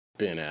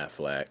Ben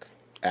Affleck.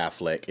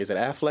 Affleck. Is it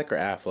Affleck or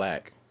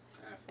Affleck?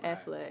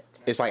 Affleck.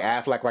 It's like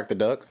Affleck, like the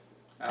duck?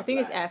 I think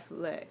it's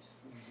Affleck.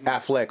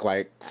 Affleck,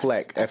 like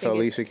Fleck.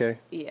 F-L-E-C-K?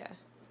 Yeah.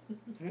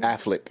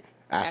 Affleck.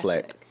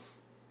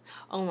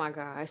 Oh my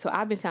God. So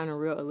I've been sounding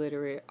real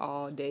illiterate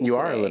all day. You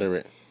are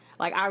illiterate.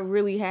 Like I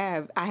really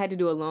have. I had to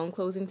do a loan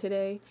closing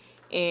today.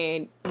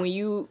 And when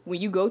you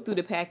go through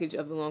the package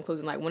of the loan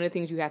closing, like one of the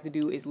things you have to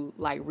do is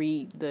like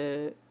read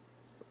the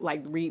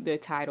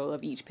title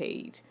of each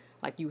page.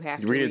 Like you have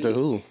to read it to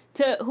who?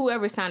 To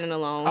whoever's signing the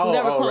loan.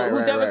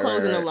 Whoever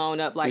closing the loan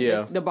up, like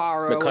the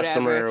borrower, the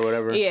customer or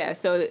whatever. Yeah,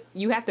 so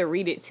you have to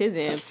read it to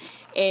them,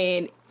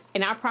 and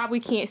I probably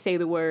can't say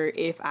the word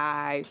if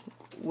I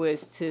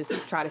was to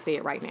try to say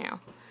it right now.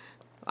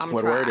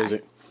 What word is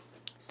it?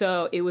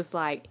 So it was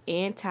like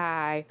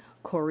coercion.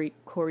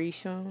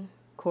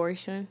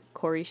 Coercion.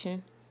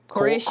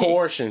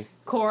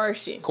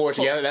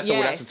 Yeah,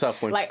 that's a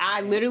tough one. Like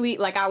I literally,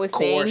 like I was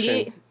saying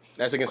it.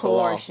 That's against the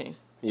law.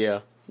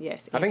 Yeah.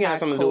 Yes. I think it has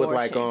something to do with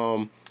like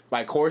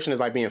coercion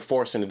is like being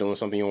forced into doing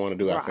something you don't want to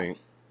do. Right. I think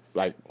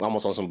like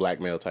almost on some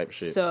blackmail type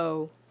shit.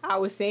 So I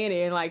was saying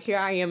it, and like here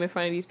I am in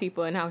front of these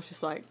people, and I was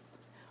just like,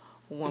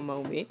 one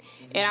moment.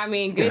 And I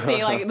mean, good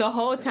thing, like the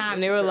whole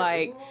time they were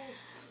like.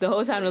 The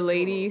whole time the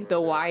lady,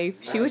 the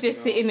wife, she was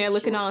just sitting there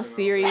looking all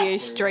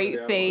serious, straight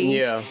face.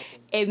 Yeah.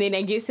 And then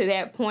it gets to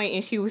that point,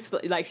 and she was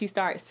like, she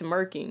started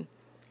smirking.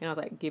 And I was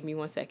like, give me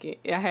 1 second.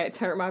 I had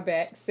turned my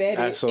back, said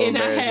that's it, so and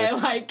I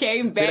had like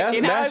came back,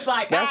 and I was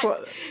like,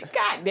 God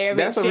damn it,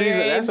 that's a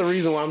reason. That's a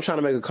reason why I'm trying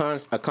to make a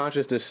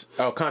conscious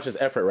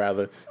effort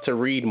rather to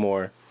read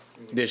more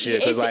this year,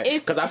 because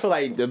I feel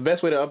like the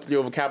best way to up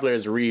your vocabulary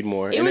is to read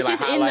more and then like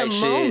highlight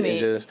shit moment. And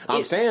just.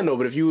 I'm saying though,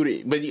 but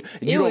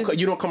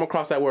you don't come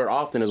across that word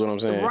often, is what I'm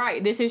saying.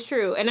 Right, this is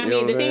true, and I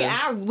mean the thing,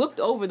 I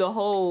looked over the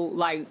whole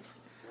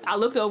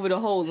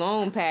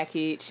loan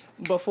package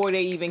before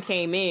they even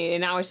came in,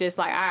 and I was just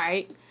like,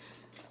 all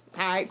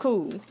right,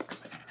 cool.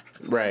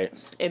 Right.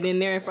 And then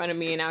they're in front of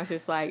me, and I was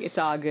just like, it's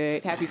all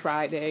good. Happy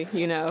Pride Day,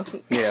 you know?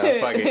 Yeah,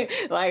 fuck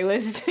it. Like,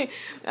 let's...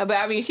 But,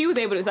 I mean, she was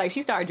able to... Like,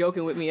 she started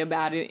joking with me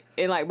about it.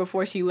 And, like,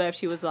 before she left,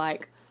 she was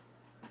like...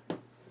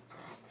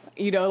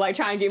 You know, like,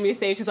 trying to get me to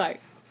say... She was like,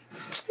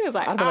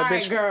 all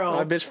right, girl.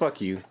 My bitch, fuck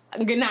you.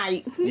 Good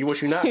night. You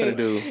what you're not gonna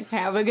do.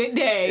 Have a good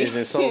day. Is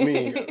insult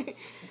me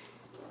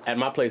at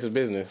my place of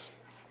business.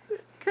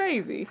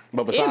 Crazy.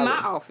 But besides, in my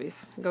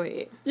office. Go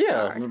ahead. Yeah,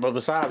 sorry. But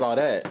besides all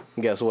that,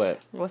 guess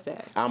what? What's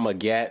that? I'm a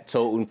gat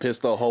toting,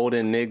 pistol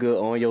holding nigga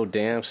on your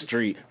damn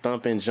street,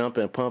 thumping,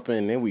 jumping, pumping,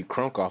 and then we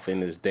crunk off in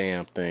this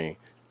damn thing.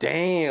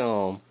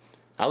 Damn.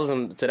 I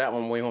listened to that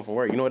one way home from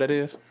work. You know what that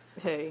is?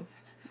 Hey.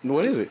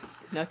 What is it?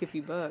 Nuck if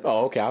you bug.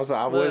 Oh, okay. I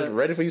was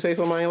ready for you to say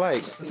something I ain't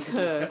like.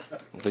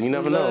 But you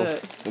never know.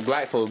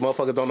 Black folks,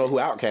 motherfuckers don't know who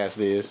Outkast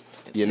is.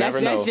 You never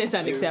know. That's just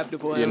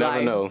unacceptable. You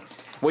never know.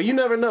 Well, you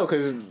never know,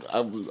 because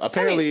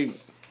apparently...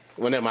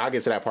 Well, never mind, I'll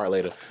get to that part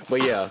later.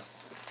 But yeah.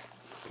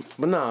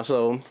 But nah,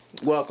 so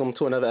welcome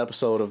to another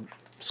episode of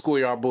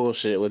Schoolyard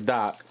Bullshit with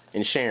Doc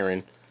and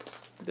Sharon.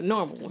 The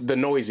normal one. The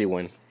noisy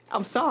one.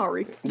 I'm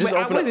sorry. But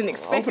I wasn't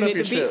expecting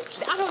it to be...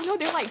 I don't know,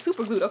 they're like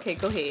super glued. Okay,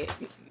 go ahead.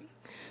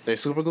 They're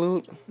super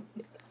glued?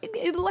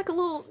 It's like a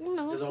little, you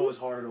know. It's always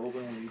harder to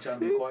open when you're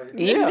trying to be quiet.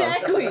 Yeah.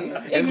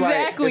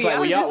 Exactly. It's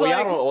like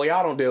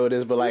y'all don't deal with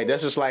this, but like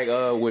that's just like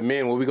with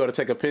men when we go to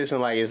take a piss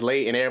and like it's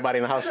late and everybody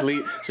in the house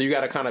sleep, so you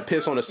got to kind of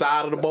piss on the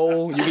side of the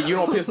bowl. You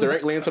don't piss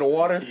directly into the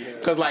water,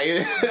 because like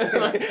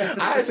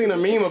I had seen a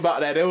meme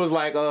about that. It was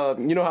like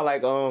you know how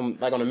like on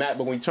the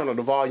MacBook when you turn on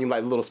the volume,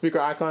 like the little speaker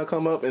icon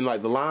come up and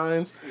like the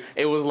lines.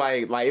 It was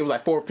like it was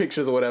like 4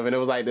 pictures or whatever, and it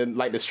was like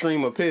the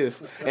stream of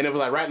piss, and it was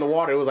like right in the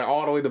water. It was like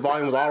all the way, the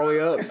volume was all the way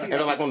up, and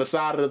then like on the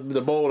side of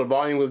the bowl, the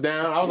volume was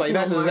down. I was like,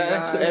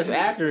 that's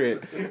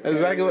accurate. That's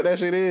exactly what that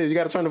shit is. You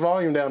got to turn the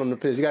volume down on the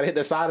piss. You got to hit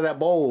the side of that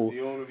bowl.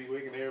 You don't want to be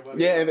waking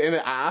everybody. Yeah,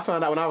 and I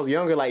found out when I was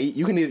younger, like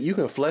you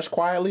can flush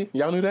quietly.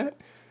 Y'all knew that?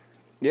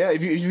 Yeah,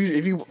 if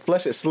you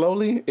flush it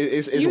slowly,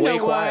 it's way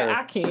quieter.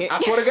 I can't. I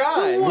swear to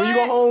God, when you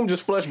go home,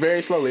 just flush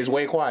very slowly. It's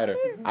way quieter.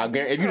 I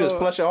guarantee. If you just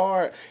flush it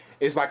hard,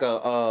 it's like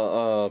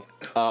a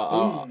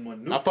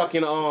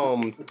fucking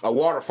a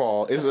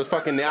waterfall. It's a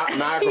fucking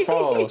Niagara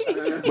Falls.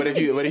 But if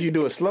you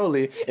do it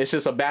slowly, it's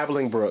just a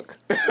babbling brook.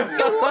 You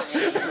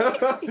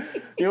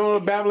know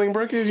what a babbling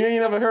brook is? You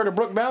ain't never heard of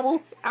brook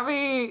babble? I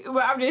mean,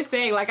 well, I'm just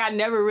saying, like I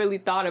never really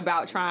thought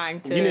about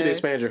trying to. You need to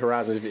expand your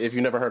horizons if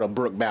you never heard of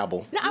brook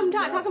babble. No, I'm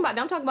not talking about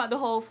that. I'm talking about the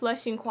whole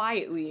flushing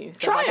quietly and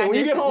stuff. Try it when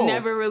you get home.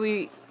 Never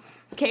really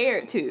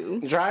cared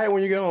to. Try it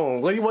when you get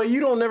home. Well, you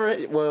don't never.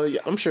 Well,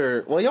 I'm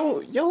sure.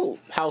 Well, your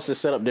house is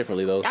set up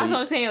differently though. That's what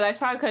I'm saying. That's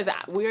probably because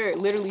we're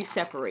literally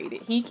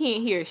separated. He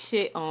can't hear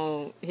shit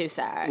on his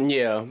side.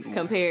 Yeah.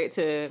 Compared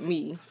to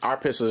me. Our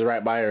piss is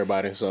right by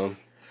everybody, so.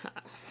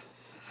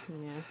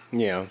 Yeah.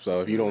 Yeah.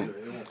 So if you don't,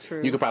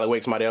 True. you could probably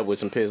wake somebody up with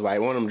some piss,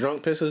 like one of them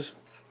drunk pisses.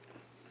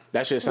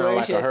 That shit sound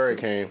like a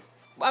hurricane.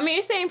 I mean,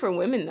 it's same for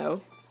women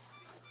though.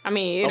 I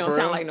mean, it don't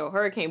sound like no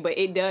hurricane, but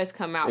it does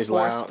come out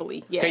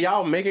forcefully. Yes. Can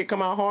y'all make it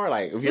come out hard?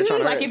 Like if you're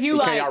trying to,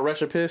 can y'all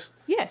rush a piss?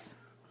 Yes.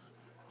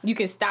 You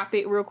can stop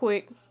it real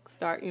quick.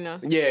 Start, you know.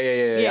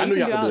 Yeah. I knew you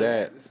y'all can could do do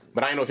that,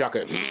 but I didn't know if y'all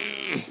could.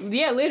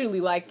 Yeah, literally,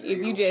 like if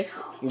you just,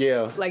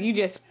 like you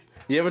just.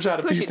 You ever try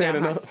to push pee it down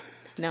standing high. up?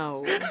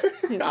 No.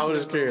 I was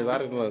just curious. I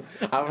didn't know.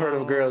 I've heard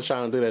of girls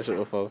trying to do that shit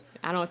before.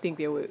 I don't think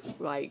they would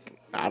like.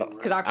 I don't.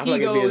 Because our I pee feel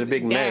like it'd be goes a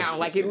big down, mess.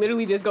 like it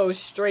literally just goes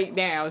straight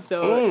down.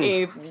 So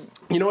if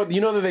You know what? You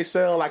know that they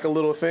sell like a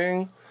little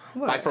thing,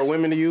 like for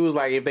women to use.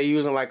 Like if they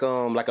using like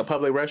a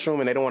public restroom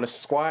and they don't want to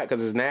squat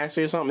because it's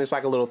nasty or something. It's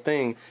like a little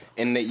thing,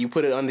 and that you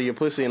put it under your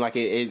pussy and like so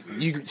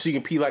you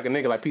can pee like a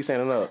nigga, like pee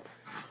standing up.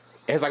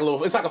 It's like a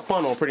little. It's like a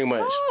funnel, pretty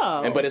much.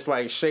 Oh. But it's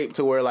like shaped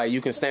to where like you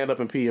can stand up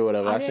and pee or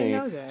whatever. I I didn't seen.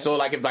 know that. So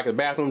like if like the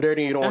bathroom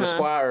dirty and you don't want to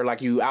squat or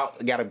like you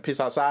gotta piss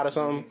outside or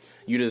something,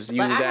 you just use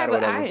that or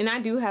whatever. I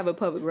do have a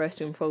public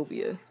restroom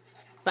phobia.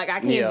 Like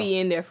I can't be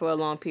in there for a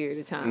long period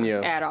of time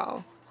at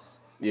all.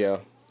 Yeah.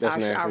 That's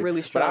nasty. I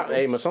really struggle.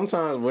 But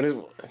sometimes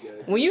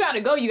when you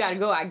gotta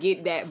go, I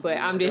get that. But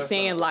I'm just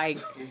saying, like,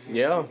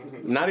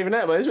 not even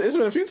that. But it's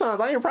been a few times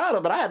I ain't proud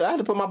of. But I had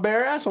to put my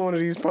bare ass on one of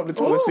these public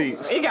toilet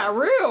seats. It got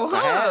real, huh? I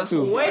had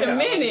to. Wait a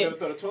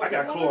minute, I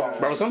got claws.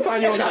 Bro.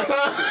 Sometimes you don't got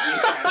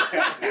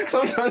time.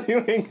 Sometimes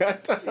you ain't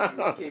got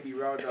time.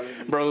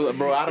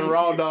 Bro, I done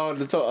raw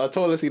dogged a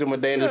toilet seat in my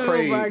day and just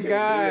prayed. Oh my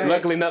god!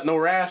 Luckily, no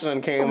rash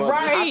done came up.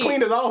 Right. I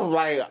cleaned it off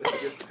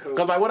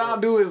cause like what I'll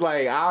do is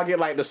like I'll get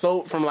like the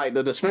soap from like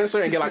the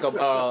dispenser and get like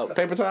a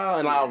paper towel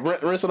and I'll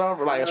rinse it off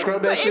or like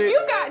scrub that But shit. if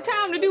you got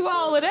time to do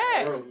all of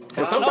that,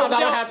 And sometimes I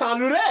don't have time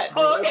to do that.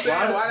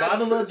 Buy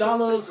the little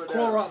dollar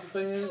Clorox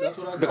thing. That's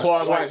what I got. The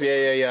Clorox wipes,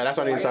 yeah. That's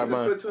what I need to start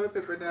buying. Put toilet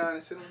paper down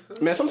and sit on the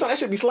toilet. Man, sometimes that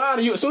shit be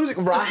sliding you. As soon as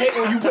bro, I hate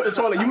when you put the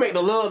toilet. You make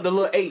the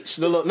little H,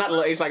 not the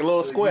little H, like a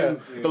little square.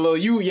 The little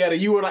U, the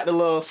U are like the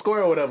little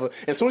square or whatever.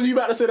 As soon as you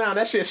about to sit down,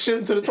 that shit shit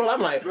into the toilet.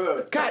 I'm like,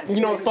 God, you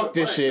know what? Fuck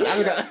this shit.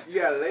 I got.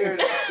 You gotta layer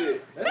that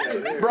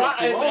shit. Bro,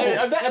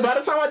 by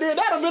the time I did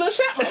that, I've been a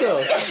shot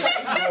myself.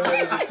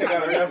 Just take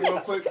out enough real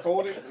quick,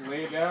 fold it,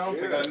 lay it down,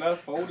 take out enough,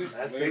 fold it,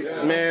 lay it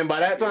down. Man, by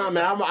that time,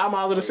 man, I'm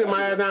all to sit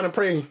my ass down and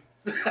pray.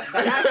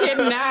 I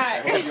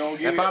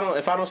cannot.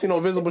 If I don't see no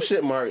visible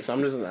shit marks,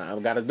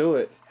 I've got to do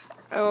it.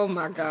 Oh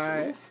my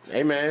god.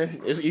 Hey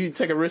man, you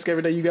take a risk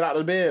every day you get out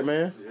of bed,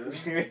 man.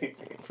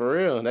 For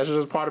real, that's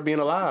just part of being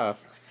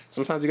alive.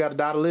 Sometimes you got to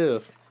die to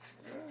live.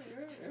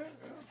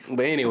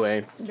 But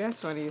anyway, That's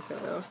funny as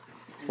hell.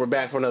 we're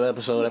back for another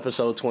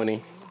episode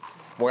 20.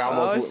 We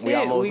almost We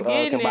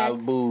getting can buy there.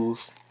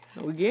 booze.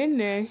 We getting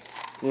there.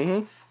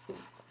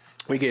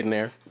 We getting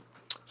there.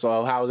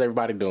 So how's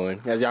everybody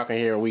doing? As y'all can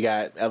hear, we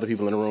got other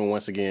people in the room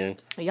once again.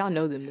 Y'all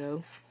know them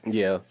though.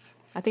 Yeah,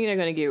 I think they're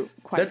gonna get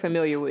quite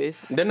familiar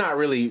with. they're not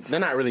really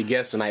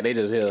guests tonight. They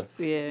just here.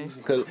 Yeah.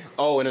 Cause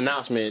an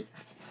announcement.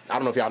 I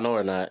don't know if y'all know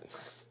or not.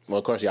 Well,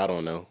 of course y'all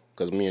don't know.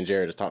 Because me and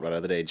Jared just talked about it the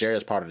other day.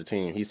 Jared's part of the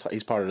team. He's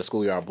part of the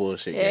schoolyard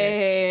bullshit gang.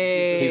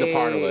 Hey. He's a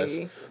part of us.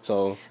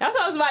 So That's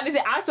what I was about to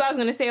say. That's what I was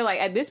gonna say. Like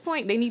at this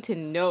point, they need to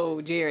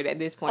know Jared. At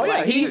this point, Oh, yeah,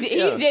 like, he's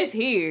just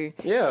here.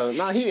 yeah,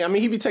 nah,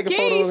 he be taking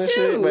Kenny photos and too.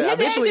 shit. But His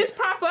eventually, ass just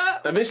pop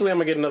up. I'm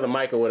gonna get another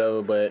mic or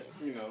whatever. But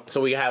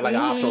so we have like an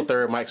Mm-hmm. optional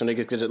third mic, so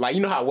niggas could just like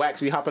how Wax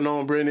be hopping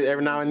on Brittany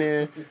every now and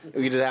then.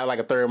 We just have like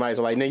a third mic.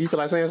 So like, nigga, you feel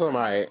like saying something?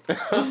 All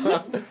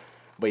right.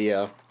 But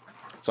yeah.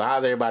 So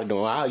how's everybody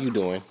doing? How you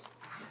doing?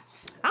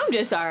 I'm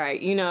just all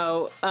right. You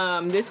know,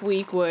 this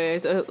week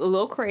was a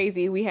little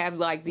crazy. We have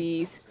like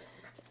these.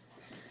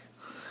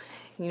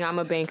 You know, I'm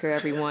a banker,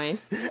 everyone.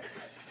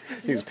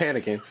 He's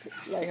panicking.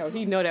 Like, oh,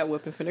 he know that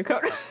whipping finna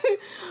come.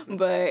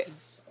 But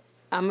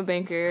I'm a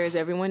banker, as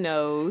everyone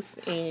knows,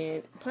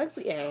 and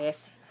Pugsley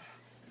ass.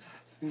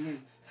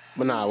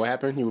 But nah, what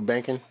happened? You were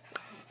banking?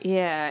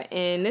 Yeah,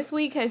 and this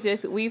week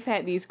we've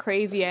had these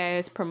crazy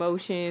ass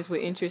promotions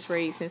with interest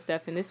rates and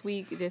stuff, and this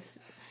week just.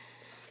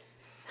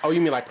 Oh, you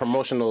mean like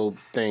promotional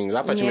things?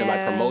 I thought you meant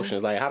like Yeah.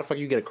 promotions. Like, how the fuck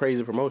you get a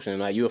crazy promotion?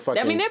 Like, you a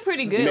fucking. I mean, they're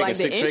pretty good. You making Like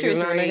the 6 figures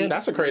interest now, nigga? rates.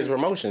 That's a crazy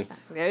promotion.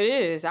 It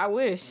is. I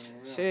wish.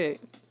 Shit.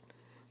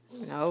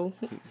 No.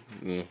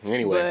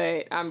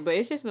 Anyway. But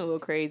it's just been a little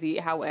crazy.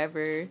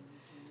 However,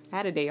 I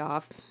had a day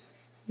off.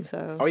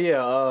 So Oh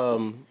yeah.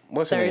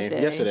 What's her name?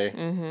 Thursday.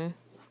 Yesterday.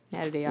 I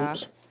had a day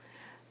off.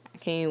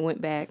 I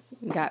went back,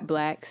 got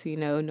blacks,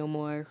 no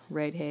more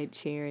redhead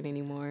Sharon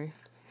anymore.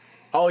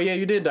 Oh yeah,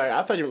 you did.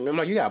 I thought I'm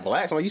like, you got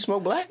blacks. I'm like, you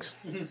smoke blacks?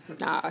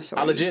 Nah, sure.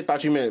 I legit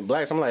thought you meant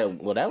blacks. I'm like,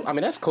 well,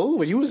 that's cool,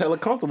 but you was hella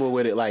comfortable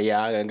with it. Like,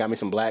 yeah, I got me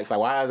some blacks. Like,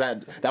 why is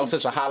that? That was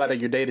such a highlight of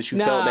your day that you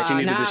felt that you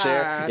needed to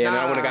share. Yeah, man,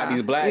 I would have got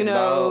these blacks,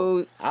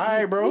 dog. All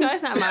right, bro.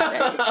 That's not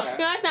my.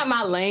 That's not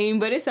my lane,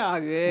 but it's all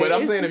good. But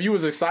I'm saying, if you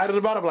was excited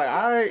about it, I'm like,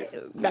 all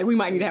right. like we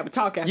might need to have a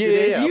talk after Yeah,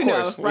 this. yeah, you of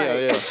know, course. right?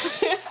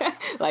 Yeah.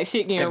 Like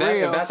shit getting If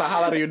real. that's a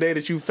highlight of your day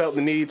that you felt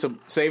the need to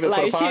save it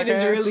like for the podcast, shit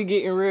is really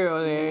getting real,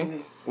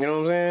 man. you know what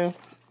I'm saying?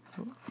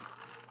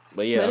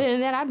 But yeah. But other than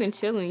that, I've been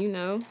chilling,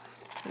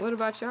 What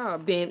about y'all?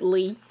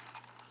 Bentley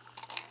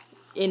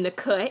in the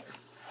cut.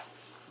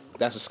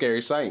 That's a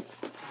scary sight.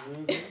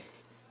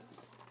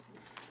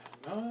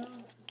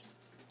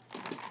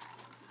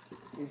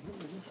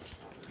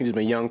 You just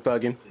been young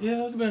thugging.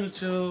 Yeah, it's been a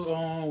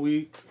chill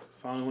week.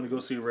 Finally went to go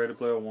see Ready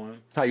Player One.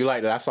 How you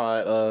liked it? I saw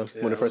it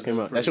when it first came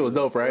out. That shit was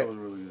dope, right? That was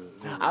really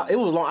good. It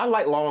was long. I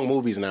like long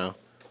movies now.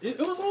 It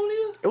was long,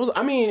 yeah? It was.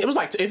 I mean, it was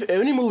like if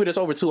any movie that's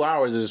over 2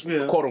 hours is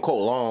quote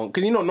unquote long,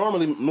 because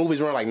normally movies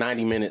run like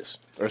 90 minutes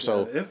or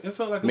so. Yeah, it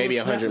felt like maybe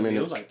 100 minutes.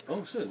 It was like,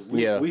 oh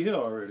shit, we here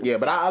already. Yeah,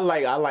 but I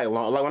like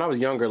long. Like when I was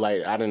younger,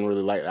 like I didn't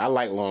really like. I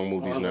like long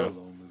movies now.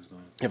 Long movies now.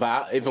 If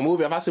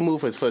I see a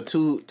movie for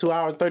 2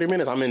 hours 30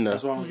 minutes, I'm in there.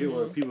 That's why I don't get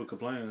what people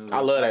complain. I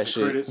love that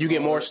shit. You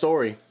get more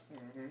story.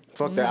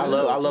 Fuck that. I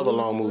love a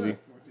long movie.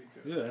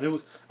 Yeah, and it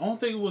was. I don't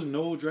think it was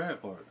no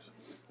drag parts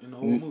in the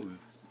whole movie.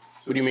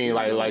 What do you mean,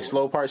 like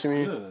slow parts? You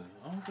mean? Yeah.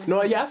 I don't think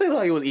No, yeah, I feel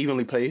like it was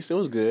evenly paced. It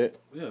was good.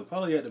 Yeah,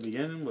 probably at the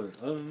beginning, but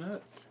other than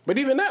that, But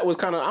even that was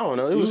kind of, I don't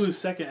know. It was usually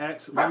second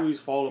acts movies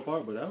fall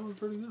apart, but that was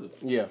pretty good.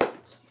 Yeah.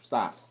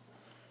 Stop.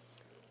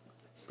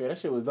 Yeah, that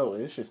shit was dope.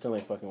 This shit still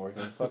ain't fucking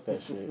working. Fuck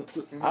that shit.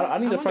 I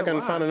need to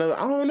fucking find another.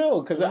 I don't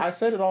know, because I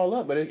set it all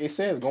up, but it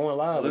says going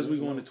live. Unless we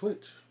going to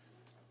Twitch.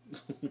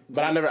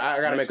 But I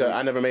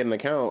never made an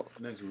account.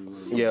 Next week.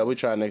 Yeah, we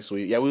tried next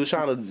week. Yeah, we was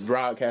trying to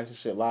broadcast this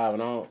shit live,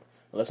 and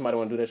unless somebody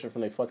want to do that shit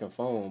from their fucking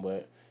phone,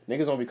 but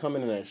niggas don't be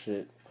coming in that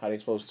shit how they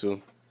supposed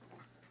to.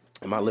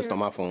 And my list on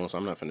my phone, so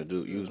I'm not finna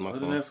use my Other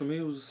phone. than that, for me,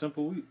 it was a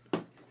simple week. As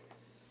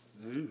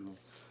usual.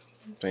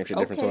 Same shit,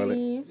 different toilet.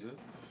 Yeah.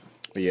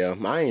 But yeah,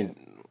 I ain't.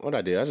 What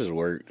I did, I just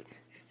worked.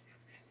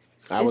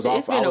 I was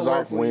It's been a off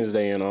work week.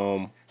 Wednesday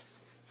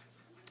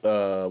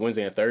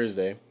and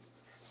Thursday.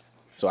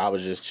 So I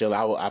was just chilling.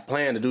 I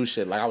planned to do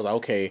shit. Like I was like,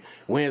 okay,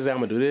 Wednesday I'm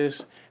gonna do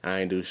this.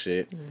 I ain't do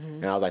shit.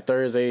 And I was like,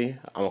 Thursday,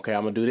 I'm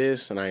gonna do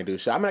this, and I ain't do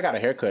shit. I mean, I got a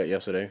haircut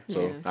yesterday,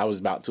 so I was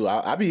about to.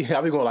 I be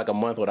going like a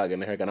month without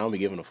getting a haircut. I don't be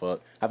giving a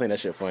fuck. I think that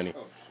shit funny.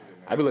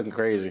 I be looking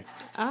crazy.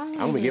 I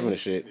don't be giving a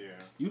shit. Yeah.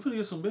 You finna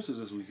get some bitches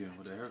this weekend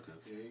with that haircut.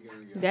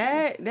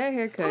 That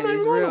haircut I'm not is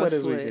even worried real about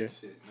this slick. weekend.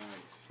 Shit, nice.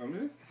 Come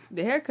in.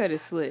 The haircut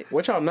is slick.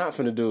 What y'all not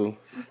finna do?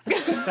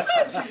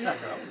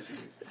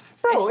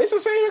 Bro, it's the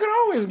same you can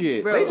always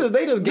get. Bro.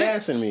 They just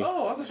gassing me.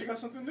 Oh, I thought you got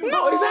something new.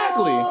 No,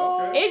 exactly.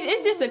 Okay.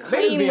 It's just a just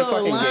clean being little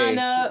fucking gay.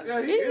 lineup. Yeah,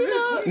 it You is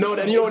know, clean.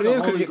 No, you know what it is?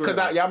 It's a holy Because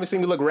grail. y'all been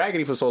seeing me look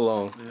raggedy for so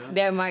long.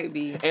 that might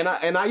be. And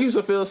I used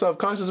to feel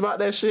self-conscious about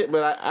that shit,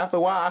 but after a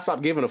while I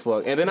stopped giving a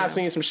fuck. And then I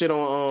seen some shit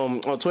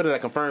on Twitter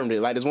that confirmed it.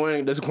 Like this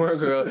one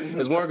girl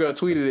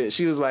tweeted it.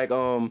 She was like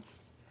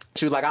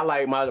I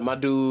like my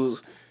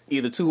dudes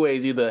either two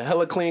ways, either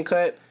hella clean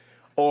cut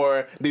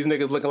or these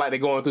niggas looking like they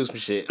going through some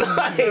shit.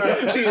 Like,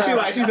 she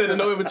said there's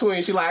no in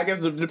between. She like, I guess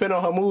depending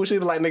on her mood, she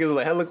like niggas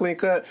like hella clean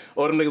cut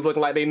or them niggas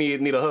looking like they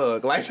need a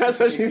hug. Like that's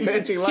what she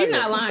said. She's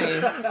Not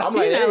lying. I'm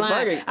like, hey,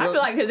 fuck it. I feel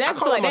like because I that's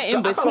call like it that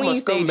in I call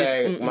it between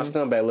stages. my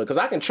scumbag look, because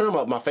I can trim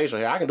up my facial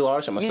hair. I can do all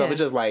that shit myself. Yeah. It's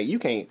just like you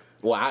can't.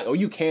 Well,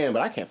 you can,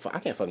 but I can't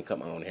fucking cut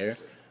my own hair.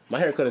 My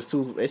haircut is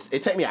too.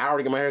 It take me an hour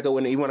to get my haircut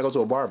when you want to go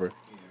to a barber.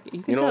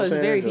 You can know tell what it's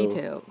I'm very saying?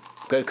 detailed.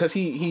 Cause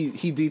he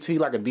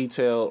like a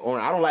detailed. Or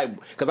I don't like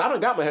because I done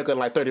got my haircut in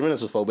like 30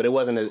 minutes before, but it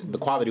wasn't the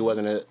quality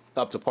wasn't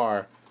up to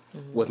par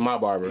with my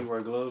barber. You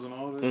wear gloves and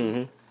all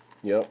that.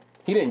 Yep.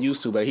 He didn't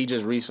used to, but he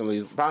just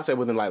recently, probably say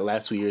within like the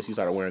last 2 years, he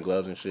started wearing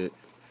gloves and shit.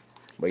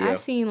 But yeah. I've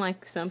seen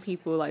like some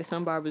people, like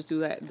some barbers do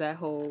that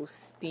whole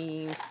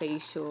steam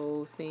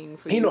facial thing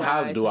for He you know how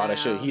to guys do all that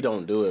now. shit. He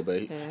don't do it,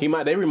 but he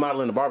might. They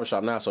remodeling the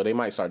barbershop now, so they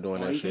might start doing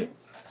that you shit.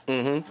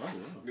 think?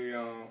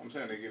 I'm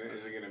saying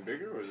is it getting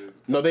bigger or is it?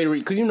 No,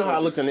 because you know how I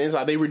looked on the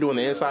inside. They redoing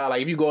the inside.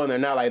 Like if you go in there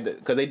now, like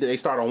because they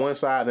start on one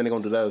side, then they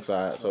gonna do the other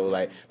side. So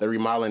like they're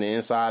remodeling the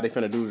inside. They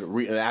finna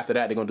do after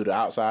that they gonna do the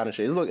outside and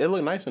shit. It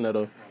look nice in there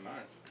though.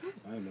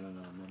 I ain't been in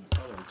there in a minute.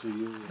 Probably like 2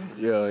 years.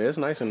 Yeah, it's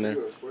nice in there.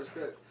 You a sports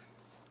cut?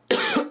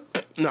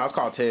 No, it's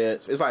called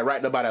Tits. It's like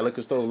right up by that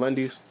liquor store,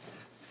 Lundy's,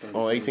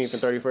 on 18th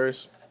and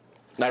 31st.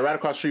 Like right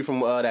across the street from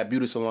that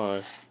beauty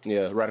salon.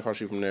 Yeah, right across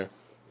the street from there.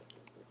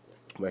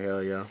 But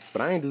hell yeah.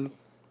 But I ain't do.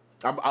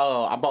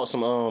 I bought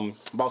some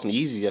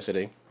Yeezys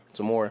yesterday.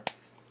 Some more.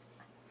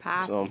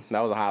 Pop. So that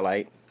was a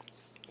highlight.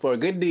 For a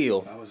good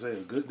deal. I would say a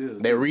good deal.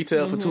 They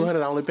retail for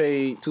 $200. I only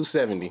paid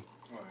 $270.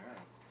 Oh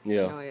Yeah.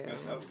 Oh yeah.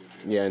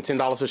 Yeah, and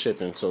 $10 for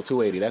shipping. So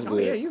 $280. That's Oh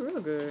good. yeah, you're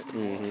real good.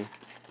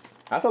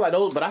 I feel like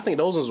those, but I think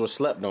those ones were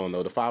slept on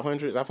though. The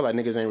 500s. I feel like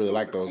niggas ain't really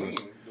like those ones.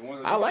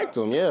 I liked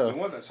them. Yeah. The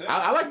ones that said-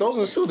 I like those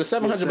ones too. The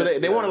 700,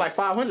 but they wanted like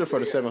 500 for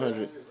the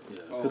 700.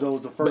 Because those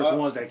was the first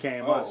ones that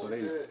came out, so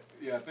they.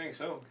 Yeah, I think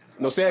so.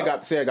 No, say I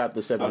got the I thought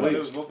it 700.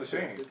 was both the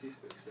same.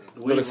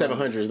 No, the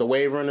 700s. The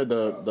Wave Runner.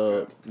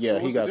 The yeah,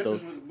 What's he the got those.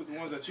 difference with the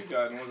ones that you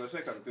got and the ones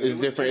that I got? It's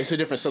different. It's a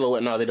different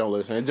silhouette. No, they don't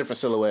listen. It's a different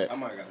silhouette. I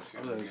might got the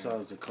I was same.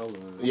 excited the color.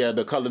 Yeah,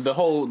 the color,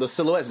 the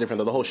silhouette's different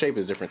though. The whole shape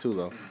is different too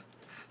though.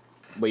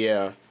 But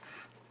yeah,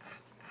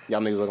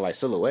 y'all niggas look like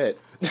silhouette.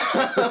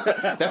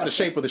 That's the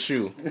shape of the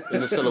shoe.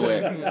 It's a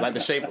silhouette, like the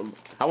shape.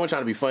 I wasn't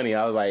trying to be funny.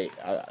 I was like,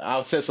 I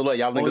said silhouette.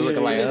 Y'all niggas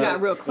looking like. You just got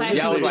real classy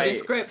Yeah, I was with the like-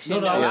 description. No,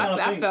 though. I was I trying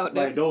to think, felt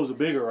that. like those are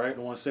bigger, right?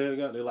 The ones Sarah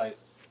got, they're like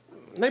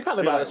They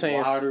probably about the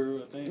same.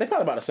 wider, I think. They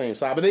probably about the same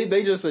size, but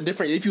they just a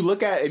different. If you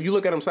look at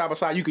them side by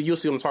side, you'll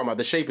see what I'm talking about.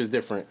 The shape is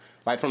different.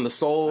 Like from the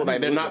sole,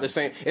 like they're not the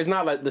same. It's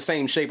not like the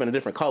same shape and a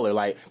different color.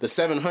 Like the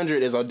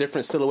 700 is a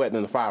different silhouette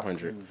than the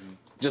 500.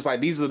 Just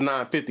like these are the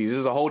 950s. This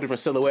is a whole different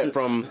silhouette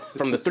from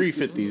the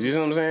 350s. You see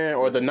what I'm saying?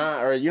 Or the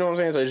 9, or you know what I'm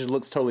saying? So it just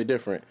looks totally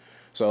different.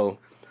 So,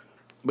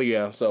 but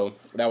yeah, so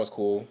that was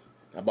cool.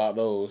 I bought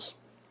those.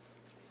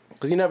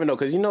 Because you never know.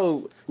 Because you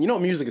know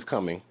music is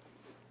coming.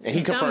 And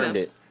he confirmed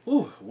it.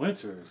 Ooh,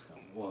 winter is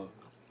coming. Well,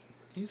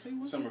 can you say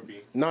winter? Summer B.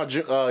 No,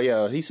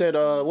 yeah. He said,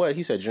 what?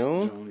 He said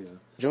June? June, yeah.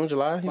 June,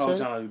 July, he I was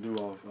said? trying to do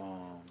off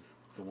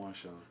the one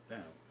show. Damn.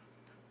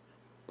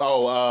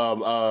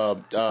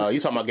 Oh, you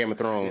talking about Game of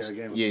Thrones?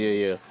 Yeah,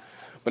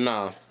 Game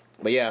of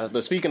yeah.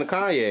 But speaking of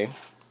Kanye,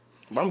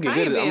 I'm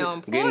getting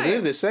good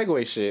at this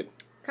segue shit.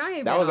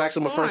 Kanye That was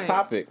actually my on first point.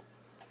 topic.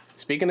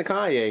 Speaking of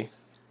Kanye,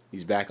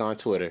 he's back on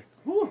Twitter.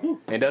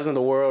 And doesn't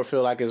the world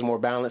feel like it's more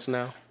balanced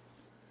now?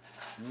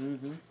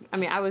 I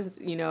mean,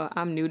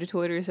 I'm new to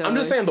Twitter, so I'm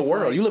just saying the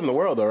world. like, You live in the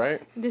world, though,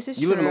 right? this is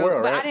You true, live in the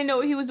world, but right? I didn't know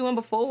what he was doing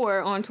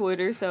before on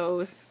Twitter,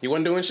 so He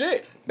wasn't doing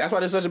shit. That's why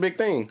it's such a big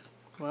thing.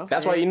 well,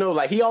 That's why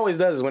like he always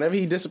does this. Whenever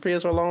he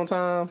disappears for a long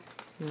time.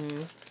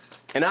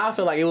 And now I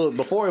feel like it was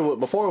before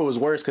it was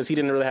worse because he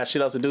didn't really have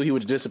shit else to do. He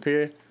would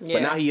disappear. Yeah.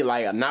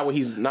 But now when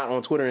he's not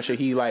on Twitter and shit,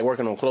 he like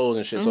working on clothes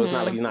and shit. So it's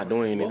not like he's not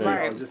doing anything.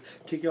 Right. Just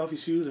kick you off your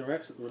shoes and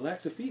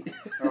relax your feet.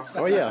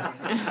 Oh yeah.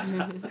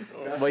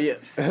 but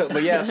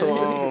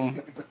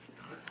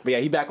yeah,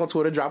 he back on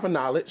Twitter dropping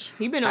knowledge.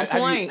 He been on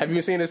Have point. you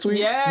been seeing his tweets?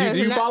 Yeah, Do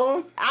you follow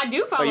him? I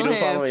do follow you do him.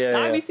 follow him? Yeah,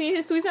 I yeah. be seeing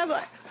his tweets. I'm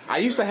like, I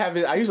used to have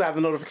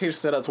the notification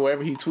set up to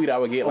wherever he tweet, I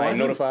would get I do.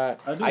 notified.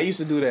 I do. I used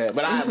to do that,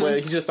 but well,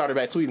 he just started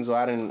back tweeting, so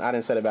I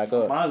didn't set it back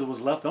up. Mine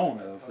was left on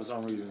there for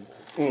some reason.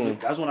 So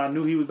that's when I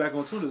knew he was back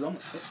on Twitter. I'm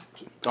like,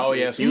 Oh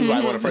yeah, so you was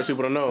like one of the first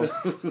people to know.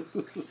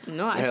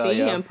 no, I Hell see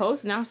yeah. him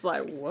post, and I was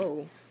like,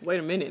 whoa, wait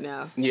a minute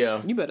now.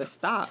 Yeah, You better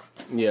stop.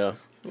 yeah.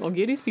 Don't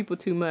give these people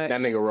too much. That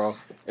nigga raw.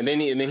 And then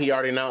he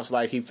already announced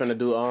like he finna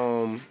do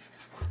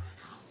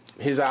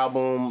his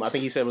album. I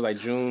think he said it was like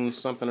June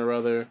something or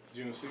other,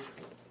 June 6th.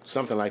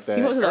 something like that.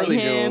 He posted like Early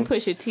him, June.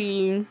 Pusha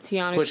T,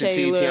 Tiana Pusha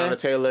T, Tiana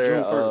Taylor.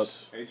 June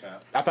 1st. ASAP.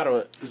 I thought it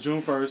was It's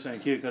June 1st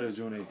and Kid Cudi is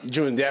June 8th.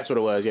 June. That's what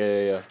it was.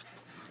 Yeah.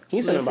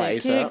 He said about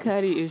Listen, Kid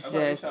ASAP. Cudi is I thought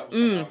just, ASAP was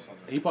coming out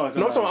something. He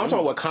probably No, I'm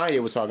talking what Kanye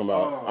was talking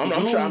about. I'm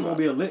June sure. gonna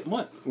be a lit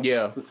month.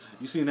 Yeah.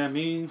 You seen that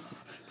meme?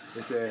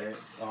 It said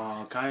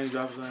Kanye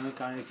drops something,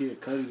 Kanye Kid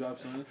Cudi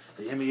drops something.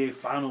 The NBA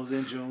Finals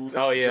in June.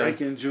 Oh, yeah.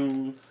 Drake in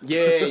June.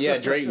 Yeah.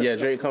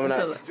 Drake coming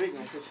out. Drake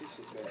gonna push his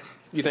shit back.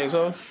 You think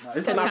so? Nah,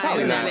 it's That's Nah, not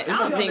probably even not. that. I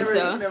don't think He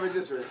so. never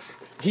just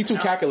He too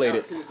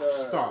calculated. his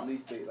Stop.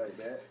 release date like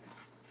that.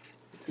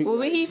 well,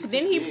 when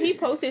he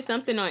posted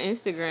something on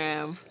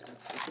Instagram.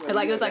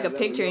 Like it was like a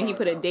picture, and he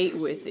put a date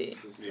with it.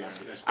 Yeah,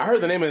 I heard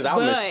the name of his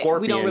album is But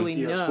Scorpion. we don't really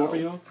Yeah, know.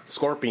 Scorpio.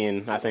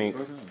 Scorpion, I think.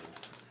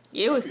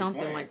 It was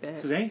something like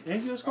that. Cause ain't you a I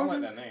don't like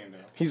Scorpio? that name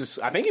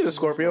though. I think he's a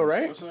Scorpio,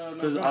 right? What's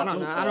Cause I don't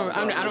know.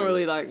 I don't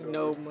really like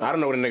know. Much. I don't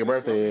know what the nigga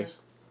birthday is.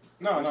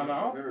 No.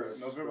 November,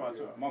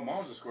 October. My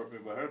mom's a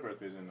Scorpion, but her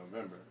birthday's in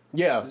November.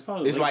 Yeah, It's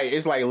probably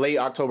it's like late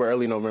October,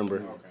 early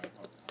November.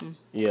 Okay.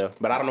 Yeah,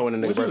 but I don't know when the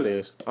nigga What's your- birthday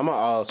is. I'm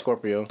a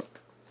Scorpio,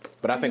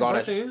 but I think all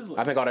that birthday is like-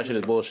 I think all that shit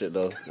is bullshit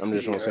though. I'm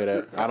just gonna say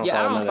that. I don't Yeah,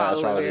 follow I none don't of that follow it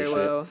astrology very shit.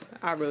 well.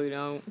 I really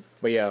don't.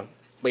 But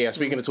yeah.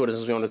 Speaking of Twitter,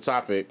 since we're on the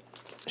topic,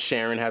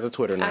 Sharon has a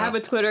Twitter now. I have a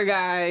Twitter,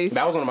 guys.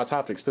 That was one of my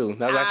topics too.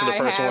 That was actually the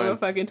first I have one. a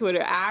fucking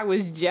Twitter. I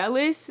was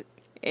jealous,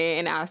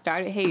 and I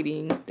started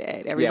hating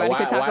that everybody why,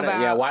 could talk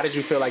about. why did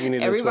you feel like you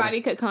needed Everybody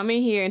a Twitter? could come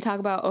in here and talk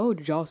about, oh,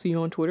 did y'all see it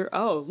on Twitter?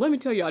 Oh, let me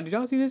tell y'all, did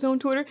y'all see this on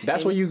Twitter?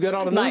 That's And, where you get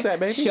all the news like,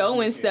 at, baby.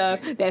 showing stuff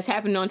that's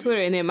happening on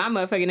Twitter, and then my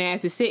motherfucking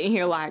ass is sitting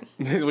here like,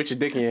 This is with your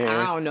dick in your I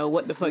hand. don't know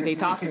what the fuck they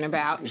talking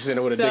about. You're sitting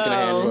there with a dick in the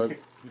hand.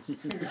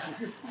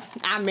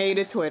 I made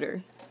a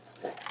Twitter.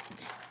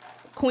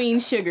 Queen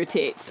Sugar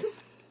Tits.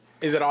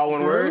 Is it all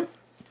one word?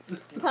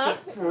 Huh?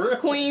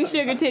 Queen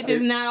Sugar Tits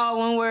is not all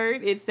one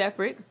word. It's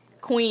separate.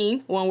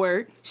 Queen, one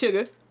word.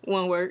 Sugar,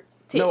 one word.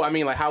 Tits. No, I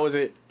mean like how is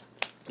it?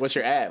 What's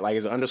your ad? Like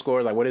is it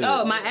underscores? Like what is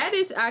Oh, it? my ad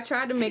is, I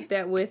tried to make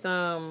that with,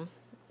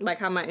 like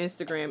how my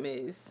Instagram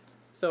is.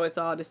 So it's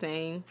all the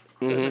same.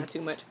 So it's not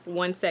too much.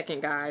 1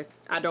 second, guys.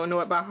 I don't know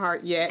it by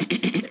heart yet.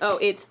 Oh,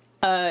 it's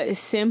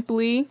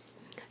simply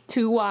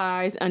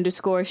 2Ys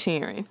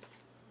 _Sharon.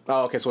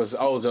 Oh, okay. So it's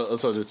so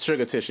the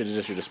sugar tissue is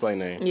just your display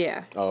name.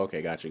 Yeah. Oh,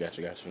 okay. Got you.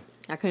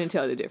 I couldn't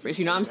tell the difference.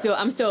 You know, I'm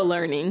still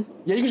learning.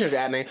 Yeah, you can change your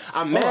ad name.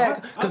 I'm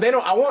mad because they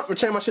don't. I want to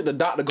change my shit to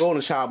Dr.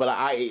 Golden Child,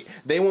 but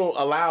they won't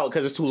allow it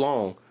because it's too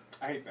long.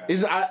 I hate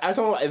that. I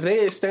told them if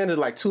they extended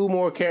like 2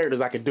 more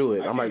characters, I could do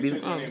it. I'm like, these.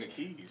 these, The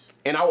keys.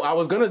 and I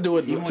was gonna do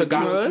it You to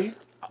God.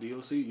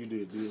 DOC? You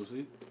did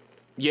DOC?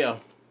 Yeah,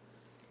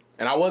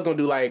 and I was gonna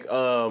do like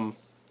Golden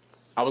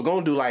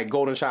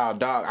Child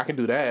Dog. I could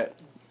do that,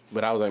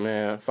 but I was like,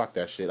 man, fuck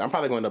that shit. I'm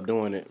probably gonna end up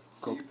doing it.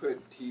 He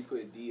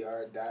put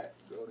Dr.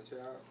 Golden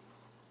Child.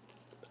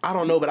 I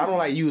don't know, but I don't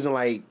like using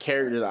like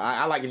characters.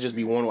 I like it just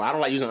be one word. I don't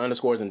like using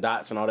underscores and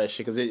dots and all that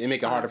shit because it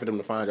make it harder for them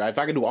to find you. If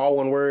I could do all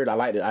one word, I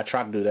like it. I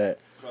try to do that,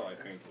 I felt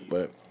like thinking.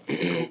 but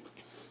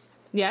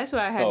Yeah, that's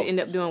what I had to end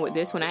up doing with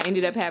this one. I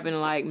ended up having to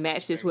like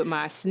match this with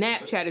my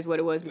Snapchat is what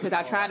it was because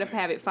I tried to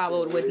have it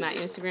followed with my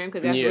Instagram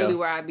because that's really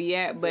where I be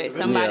at. But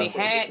somebody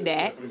had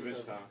that.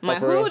 I'm like,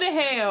 who the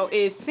hell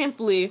is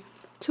simply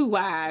two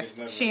wives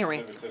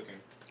sharing?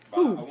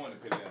 Who?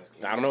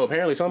 I don't know.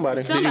 Apparently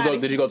somebody.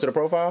 Did you go to the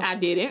profile? I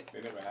didn't.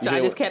 So I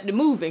just kept it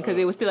moving because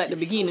it was still at the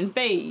beginning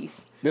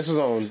phase. This was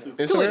on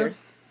Instagram? Twitter.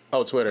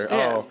 Oh, Twitter.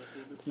 Yeah. Oh.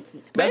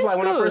 That's like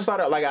when I first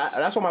started. Like,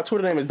 that's why my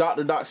Twitter name is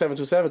Dr. Doc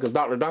 727 because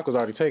Dr. Doc was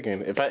already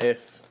taken. If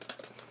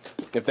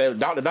that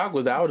Dr. Doc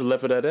was there, I would have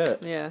left it at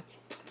that. Yeah.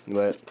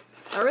 But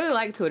I really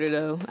like Twitter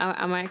though.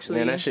 I'm actually.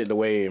 Man, that shit the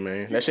wave,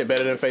 man. That shit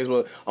better than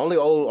Facebook. Only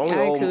old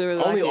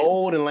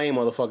and lame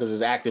motherfuckers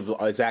is active on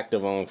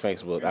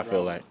Facebook. I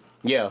feel like.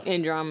 Yeah.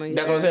 In drama.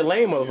 That's what I said.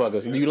 Lame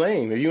motherfuckers. You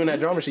lame. If you in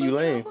that drama shit, you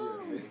lame.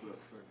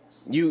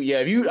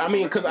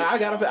 Cause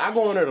I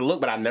go on there to look,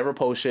 but I never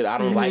post shit. I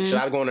don't like shit.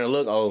 I go on there to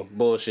look, oh,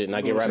 bullshit, and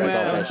I get right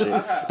back off that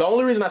shit. The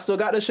only reason I still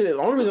got that shit, the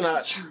only reason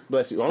I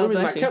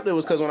kept it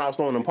was because when I was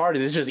throwing them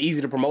parties, it's just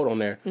easy to promote on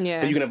there.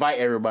 Yeah. You can invite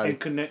everybody. And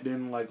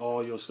connecting, like,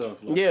 all your stuff.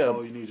 Like,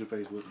 all you need your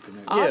Facebook to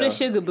connect. All the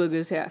sugar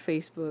boogers have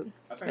Facebook.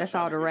 That's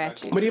all the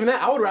ratchets. But even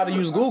that, I would rather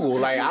use Google.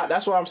 Like,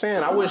 that's what I'm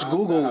saying. I wish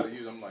Google.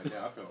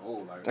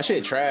 That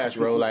shit trash,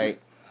 bro. Like,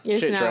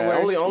 it's shit not trash. worth,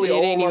 Only it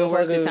old ain't even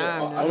worth the motherfuckers.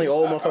 time. Only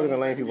old motherfuckers and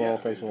lame people on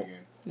Facebook.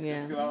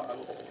 Yeah. When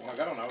I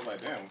got on, I was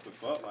like, damn, what the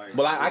fuck? Like,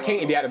 But I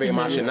can't deactivate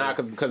my shit now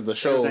because the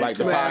show, like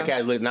the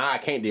podcast, now I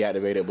can't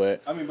deactivate it.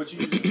 But I mean, but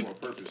you use it for a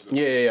purpose. Though.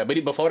 Yeah.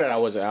 But before that, I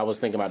was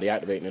thinking about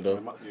deactivating it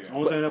though.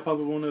 Only thing that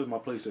probably won't is my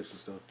PlayStation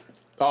stuff.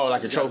 Oh,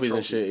 like the trophies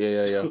and shit.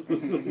 Yeah.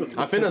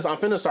 I'm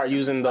finna start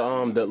using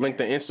the link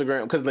to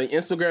Instagram because the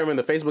Instagram and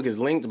the Facebook is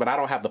linked, but I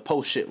don't have the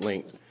post shit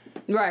linked.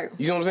 Right.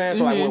 You know what I'm saying?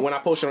 So like when I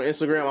post it on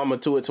Instagram, I'm gonna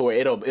do it to where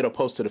it'll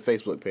post to the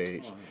Facebook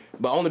page.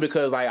 But only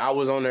because like I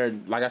was on there,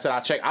 like I said,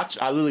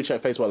 I literally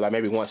check Facebook like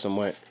maybe once a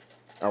month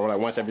or like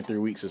once every 3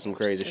 weeks or some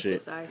crazy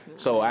shit.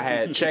 So I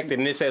had checked it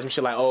and it said some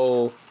shit like,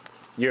 oh,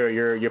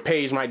 your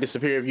page might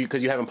disappear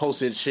because you haven't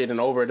posted shit and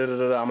over.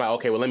 I'm like,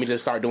 okay, well let me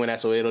just start doing that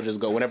so it'll just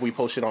go whenever we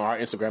post shit on our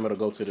Instagram, it'll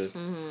go to the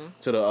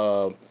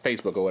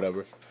Facebook or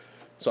whatever.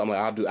 So I'm like,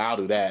 I'll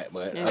do that.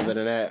 But other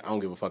than that, I don't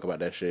give a fuck about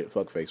that shit.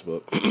 Fuck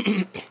Facebook.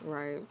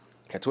 Right.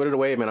 Yeah, Twitter the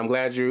wave, man. I'm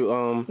glad you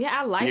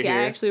I like it. Here.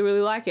 I actually really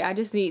like it. I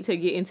just need to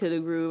get into the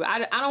groove.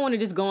 I don't want to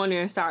just go in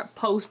there and start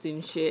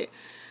posting shit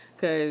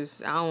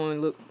because I don't want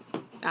to look.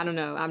 I don't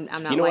know. I'm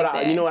not. You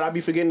know what I be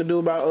forgetting to do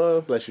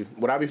about bless you.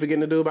 What I be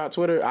forgetting to do about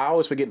Twitter? I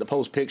always forget to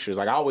post pictures.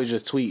 Like I always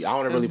just tweet. I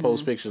don't really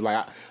post pictures.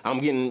 Like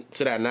I'm getting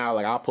to that now.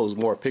 Like I'll post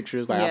more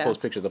pictures. Like I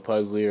post pictures of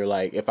Pugsley or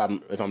like if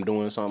I'm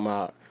doing something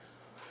out.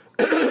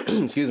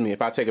 Excuse me.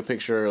 If I take a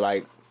picture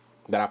like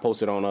that I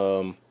posted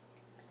on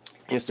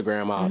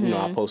Instagram,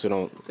 I'll post it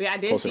on. Yeah, I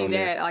did see that.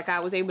 There. Like I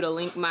was able to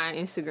link my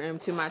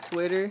Instagram to my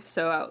Twitter,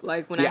 so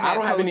I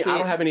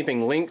don't have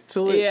anything linked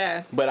to it.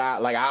 Yeah, but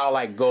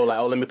I'll go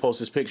oh, let me post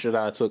this picture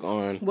that I took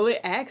on. Well,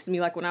 it asked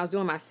me like when I was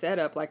doing my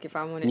setup, like if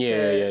I wanted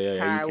to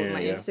tie with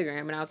my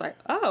Instagram, and I was like,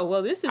 oh,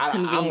 well, this is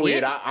convenient. I'm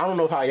weird. I don't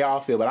know how y'all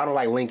feel, but I don't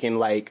like linking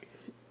like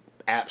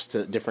apps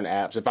to different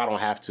apps if I don't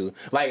have to.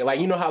 Like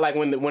you know how like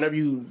whenever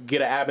you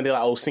get an app and they're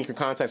like, oh, sync your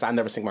contacts. I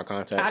never sync my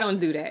contacts. I don't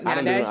do that. I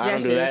don't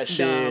do that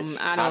shit. Dumb.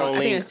 I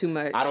think it's too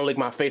much. I don't link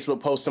my Facebook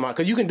posts to my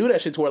because you can do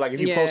that shit to where like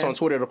if you post on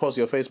Twitter, it'll post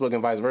to your Facebook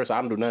and vice versa.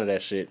 I don't do none of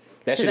that shit.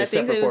 That shit is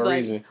separate for a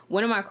reason.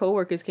 One of my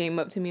coworkers came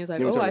up to me and was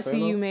like, oh, I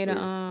see you made a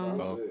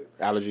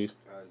allergies.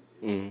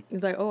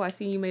 He's like, oh, I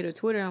see you made a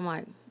Twitter. I'm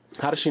like,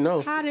 how does she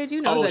know? How did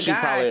you know? Oh, it was a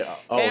guy.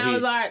 And I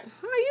was like,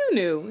 how you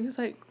knew? He was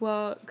like,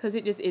 well, because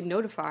it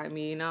notified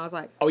me. And I was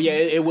like, oh, yeah,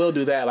 it will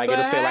do that. Like,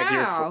 it'll say, like,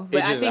 your...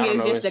 But I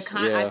think it's just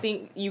I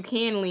think you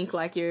can link,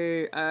 like,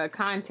 your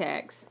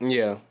contacts.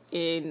 Yeah.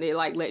 And it,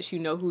 like, lets you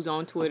know who's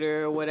on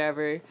Twitter or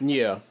whatever.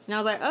 Yeah. And I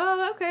was like,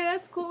 oh, okay,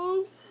 that's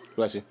cool.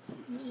 Bless you.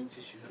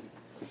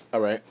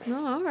 All right.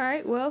 No, all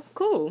right. Well,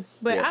 cool.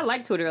 But I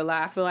like Twitter a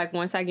lot. I feel like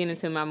once I get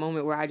into my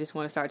moment where I just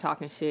want to start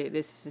talking shit,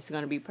 this is just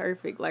gonna be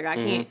perfect. Like I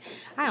can't,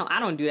 I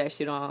don't do that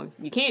shit on.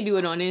 You can't do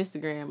it on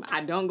Instagram.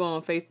 I don't go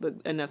on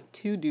Facebook enough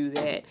to do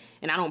that,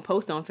 and I don't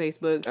post on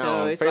Facebook.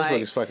 So it's Facebook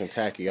like is fucking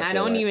tacky. I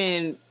don't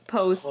even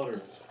post.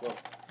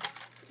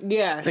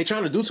 Yeah, they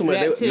trying to do too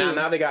much.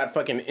 Now they got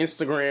fucking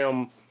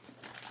Instagram.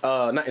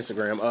 Not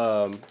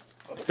Instagram.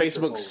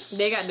 Facebook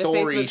they got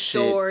story the Facebook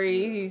shit.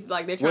 Stories.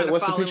 Like they're trying to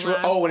what's follow the picture?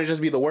 Oh, and it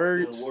just be the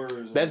words.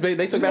 They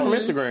took that from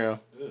Instagram.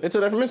 They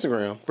took that from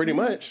Instagram, pretty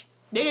much.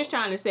 They're just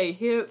trying to say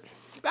hip.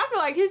 But I feel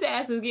like his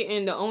ass is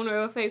getting the owner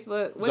of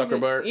Facebook.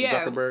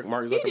 Zuckerberg,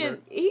 Mark Zuckerberg.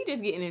 He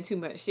just getting in too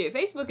much shit.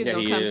 Facebook is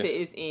gonna come to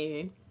its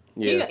end.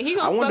 Yeah, he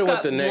gonna I wonder fuck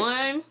what the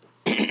next.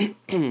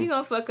 He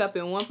gonna fuck up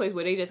in one place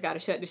where they just gotta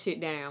shut the shit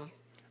down.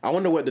 I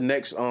wonder what the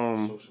next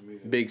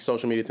big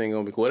social media thing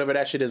gonna be. Whatever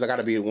that shit is, I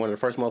gotta be one of the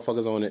first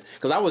motherfuckers on it.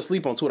 Cause I would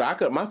sleep on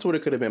Twitter. My Twitter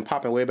could have been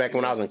popping way back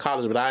when I was in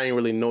college, but I didn't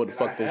really know what the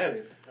fuck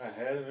this. I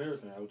had it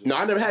and everything. No,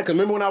 I never had. Cause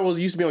remember when I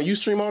used to be on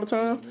Ustream all the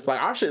time?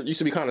 Like our shit used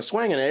to be kind of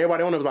swinging, and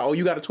everybody on it was like, "Oh,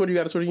 you got a Twitter,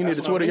 you need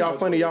a Twitter, y'all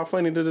funny, da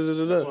da da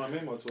da." That's what I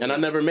made my Twitter. And I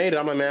never made it.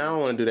 I'm like, man, I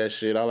don't want to do that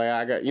shit.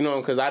 I got,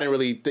 because I didn't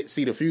really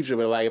see the future.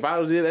 But like, if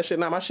I did that shit,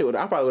 now my shit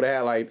I probably would have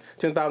had like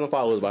 10,000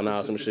 followers by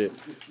now, or some shit.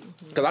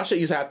 Cause our shit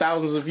used to have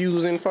thousands of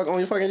views on your fucking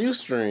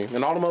Ustream,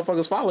 and all the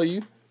motherfuckers follow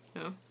you.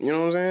 Yeah. You know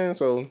what I'm saying?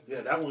 So yeah,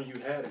 that one you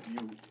had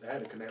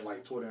to connect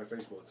like Twitter and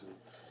Facebook to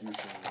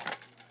Ustream.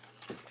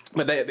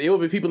 But there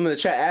would be people in the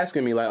chat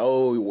asking me like,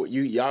 "Oh,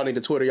 y'all need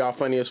to Twitter, y'all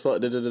funny as fuck."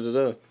 Da, da, da, da,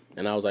 da.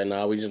 And I was like,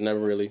 "Nah, we just never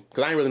really,"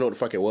 because I didn't really know what the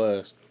fuck it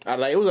was.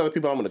 It was other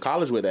people I went to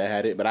college with that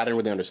had it, but I didn't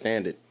really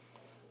understand it.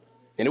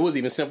 And it was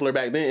even simpler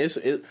back then.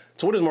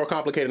 Twitter's more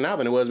complicated now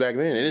than it was back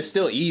then, and it's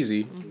still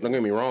easy. Don't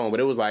get me wrong,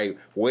 but it was like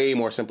way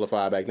more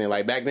simplified back then.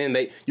 Like back then,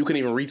 you couldn't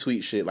even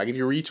retweet shit. Like if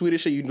you retweeted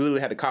shit, you literally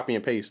had to copy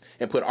and paste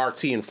and put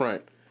RT in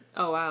front.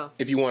 Oh wow!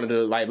 If you wanted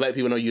to like let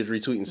people know you was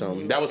retweeting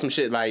something, that was some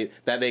shit like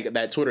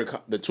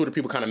the Twitter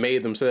people kind of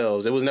made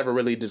themselves. It was never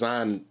really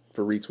designed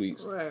for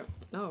retweets. Right.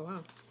 Oh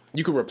wow!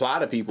 You could reply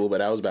to people, but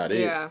that was about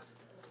it. Yeah.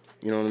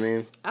 You know what I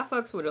mean? I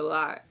fucks with it a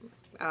lot.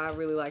 I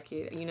really like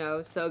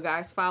it. So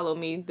guys, follow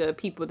me. The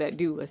people that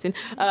do listen,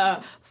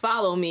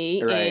 follow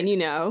me, right. and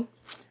Yeah, I'm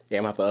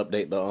gonna have to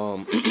update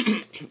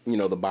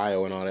the the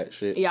bio and all that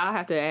shit. Yeah, I'll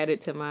have to add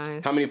it to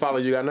mine. How many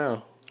followers you got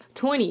now?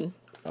 20.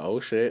 Oh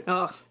shit.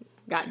 Oh.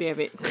 God damn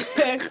it.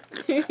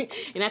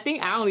 And I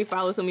think I only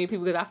follow so many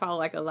people because I follow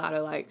like a lot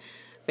of like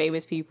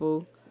famous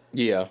people.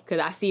 Yeah. Because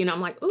I see and I'm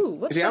like, ooh,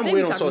 what's See, I'm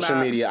weird on social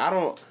media.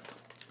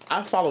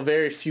 I follow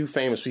very few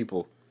famous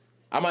people.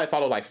 I might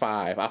follow like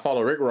 5. I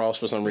follow Rick Ross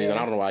for some reason.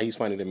 Yeah. I don't know why. He's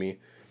funny to me.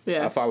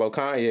 Yeah. I follow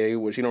Kanye,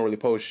 which he don't really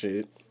post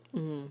shit.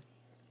 Mm-hmm.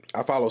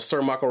 I follow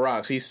Sir Michael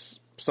Rocks.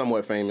 He's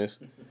somewhat famous.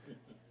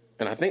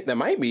 And I think that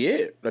might be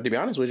it. But to be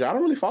honest with you, I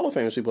don't really follow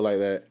famous people like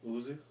that.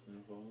 Uzi?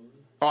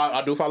 Oh,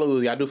 I do follow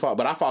Uzi.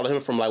 But I follow him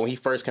from like when he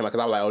first came out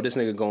because I was like, oh, this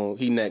nigga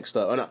he next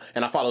up.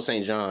 And I follow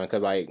St. John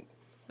because like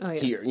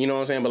here, you know what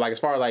I'm saying. But like as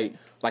far as like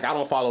I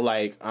don't follow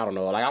I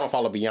don't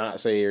follow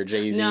Beyonce or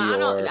Jay-Z. No, I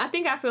don't. I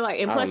think I feel like,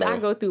 and plus I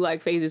go through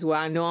like phases where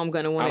I know I'm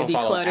gonna want to declutter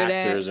follow that.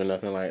 actors or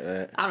nothing like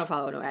that. I don't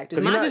follow no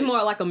actors. Mine's just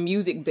more like a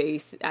music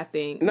base. I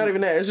think. Not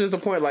even that. It's just the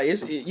point. Like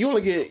you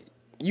only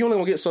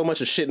gonna get so much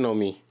of shitting on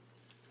me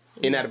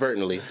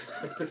inadvertently.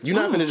 You're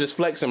not gonna just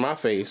flex in my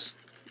face.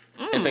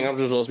 And think I'm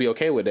just supposed to be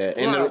okay with that,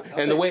 and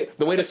the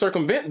way to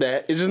circumvent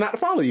that is just not to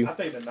follow you. I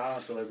think the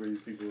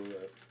non-celebrities people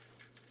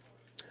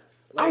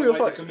I don't give a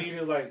fuck. The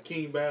comedians like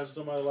King Bass or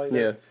somebody like that.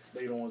 Yeah,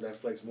 they the ones that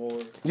flex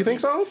more. You think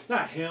so?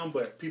 Not him,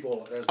 but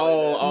people. That's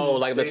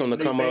like that's on the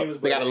come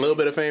up. They got a little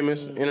bit of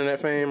famous internet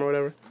fame or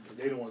whatever.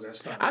 They the ones that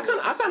start. I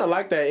kind of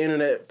like that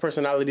internet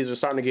personalities are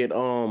starting to get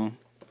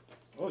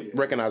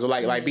recognized.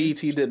 Like BET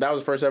did. That was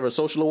the first ever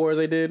social awards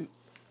they did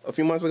a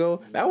few months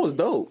ago. That was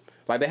dope.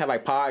 Like they had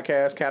like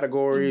podcast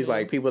categories,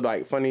 like people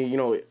like funny,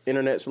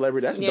 internet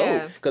celebrity. That's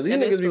dope because these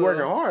niggas be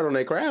working hard on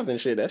their craft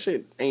and shit. That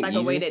shit ain't like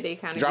easy. A way that they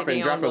kind of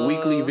dropping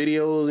weekly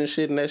videos and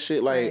shit and that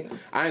shit. Like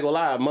I ain't gonna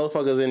lie,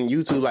 motherfuckers in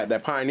YouTube like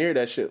that pioneered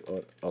that shit.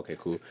 Okay,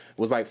 cool.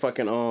 Was like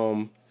fucking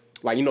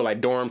like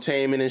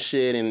Dormtainment and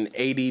shit and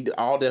AD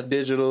All Def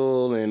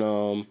Digital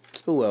and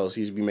who else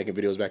used to be making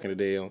videos back in the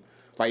day? Who?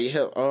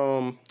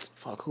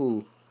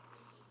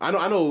 I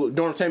know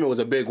Dormtainment was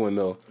a big one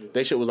though. Yeah.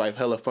 They shit was like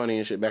hella funny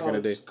and shit back in the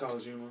day.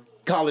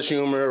 College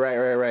humor,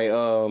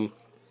 right.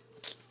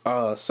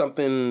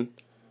 Something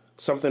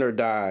or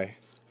die.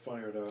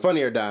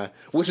 Funny or die,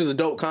 which is a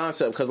dope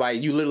concept because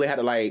like you literally had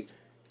to like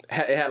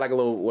it had like a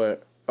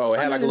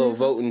little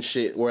vote and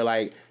shit where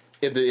like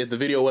if the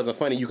video wasn't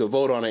funny you could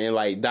vote on it and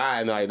like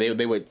die and like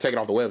they would take it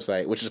off the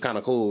website, which is kind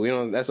of cool.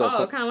 That's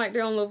kind of like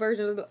their own little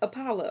version of the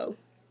Apollo.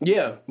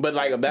 Yeah, but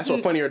like that's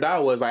what Funny or Die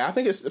was. Like I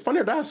think it's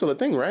Funny or Die is still a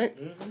thing, right?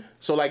 Mm-hmm.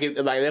 So like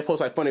they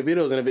post like funny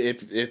videos, and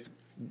if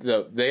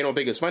they don't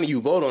think it's funny, you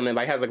vote on it.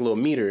 Like has like a little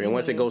meter, and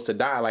once it goes to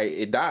die, like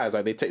it dies.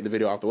 Like they take the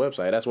video off the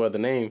website. That's where the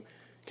name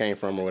came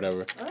from or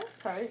whatever. Oh, that's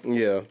tight.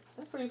 Yeah,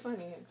 that's pretty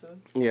funny actually.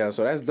 Yeah,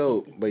 so that's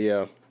dope. But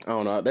yeah, I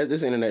don't know.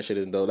 This internet shit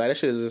is dope. Like that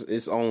shit is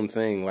its own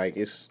thing. Like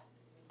it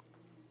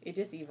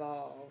just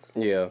evolves.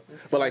 Yeah,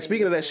 but like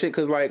speaking of that shit,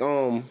 cause like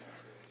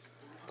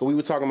we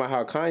were talking about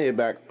how Kanye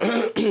back,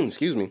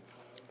 excuse me,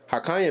 how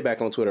Kanye back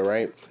on Twitter,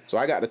 right? So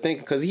I got to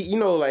think, cause he,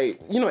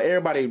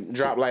 everybody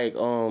dropped like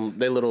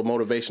their little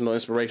motivational,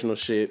 inspirational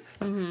shit,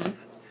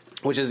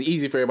 which is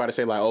easy for everybody to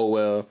say like, oh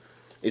well,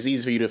 it's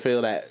easy for you to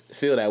feel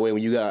that way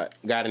when you got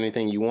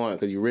anything you want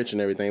because you're rich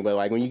and everything. But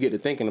like when you get to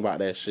thinking about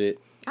that shit,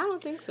 I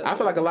don't think so. I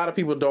feel like a lot of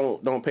people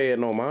don't pay it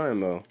no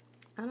mind though.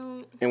 I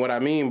don't. And what I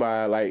mean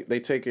by like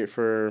they take it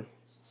for.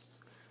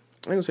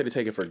 I ain't gonna say they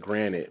take it for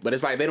granted, but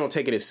it's like they don't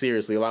take it as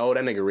seriously. Like, oh,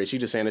 that nigga rich. He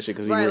just saying that shit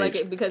because he rich.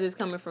 Like because it's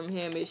coming from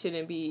him, it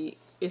shouldn't be.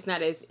 It's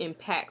not as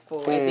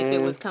impactful as if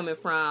it was coming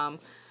from.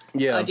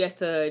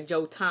 Just a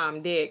Joe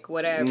Tom Dick,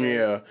 whatever.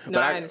 Yeah. No,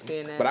 I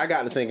understand that. But I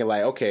got to thinking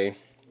like, okay,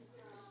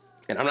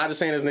 and I'm not just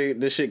saying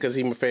this shit because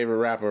he's my favorite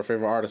rapper or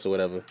favorite artist or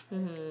whatever.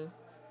 Mm-hmm.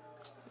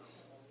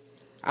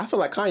 I feel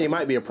like Kanye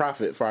might be a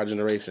prophet for our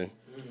generation.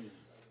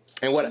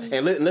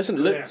 listen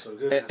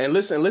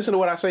to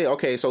what I say.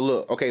 Okay, so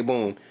look, okay,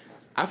 boom.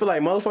 I feel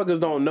like motherfuckers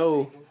don't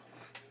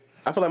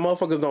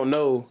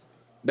know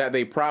that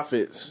they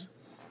prophets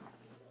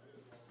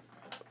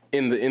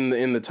in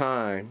the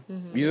time.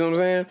 Mm-hmm. You see what I'm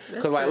saying?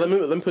 Because like let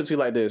me put it to you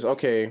like this.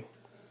 Okay,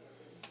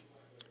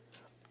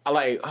 I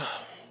like.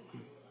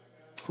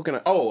 Who can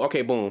I? Oh,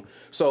 okay, boom.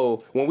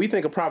 So when we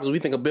think of prophets, we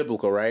think of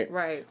biblical, right?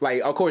 Right.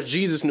 Like, of course,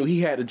 Jesus knew he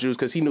had the Jews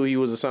because he knew he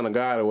was the son of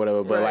God or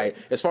whatever. But like,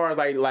 as far as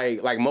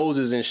like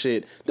Moses and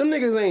shit, them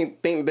niggas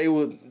ain't think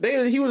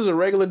he was a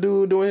regular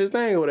dude doing his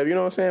thing or whatever. You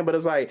know what I'm saying? But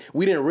it's like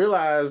we didn't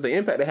realize the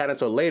impact they had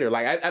until later.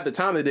 Like at the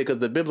time they did because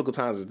the biblical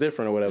times is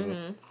different or whatever.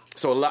 Mm-hmm.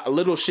 So a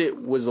little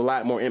shit was a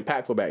lot more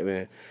impactful back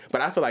then.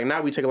 But I feel like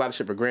now we take a lot of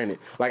shit for granted.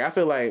 Like I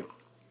feel like.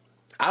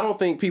 I don't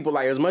think people,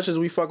 like, as much as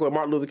we fuck with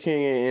Martin Luther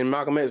King and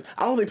Malcolm X,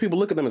 I don't think people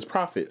look at them as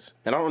prophets.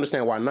 And I don't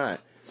understand why not.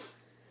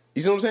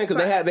 You see what I'm saying?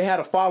 Because they had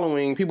a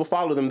following. People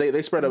follow them.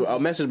 They spread a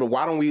message, but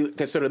why don't we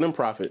consider them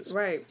prophets?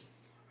 Right.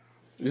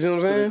 You see what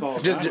I'm saying?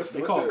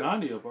 They call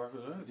Gandhi a prophet,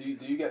 right?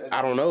 Do you get?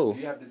 I don't know. Do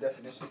you have the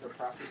definition for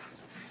prophet?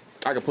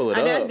 I can pull it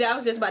up. I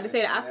was just about to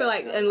say that. I feel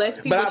like unless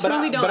people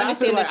truly don't understand the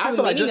true meaning of a prophet. I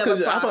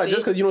feel like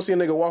just because you don't see a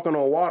nigga walking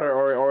on water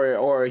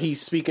or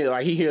he's speaking,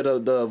 like he hear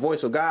the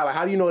voice of God, like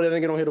how do you know that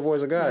nigga don't hear the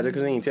voice of God?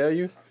 Because he ain't tell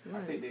you? I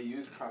think they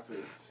use prophet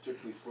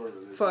strictly for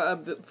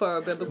religion. For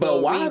a biblical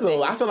But why reason.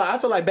 though? I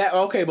feel like back.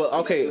 Okay,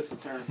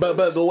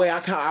 but the way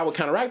I would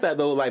counteract that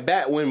though, like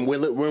back when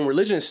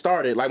religion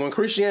started, like when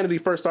Christianity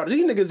first started,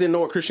 these niggas didn't know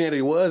what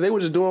Christianity was. They were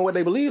just doing what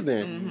they believed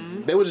in.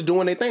 Mm-hmm. They were just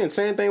doing their thing.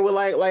 Same thing with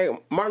like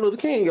Martin Luther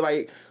King,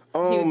 like.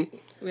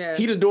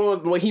 He just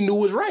doing what he knew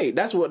was right.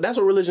 That's what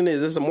religion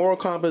is. It's a moral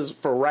compass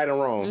for right and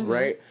wrong,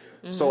 right?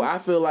 Mm-hmm. So I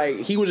feel like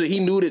he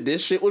knew that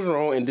this shit was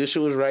wrong and this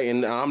shit was right,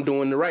 and I'm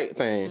doing the right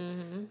thing.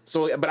 Mm-hmm.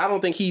 So, but I don't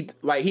think he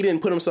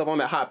didn't put himself on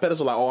that hot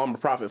pedestal like, oh, I'm a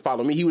prophet,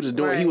 follow me. He was just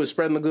doing. He was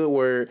spreading the good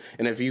word,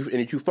 and if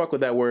you fuck with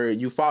that word,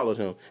 you followed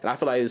him. And I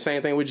feel like the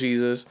same thing with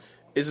Jesus.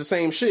 It's the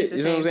same shit.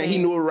 You know what I'm saying? He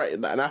knew it right,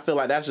 and I feel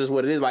like that's just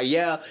what it is. Like,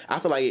 yeah, I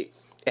feel like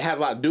it has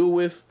a lot to do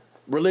with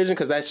religion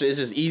because it's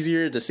just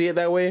easier to see it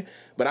that way.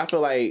 But I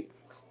feel like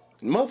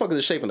motherfuckers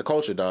are shaping the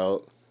culture,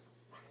 dog.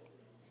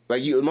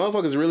 Like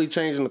motherfuckers really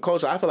changing the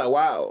culture. I feel like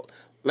wow,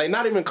 like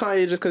not even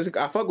Kanye just because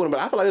I fuck with him, but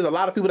I feel like there's a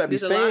lot of people that be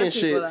saying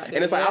shit, and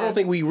it's like I don't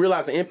think we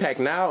realize the impact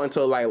now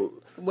until like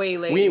way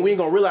later. We ain't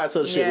gonna realize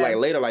till shit like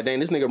later. Like dang,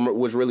 this nigga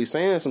was really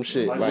saying some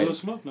shit. Like Will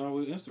Smith now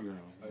with Instagram.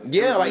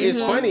 Yeah, like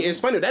it's funny.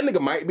 It's funny that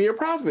nigga might be a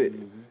prophet.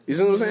 You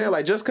see what I'm saying?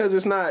 Like just because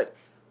it's not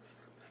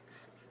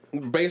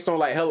based on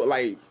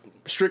like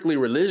strictly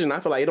religion, I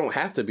feel like it don't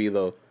have to be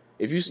though.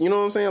 If you know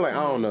what I'm saying? Like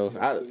I don't know.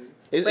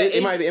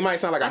 It might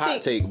sound like a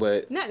hot take,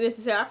 but not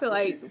necessarily. I feel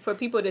like for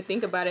people to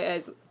think about it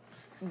as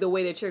the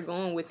way that you're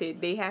going with it,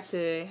 they have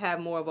to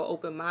have more of an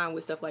open mind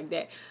with stuff like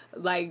that.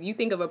 Like you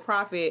think of a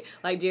prophet,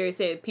 like Jared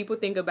said, people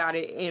think about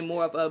it in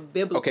more of a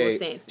biblical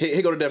sense.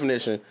 Here go the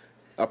definition: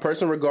 a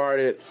person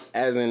regarded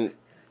as an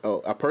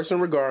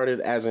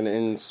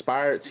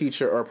inspired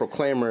teacher or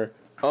proclaimer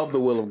of the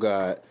will of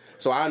God.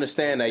 So I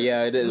understand that.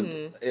 Yeah, it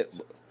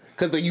is.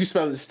 Because you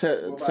spell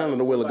telling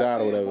the will of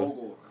God or whatever.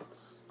 Mogul.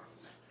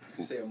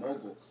 You say a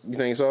mogul. You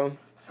think so?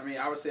 I mean,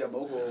 I would say a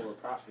mogul over a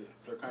prophet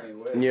for Kanye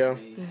West. Yeah. I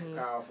mean, he's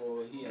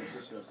powerful. He in a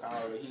position of power,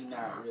 but he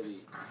not really.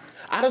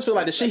 I just feel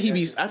like the shit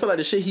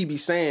he be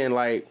saying,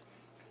 like,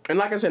 and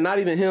like I said, not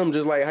even him.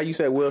 Just like how you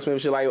said Will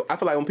Smith shit. Like I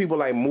feel like when people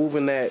like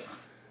moving that,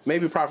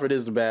 maybe prophet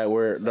is the bad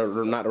word,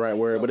 not the right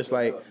word, but it's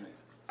like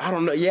I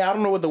don't know. Yeah, I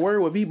don't know what the word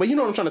would be, but you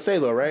know what I'm trying to say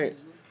though, right?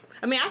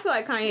 I mean, I feel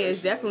like Kanye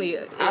is definitely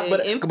an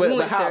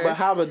influencer. But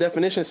how the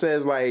definition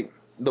says like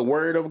the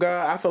word of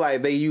God, I feel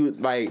like they use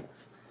like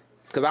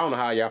because I don't know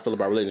how y'all feel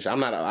about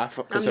religion. I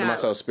consider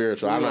myself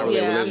spiritual. I'm not really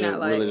a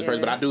religious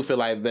person, but I do feel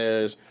like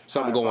there's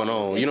something going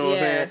on. You know what I'm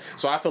saying?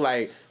 So I feel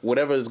like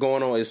whatever is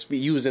going on is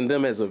using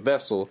them as a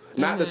vessel.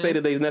 Not to say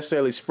that they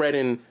necessarily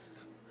spreading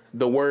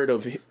the word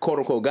of quote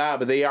unquote God,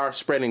 but they are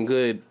spreading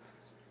good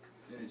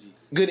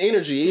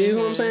energy. You know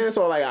what I'm saying?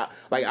 So you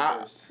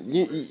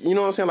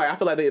know what I'm saying? Like I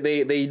feel like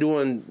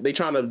they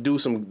trying to do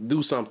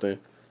something.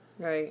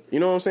 Right. You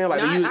know what I'm saying?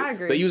 Like I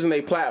agree. they're using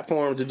their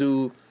platform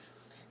to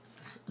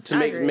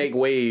make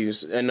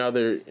waves and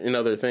other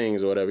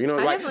things or whatever. You know,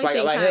 I definitely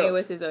think Kanye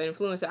West is an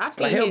influencer. I've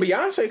seen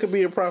Beyonce could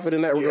be a prophet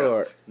in that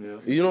regard. Yeah.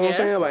 You know what I'm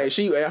saying? Like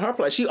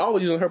she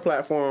always using her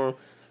platform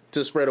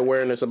to spread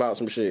awareness about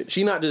some shit.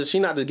 She not just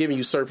giving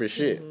you surface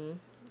shit. Mm-hmm.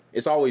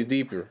 It's always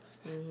deeper.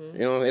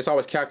 Mm-hmm. You know, it's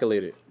always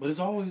calculated. But it's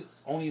always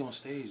only on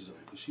stage though,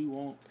 because she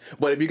won't.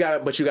 But you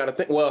got to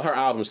think. Well, her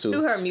albums too.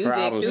 Through her music,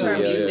 I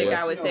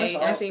would say.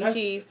 I think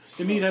she's.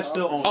 To me, that's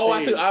still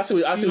on stage. I see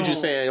what you're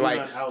saying.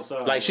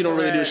 Like she don't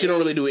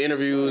really do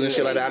interviews and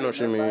shit like that. I know what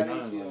you mean.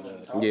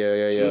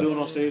 Yeah. She doing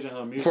on stage in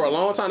her music. For a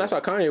long time, that's how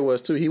Kanye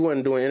was too. He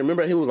wasn't doing. And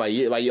remember, he was like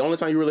the only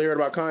time you really heard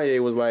about Kanye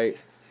was like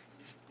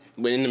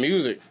But in the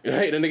music,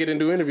 right? The nigga didn't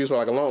do interviews for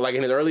like a long, like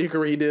in his early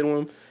career he did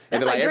one.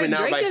 And then like every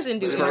now like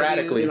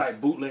sporadically, they like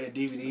bootleg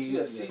DVDs.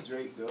 You see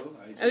Drake though.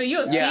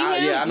 You'll see him.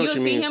 Yeah, I know You'll what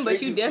you see mean. him,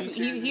 but you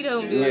definitely he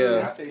don't do. Yeah.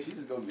 Beyonce, she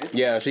just go missing.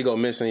 Yeah, she go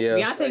missing. Yeah.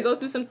 Beyonce go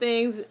through some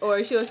things,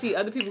 or she'll see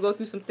other people go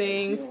through some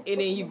things,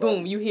 and then you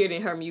boom, you hear it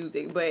in her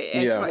music. But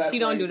as far, she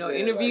don't do no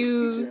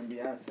interviews.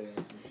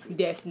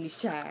 Destiny's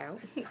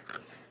Child.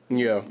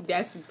 Yeah.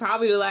 That's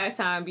probably the last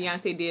time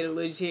Beyonce did a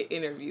legit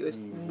interview is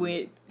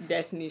with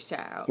Destiny's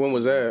Child. When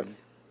was that?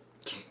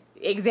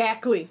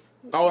 Exactly.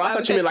 Oh, I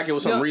thought you meant like it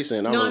was something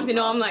recent.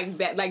 I'm like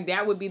that. Like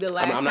that would be the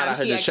last. I'm not time out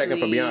here just checking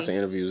for Beyonce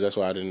interviews. That's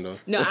why I didn't know.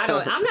 No, I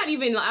don't.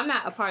 I'm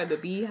not a part of the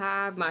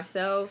Beehive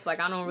myself.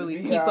 Like I don't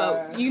really keep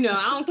up.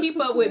 I don't keep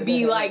up with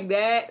B like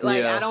that.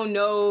 Like I don't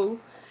know.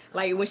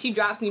 Like when she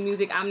drops new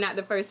music, I'm not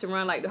the first to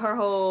run. Like her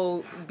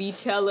whole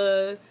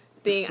Beachella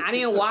thing, I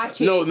didn't watch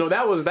it. No,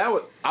 that was. I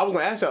was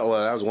gonna ask that.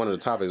 Well, that was one of the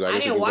topics. I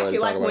didn't watch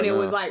it like when it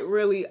was like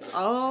really.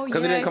 Oh,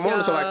 because it didn't come on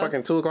until like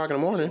fucking 2:00 in the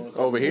morning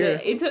over here.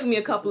 Yeah, it took me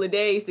a couple of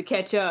days to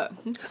catch up.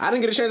 I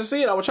didn't get a chance to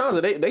see it. I was trying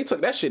to. They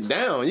took that shit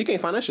down. You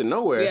can't find that shit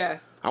nowhere. Yeah.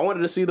 I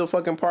wanted to see the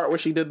fucking part where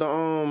she did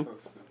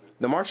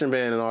the marching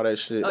band and all that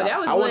shit. Oh, that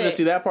was I wanted to lit.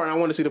 see that part. And I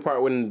wanted to see the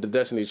part when the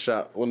Destiny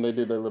shot when they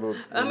did the little.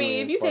 I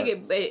mean, if you take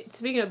it,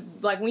 speaking of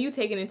like when you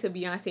take it into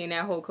Beyonce and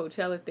that whole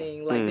Coachella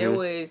thing, like there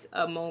was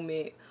a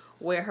moment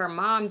where her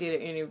mom did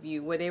an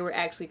interview where they were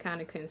actually kind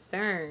of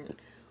concerned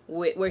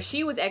where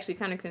she was actually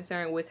kind of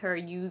concerned with her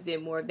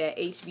using more of that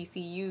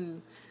HBCU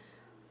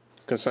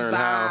concerned vibe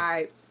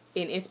how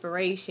and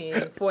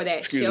inspiration for that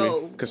Excuse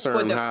show me. Concerned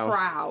for the how?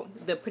 crowd,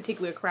 the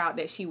particular crowd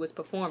that she was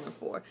performing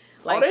for.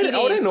 They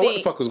didn't know what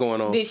the fuck was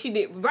going on. She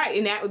did right,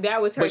 and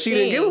that was her. But she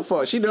thing. didn't give a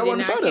fuck. She didn't want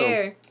to for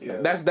them.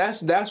 Yeah.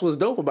 That's what's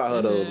dope about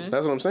her though.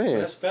 That's what I'm saying.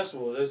 That's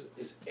festivals.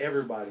 It's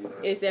everybody there.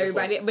 It's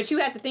everybody, but you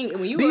have to think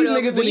when you These go to, niggas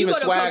when didn't you even go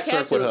to swag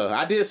surf with Coachella- her.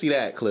 I did see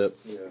that clip.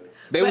 Yeah.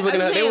 They was But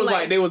looking I'm at. They saying, was like-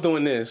 like they was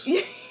doing this.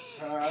 This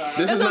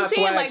That's is what I'm not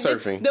saying, swag like,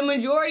 surfing. The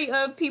majority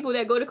of people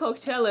that go to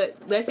Coachella,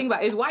 let's think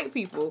about it, is white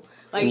people.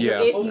 Like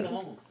Yeah. it's, Post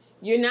Malone.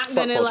 you're not Fuck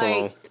gonna Post like.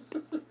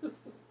 Malone.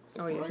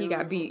 Oh yeah, he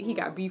got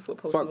beef with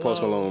Post Fuck Malone.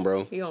 Post Malone,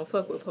 bro. He don't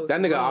fuck with Post That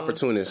nigga Malone.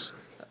 opportunist.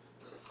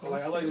 I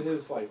like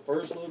his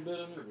first little bit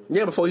of it.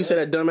 Yeah, before he said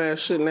that dumbass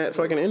shit in that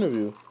fucking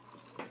interview.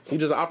 He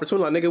just an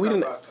opportunist. Like, nigga, we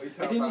didn't.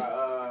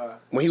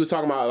 When he was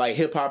talking about like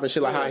hip hop and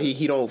shit, like how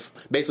he don't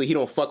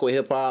fuck with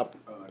hip hop.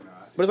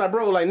 But it's like,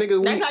 bro, like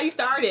nigga, That's how you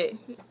started,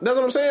 that's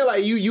what I'm saying.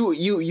 Like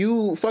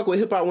you fuck with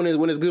hip hop when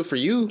it's good for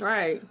you.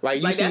 right?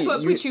 Like that's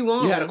what put you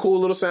on. You had a cool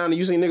little sound and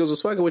you seen niggas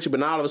was fucking with you, but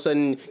now all of a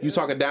sudden you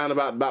talking down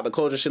about the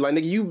culture and shit. Like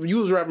nigga, you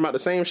was rapping about the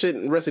same shit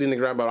and the rest of these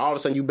niggas rapping about. All of a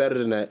sudden you better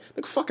than that.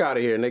 Nigga, fuck out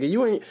of here, nigga.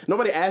 You ain't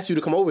nobody asked you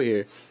to come over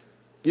here.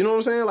 You know what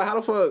I'm saying? Like how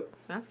the fuck?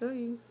 I feel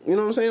you. You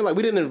know what I'm saying? Like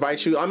we didn't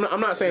invite you. I'm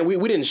not saying we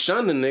didn't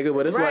shun the nigga,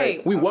 but it's Right.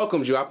 like we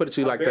welcomed you. I put it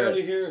to you like I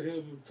barely that. hear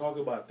him talk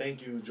about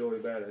thank you, Joey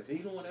Badass. He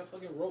the one that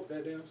fucking wrote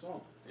that damn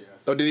song.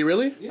 Oh, did he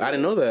really? Yeah. I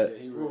didn't know that.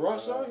 For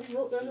Rockstar, he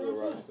wrote that damn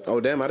song.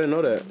 Oh damn, I didn't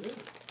know that.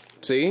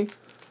 See?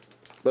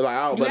 But like,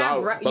 all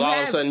of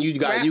a sudden you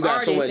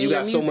got so much. You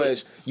got so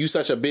much. You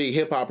such a big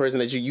hip hop person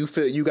that you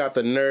feel you got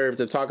the nerve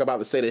to talk about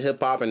the state of hip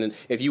hop. And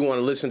if you want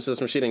to listen to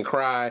some shit and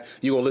cry,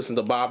 you gonna listen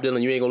to Bob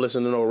Dylan. You ain't gonna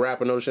listen to no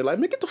rap or no shit. Like,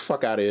 man, get the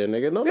fuck out of here,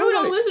 nigga. No, People nobody.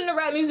 don't listen to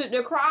rap music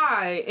to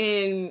cry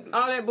and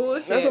all that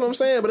bullshit. That's what I'm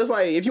saying. But it's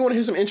like if you want to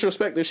hear some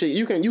introspective shit,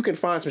 you can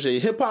find some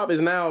shit. Hip hop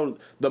is now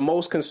the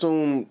most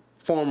consumed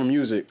form of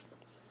music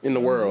in the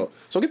world.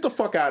 So get the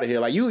fuck out of here.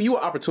 Like you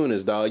an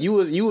opportunist, dog. You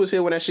was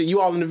here when that shit. You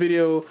all in the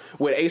video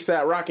with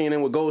ASAP Rocky and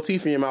then with gold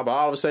teeth in your mouth, but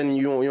all of a sudden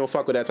you don't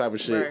fuck with that type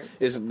of shit. Right.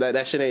 It's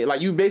that shit ain't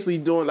like you basically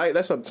doing like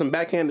that's some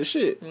backhanded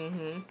shit.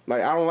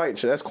 Like I don't like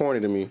shit. That's corny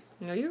to me.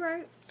 No, you're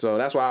right. So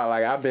that's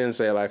why I've been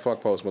saying like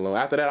fuck Post Malone.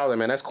 After that I was like,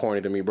 man, that's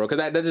corny to me, bro. Cause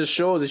that just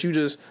shows that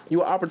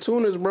you an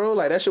opportunist, bro.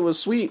 Like that shit was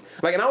sweet.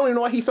 Like and I don't even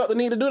know why he felt the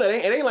need to do that.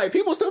 It ain't like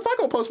people still fuck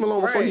with Post Malone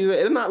before he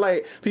said. It's not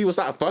like people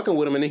stopped fucking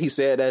with him and then he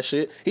said that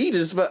shit. He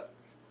just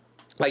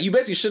like you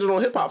basically shitted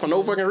on hip hop for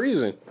no fucking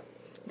reason.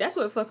 That's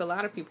what fuck a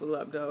lot of people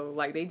up though.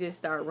 Like they just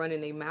start running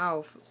their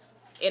mouth.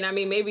 And I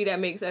mean, maybe that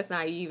makes us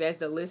naive as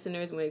the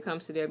listeners when it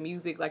comes to their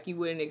music. Like you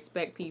wouldn't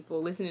expect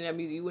people listening to their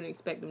music. You wouldn't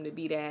expect them to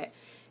be that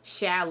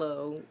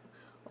shallow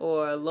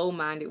or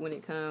low-minded when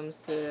it comes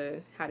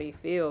to how they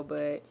feel.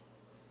 But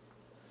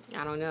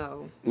I don't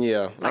know.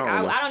 Yeah, Like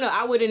I don't know.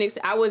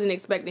 I wasn't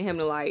expecting him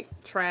to like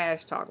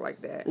trash talk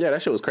like that. Yeah,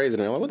 that shit was crazy.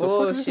 Man. Like, what the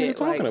fuck is he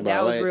talking Like, about?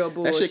 that was like, real That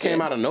bullshit. shit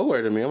came out of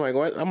nowhere to me. I'm like,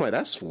 what? I'm like,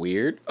 that's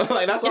weird.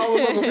 Like that's all I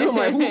was so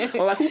confused.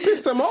 I'm like, who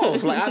pissed him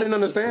off? Like I didn't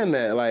understand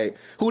that. Like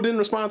who didn't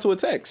respond to a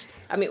text?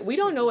 I mean, we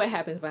don't know what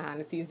happens behind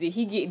the scenes. Did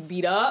he get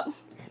beat up?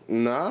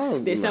 No.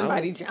 Did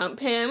somebody jump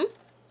him?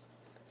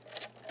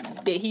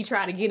 Did he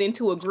try to get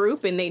into a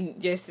group and they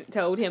just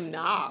told him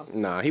nah?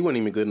 Nah, he wasn't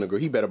even good in the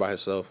group. He better by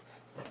himself.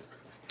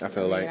 I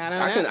feel like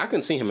I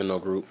couldn't see him in no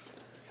group.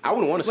 I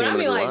wouldn't want to see him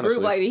in a group. Like honestly.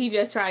 group, like did he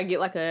just try to get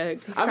like a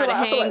I feel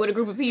hang with a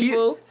group of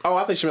people?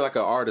 I think she meant like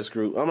an artist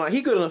group. I'm like,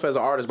 he good enough as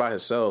an artist by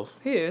himself.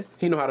 Yeah,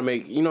 He know how to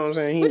make. You know what I'm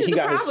saying? which is he the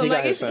got problem. his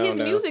Like his sound his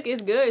down. music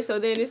is good, so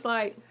then it's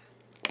like,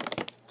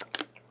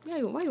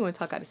 Why you want to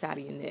talk out the side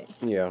of your neck?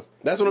 Yeah,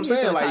 that's what I'm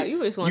saying. Like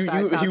you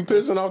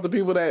pissing off the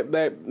people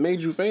that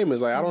made you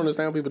famous. Like I don't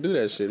understand how people do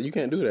that shit. You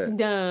can't do that.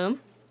 Dumb.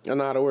 I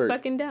know how to work.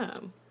 Fucking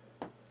dumb.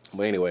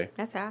 But anyway,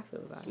 that's how I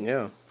feel about it.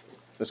 Yeah.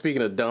 And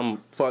speaking of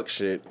dumb fuck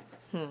shit,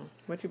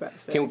 what you about to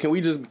say? Can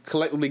we just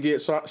collectively get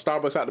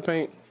Starbucks out the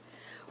paint?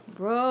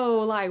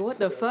 Bro, like what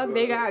the fuck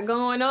they got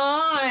going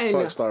on?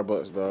 Fuck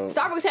Starbucks, dog.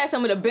 Starbucks has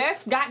some of the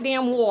best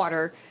goddamn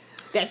water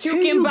that you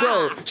can buy.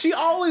 Go. She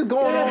always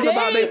going on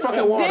about their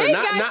fucking water. They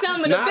got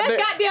some of the best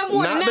goddamn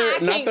water. I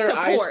can't not their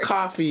support. iced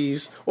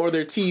coffees or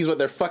their teas, but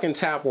their fucking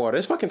tap water.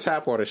 It's fucking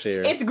tap water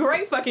share. It's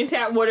great fucking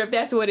tap water if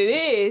that's what it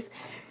is.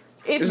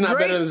 It's not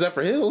great. better than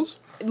Zephyr Hills.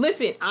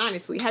 Listen,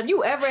 honestly, have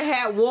you ever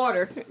had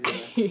water?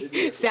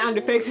 Sound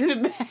effects in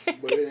the back.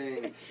 But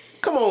it ain't.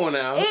 Come on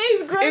now. It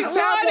is great it's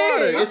tap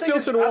water. It's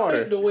filtered water. I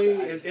think the way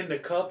it's in the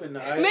cup and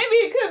the ice. Maybe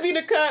it could be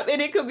the cup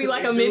and it could be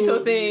like a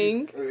mental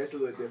thing. It's a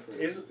little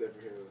different.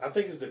 I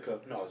think it's the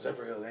cup. No,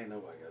 Zephyr Hills ain't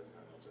nobody got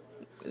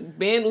Zephyr Hills.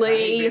 Bentley. I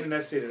ain't been in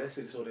that city. That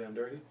city's so damn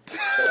dirty. But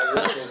I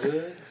work so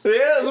good.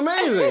 Yeah, it's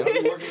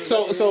amazing.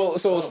 So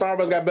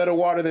Starbucks got better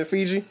water than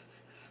Fiji?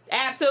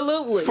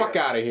 Absolutely. Fuck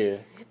out of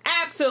here.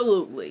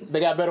 Absolutely. They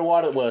got better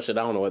water? Well, shit,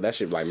 I don't know what that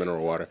shit like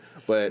mineral water.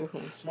 But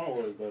Smart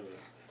water is better.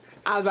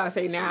 I was about to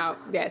say now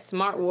that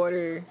smart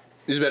water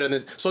is better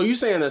than. So you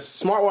saying that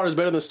smart water is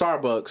better than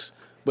Starbucks,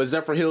 but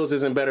Zephyr Hills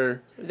isn't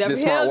better than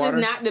smart water? Zephyr Hills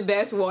is not the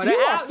best water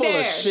you out are full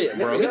there. of shit,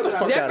 bro. Get the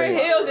fuck out Zephyr of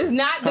here. Hills is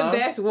not the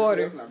best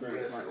water.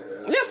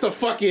 Yes, the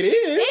fuck it is.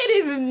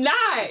 It is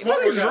not.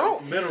 What is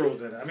wrong?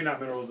 Minerals in it. I mean,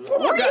 not minerals.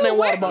 What got that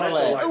water bottle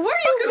at? Where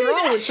What you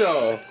wrong with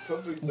y'all?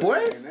 Boy?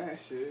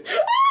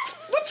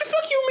 What the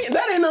fuck you mean?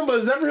 That ain't nothing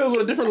but Zephyr Hills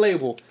with a different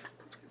label.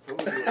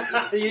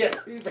 Yeah.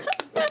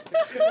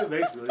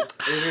 Basically.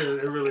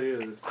 It really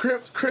is.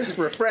 Crisp,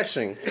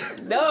 refreshing.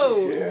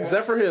 No.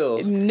 Zephyr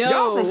Hills. No.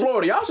 Y'all from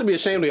Florida. Y'all should be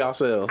ashamed of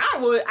yourselves.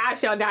 I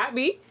shall not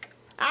be.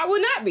 I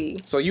would not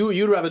be. So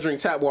you'd rather drink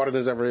tap water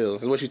than Zephyr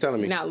Hills, is what you're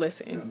telling me. Now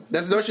listen.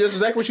 That's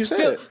exactly what you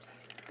said.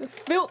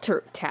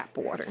 Filtered tap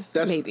water.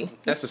 Maybe.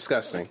 That's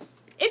disgusting.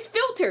 It's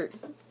filtered.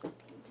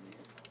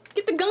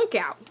 Get the gunk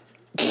out.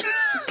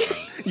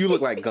 You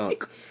look like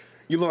gunk.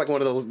 You look like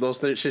one of those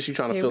shits you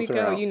trying to filter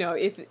out. You know,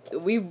 it's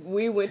we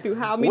went through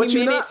how many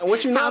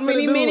minutes? How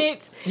many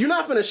minutes? You're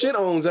not finna shit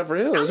on Zephyr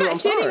Hills. I'm not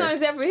shitting on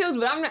Zephyr Hills,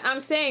 but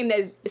I'm saying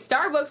that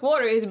Starbucks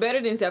water is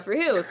better than Zephyr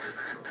Hills.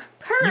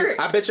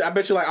 I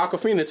bet you like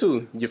Aquafina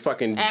too. You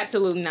fucking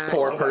absolutely not.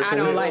 Poor person.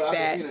 I don't like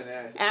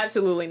that.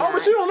 Absolutely not. Oh,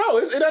 but you don't know.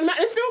 It doesn't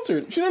matter. It's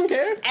filtered. She doesn't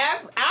care.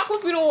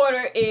 Aquafina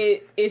water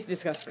is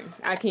disgusting.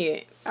 I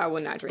can't. I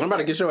will not drink. I'm about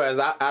to get your ass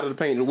out of the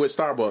paint with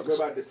Starbucks. What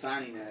about the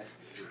Dasani nasty?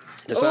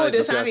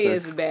 Dasani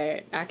is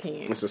bad. I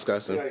can't. It's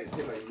disgusting.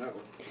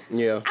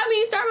 Yeah. I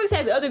mean, Starbucks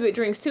has other good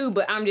drinks too,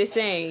 but I'm just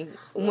saying,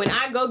 when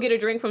I go get a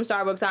drink from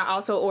Starbucks, I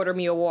also order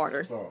me a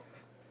water. Oh.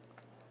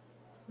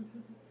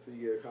 So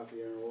you get a coffee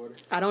and a water?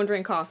 I don't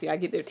drink coffee. I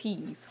get their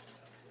teas.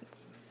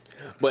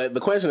 But the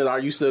question is, are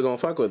you still gonna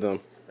fuck with them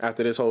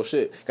after this whole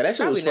shit? Cause that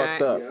shit was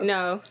fucked up.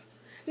 Yeah.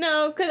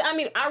 No, because I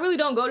mean, I really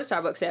don't go to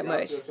Starbucks that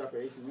much.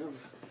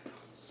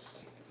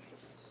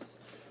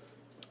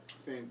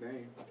 Same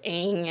thing.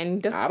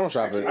 And I don't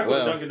shop it. I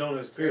go to Dunkin'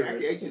 Donuts.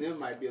 Period. H&M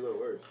might be a little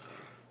worse.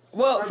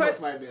 Well,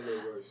 Starbucks might be a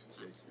little worse.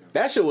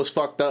 That shit was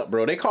fucked up,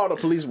 bro. They called the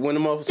police when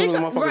some of the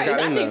motherfuckers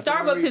got in there. I think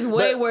Starbucks is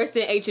way worse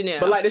than H&M.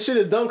 But like this shit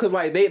is dumb because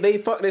like they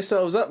fucked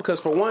themselves up because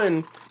for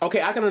one,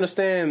 okay, I can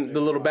understand the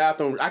little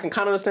bathroom. I can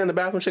kind of understand the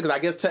bathroom shit because I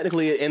guess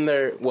technically in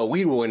their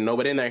we wouldn't know,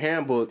 but in their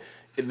handbook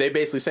they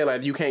basically say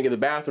like you can't get the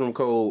bathroom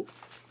code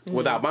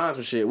without buying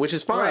some shit, which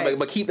is fine. Right.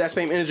 But keep that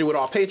same energy with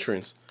all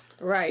patrons.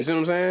 Right. You see what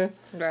I'm saying?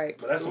 Right.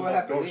 But that's what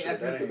happened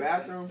after the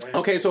bathroom.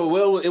 Okay,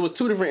 so it was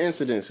two different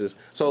incidences.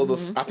 So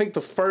I think the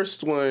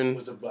first one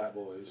was the black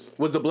boys.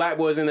 Was the black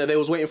boys in there? They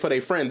was waiting for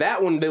their friend.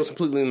 That one they was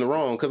completely in the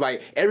wrong because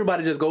like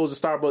everybody just goes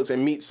to Starbucks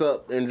and meets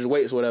up and just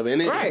waits or whatever.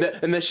 And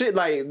the shit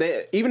like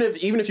even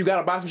if you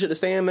gotta buy some shit to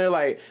stay in there,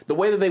 like the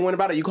way that they went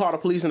about it, you call the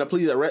police and the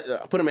police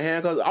put them in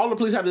handcuffs. All the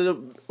police had to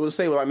do was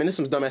say, "Well, I mean, this is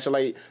some dumb ass shit.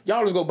 Like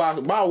y'all just go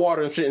buy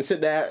water and shit and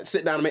sit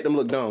down and make them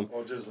look dumb."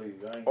 Or just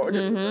leave.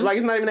 Like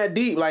it's not even that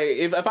deep. Like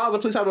if I was a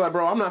police, I'd be like,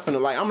 bro, I'm not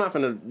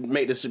finna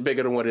make this shit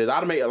bigger than what it is.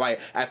 I'd make it like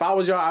if I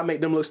was y'all, I'd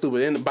make them look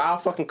stupid and buy a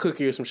fucking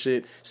cookie or some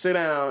shit, sit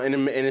down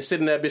and then sit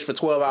in that bitch for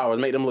 12 hours,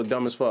 make them look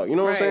dumb as fuck. You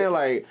know what I'm saying?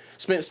 Like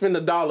spend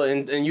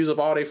 $1 and use up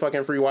all their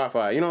fucking free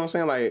Wi-Fi. You know what I'm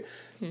saying? Like.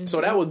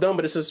 So that was dumb,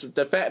 but it's just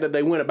the fact that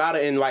they went about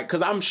it and like,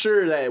 cause I'm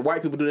sure that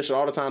white people do this shit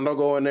all the time. They'll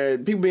go in there,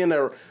 people be in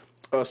there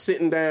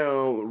sitting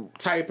down,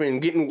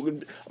 typing,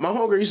 getting. My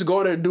homegirl used to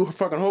go in there and do her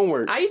fucking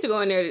homework. I used to go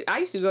in there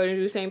and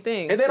do the same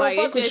thing. And they don't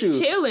fuck with you. It's just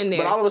chilling there.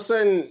 But all of a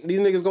sudden, these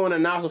niggas go in there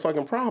now it's a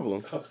fucking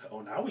problem. Oh,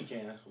 now we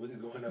can. We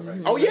can go in there right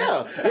now. Oh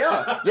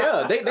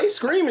yeah. They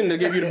screaming to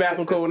give you the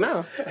bathroom code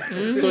now.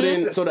 So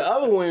the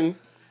other one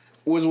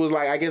was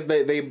like I guess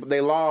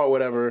they law or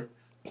whatever.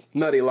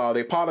 Not they law.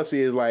 Their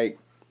policy is like.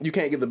 You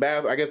can't get the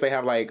bathroom. I guess they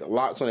have like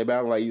locks on their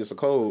bathroom, like it's a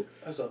code.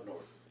 That's up north.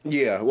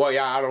 Yeah. Well,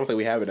 yeah. I don't think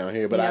we have it down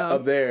here, but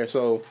up there.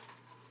 So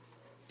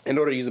in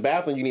order to use the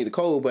bathroom, you need the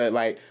code. But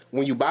like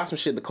when you buy some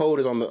shit, the code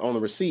is on the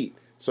receipt.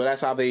 So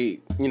that's how they,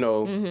 you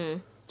know. Mm-hmm.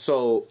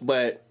 So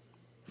the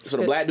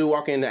black dude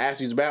walk in to ask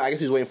to use the bathroom. I guess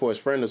he was waiting for his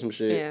friend or some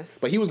shit. Yeah.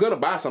 But he was gonna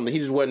buy something. He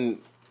just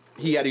wasn't.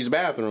 He had to use the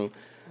bathroom.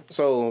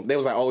 So they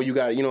was like, oh, you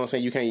got, you know what I'm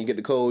saying? You can't get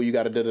the code. You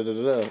got to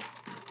da-da-da-da-da.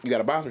 You got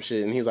to buy some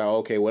shit. And he was like,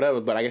 okay,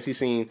 whatever. But I guess he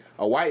seen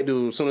a white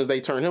dude. As soon as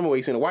they turned him away,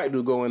 he seen a white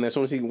dude go in there. As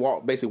soon as he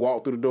basically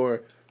walked through the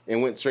door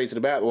and went straight to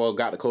the bathroom. Well,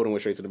 got the code and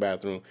went straight to the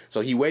bathroom.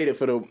 So he waited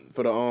for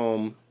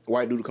the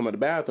white dude to come out the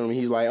bathroom. And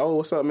he's like, oh,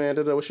 what's up, man?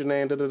 Da-da, what's your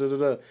name?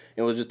 Da-da-da-da-da.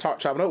 And was just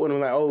chopping up with him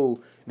like, oh,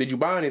 did you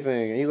buy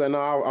anything? And he's like, no,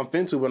 I'm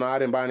finna, but no, I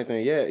didn't buy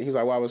anything yet. He's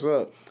like, why, what's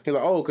up? He's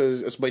like, oh,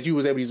 but you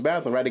was able to use the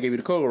bathroom, right? They gave you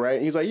the code, right?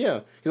 And he's like, yeah.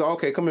 He's like,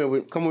 okay, come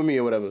with me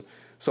or whatever.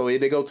 So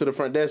they go to the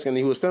front desk and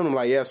he was filming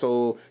like, yeah.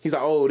 So he's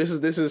like, oh, this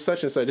is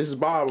such and such. This is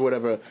Bob or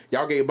whatever.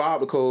 Y'all gave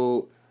Bob the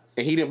code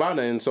and he didn't buy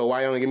nothing. So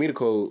why y'all only give me the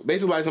code?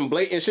 Basically like some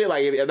blatant shit.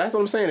 Like if that's what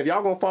I'm saying. If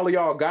y'all gonna follow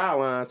y'all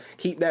guidelines,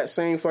 keep that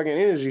same fucking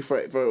energy for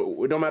it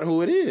don't matter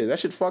who it is. That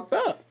shit fucked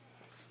up.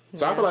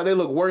 So I feel like they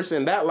look worse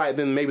in that light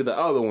than maybe the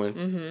other one.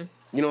 Mm-hmm.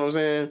 You know what I'm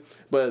saying?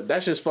 But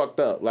that's just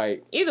fucked up.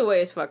 Like either way,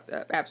 it's fucked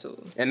up.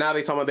 Absolutely. And now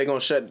they talking about they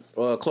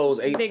gonna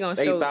close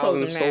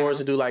 8,000 stores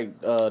to do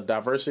like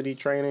diversity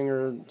training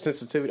or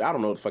sensitivity. I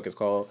don't know what the fuck it's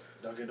called.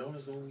 Dunkin'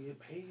 Donuts gonna get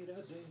paid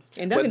that day.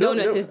 And Dunkin'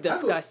 Donuts is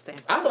disgusting.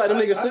 I feel like them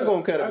niggas still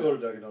gonna cut it. I go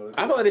to Dunkin' Donuts.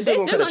 I feel like they still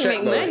gonna cut a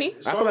check. Make money.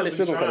 I feel like they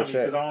still gonna cut a check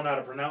because I don't know how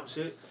to pronounce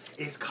it.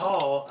 It's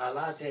called a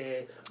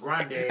latte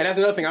grande. And that's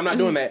another thing. I'm not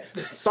doing that.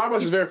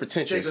 Starbucks is very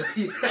pretentious.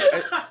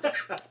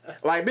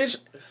 Like, bitch,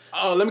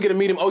 oh, let me get a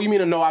medium. Oh, you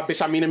mean a no?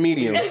 I mean a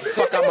medium.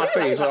 Fuck out my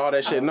face with all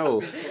that shit.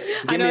 No.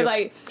 I know,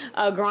 like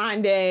a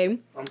grande, a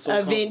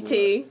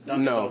venti.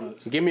 No,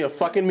 give me a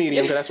fucking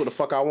medium because that's what the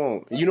fuck I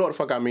want. You know what the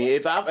fuck I mean.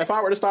 If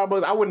I were to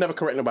Starbucks, I would never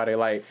correct nobody.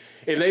 Like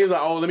if they was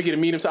like, oh, let me get a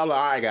medium, so I'm like,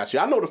 all right, I got you.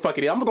 I know what the fuck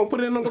it is. I'm gonna put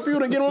it in the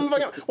computer and get on the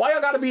fucking. Why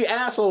y'all gotta be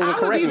assholes and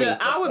correct me?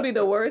 I would be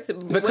the worst.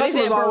 The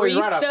customer's always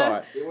right. I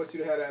thought. They want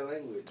you to have that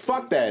language.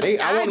 Fuck that.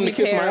 I want them to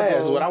kiss my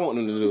ass. Is what I want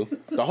them to do.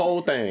 The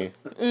whole thing.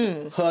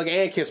 Hug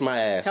and kiss my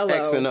ass. Hello.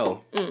 X and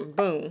O.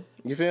 Boom.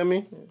 You feel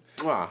me?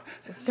 Fuck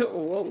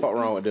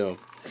wrong with them.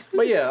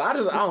 But yeah, I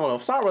don't know.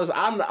 Starbucks,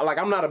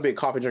 I'm not a big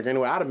coffee drinker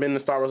anyway. I'd have been to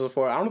Starbucks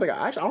before. I don't think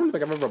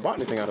I've ever bought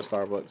anything out of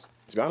Starbucks.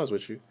 To be honest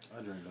with you,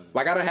 I drink that.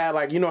 Like I done had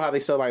like, you know how they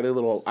sell like their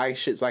little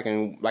ice shits like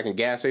in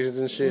gas stations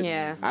and shit.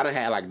 Yeah, I done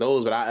had like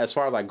those, but as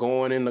far as like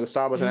going into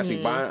Starbucks and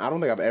actually buying, I don't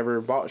think I've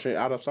ever bought shit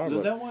out of Starbucks.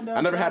 Is that one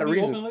I never had a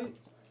reason.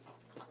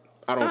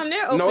 I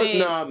don't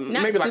know.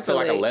 Maybe like till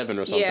like 11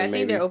 or something. Yeah, I think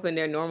maybe they're open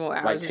their normal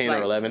hours. Like 10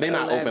 or 11. They're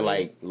not 11. Open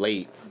like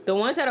late. The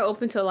ones that are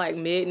open till like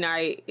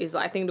midnight is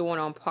I think the one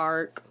on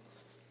Park.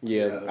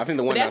 Yeah, I think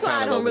the one. But that's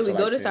why I don't really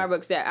go to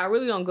Starbucks. That I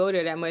really don't go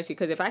there that much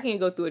because if I can't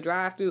go through a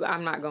drive-through,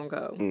 I'm not gonna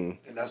go. And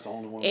that's the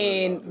only one.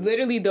 And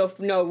literally there's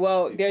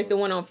the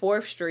one on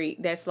 4th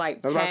Street that's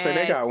like. I was about to say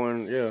they got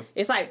one. Yeah,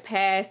 it's like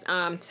past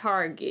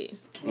Target.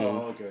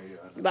 Oh, okay, yeah.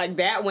 Like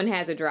that one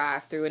has a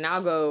drive-through, and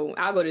I'll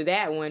go to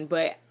that one,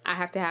 but I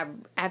have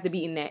to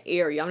be in that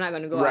area. I'm not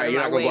gonna go out of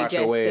my way just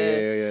to.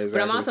 Yeah, exactly.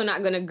 But I'm also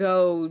not gonna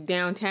go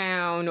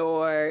downtown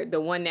or the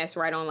one that's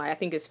right on like I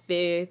think it's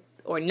 5th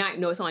or 9th.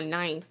 No, it's on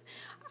 9th.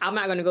 I'm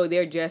not gonna go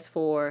there just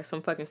for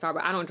some fucking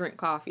Starbucks. I don't drink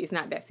coffee. It's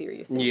not that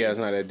serious. Yeah, it's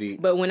not that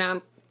deep. But when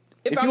I'm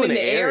in the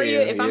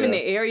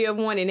area of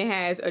one and it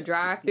has a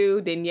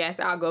drive-through, then yes,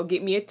 I'll go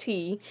get me a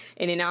tea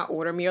and then I'll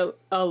order me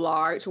a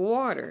large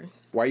water.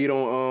 Why you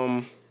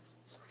don't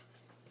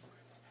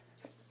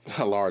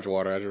a large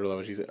water? I just realized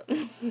what she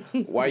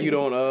said. Why you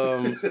don't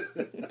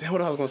damn,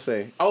 what I was gonna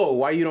say? Oh,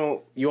 why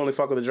you only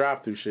fuck with the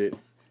drive-through shit?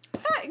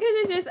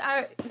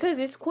 Because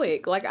it's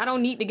quick. Like I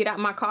don't need to get out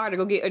my car to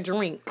go get a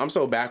drink. I'm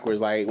so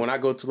backwards. Like when I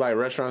go to like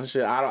restaurants and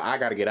shit, I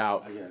gotta get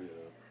out.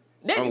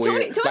 Tony's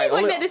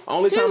like that. This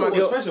only too. time I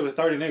go, especially with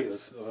 30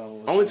 niggas.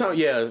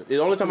 The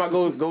only time I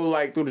go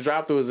like through the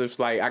drive-through is if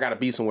like I gotta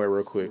be somewhere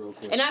real quick.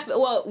 And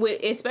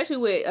especially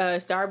with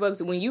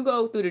Starbucks, when you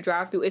go through the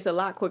drive-through, it's a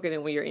lot quicker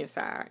than when you're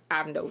inside.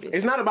 I've noticed.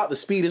 It's not about the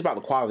speed; it's about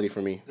the quality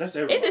for me. It's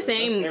the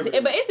same, but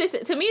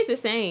to me, it's the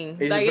same.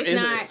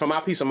 It's not for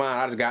my peace of mind.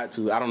 I just got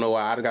to. I don't know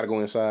why. I just got to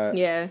go inside.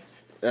 Yeah.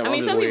 I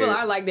mean, some people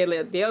are like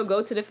that. They'll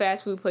go to the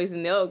fast food place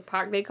and they'll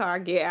park their car,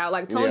 get out.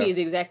 Like Tony is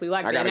exactly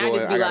like that. And I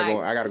just be like,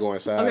 I gotta go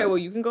inside. Okay, well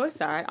you can go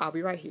inside. I'll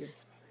be right here.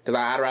 Cause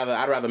I'd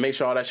rather make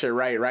sure all that shit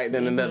right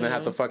then and then than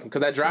have to fucking.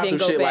 Cause that drive-through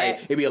shit back.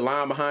 Like it be a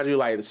line behind you.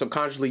 Like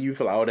subconsciously you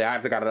feel like I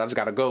just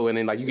gotta go, and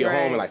then like you get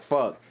home and like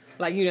fuck.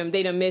 Like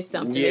they done missed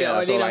something. Yeah,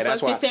 or so they like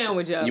that's why your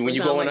sandwich up. When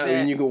you go in,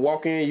 and you can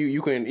walk in,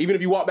 you can even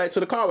if you walk back to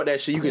the car with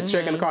that shit, you can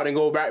check in the car, then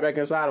go back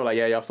inside. And like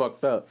y'all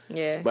fucked up.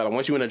 Yeah. But like,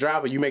 once you in the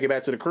driver, you make it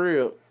back to the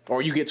crib,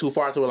 or you get too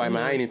far to it. Like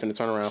man, I ain't even finna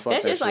turn around. Fuck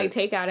that's that just shit.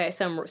 like takeout at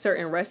some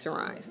certain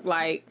restaurants,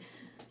 like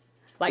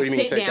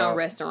sit down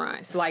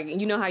restaurants. Like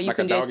you know how you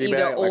can just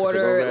either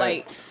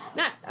order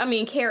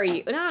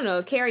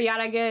carry out,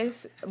 I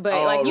guess. But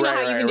know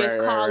how you can just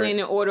call in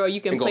and order, or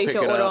you can place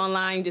your order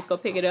online, just go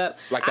pick it up.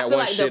 Like that I feel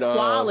one like shit, the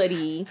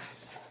quality.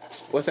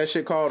 What's that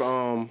shit called?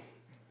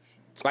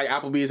 Like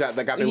Applebee's that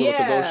got the little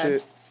to-go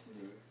shit.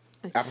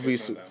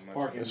 Applebee's.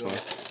 This one.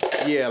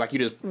 Yeah, like you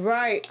just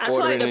Right. I feel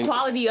order like it the in.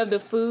 quality of the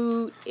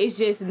food is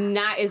just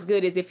not as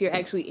good as if you're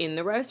actually in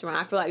the restaurant.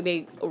 I feel like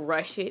they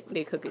rush it.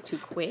 They cook it too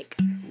quick.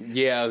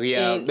 Yeah,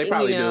 And, they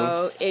probably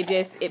do. It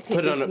pisses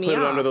Put it me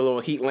off. under the little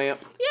heat lamp.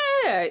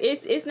 Yeah,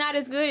 it's not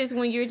as good as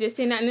when you're just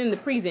sitting out. And then the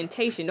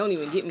presentation, don't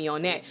even get me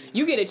on that.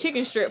 You get a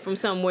chicken strip from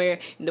somewhere,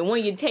 the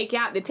one you take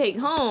out to take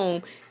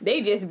home,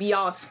 they just be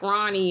all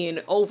scrawny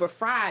and over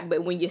fried.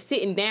 But when you're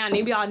sitting down,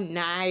 they be all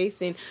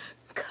nice and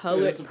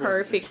colored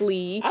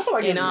perfectly. I feel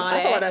like and all I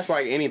feel that. like that's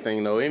like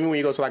anything though. Even when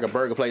you go to like a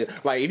burger place,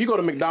 like if you go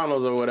to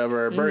McDonald's or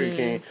whatever, or Burger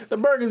King, the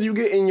burgers you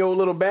get in your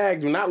little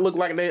bag do not look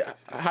like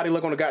how they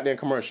look on the goddamn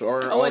commercial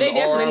or on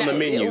the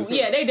menu.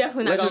 Yeah, they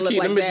definitely not Let's gonna just look keep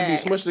like them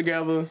bitches that. be smushed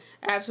together.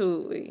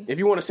 Absolutely. If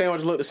you want a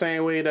sandwich to look the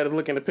same way that it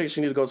look in the picture,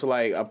 you need to go to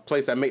like a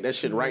place that make that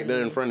shit right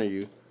there in front of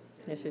you.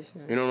 That's just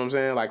true. You know what I'm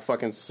saying? Like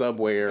fucking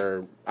Subway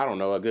or I don't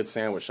know, a good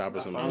sandwich shop or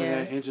I something. finally Yeah.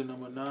 had engine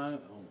number 9. Oh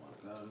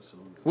my god, it's so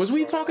good. Was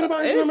we talking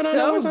about It's Number 9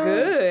 that so one time?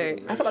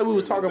 good. I feel like we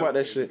were talking about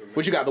that shit.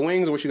 What you got? The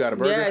wings or what you got? A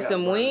burger? Yeah,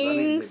 some I need to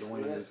wings. get the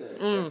wings.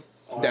 Mm.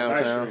 On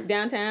Downtown. Night Street.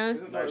 Downtown.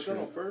 Isn't that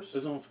on first?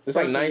 It's on It's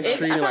like First 9th Street.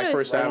 Street I and thought like it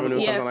was- First Avenue,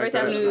 Yeah, something like First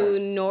that. Avenue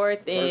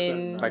North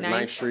and Like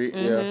 9th Street,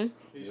 yeah. Mhm.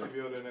 He used to be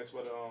over there next to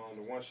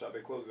the one shop.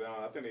 They closed it down.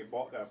 I think they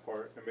bought that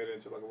part and made it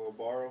into like a little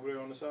bar over there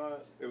on the side.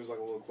 It was like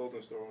a little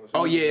clothing store on the side.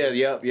 Oh yeah,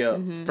 yep.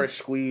 Mm-hmm. Fresh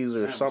Squeeze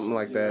or something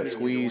like that.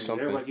 Squeeze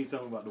something. Everybody keep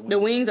talking about the wings. The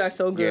wings are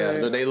so Yeah,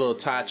 good. they little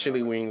Thai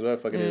chili wings. What the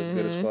fuck it is?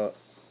 Good as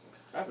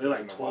fuck. They're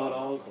like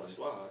 $12, like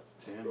slide.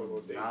 10, 9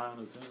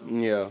 or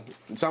 10. Yeah,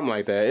 something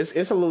like that.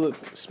 It's a little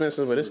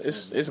expensive, but it's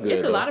good. It's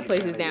a though. lot of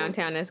places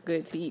downtown that's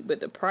good to eat, but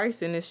the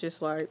pricing is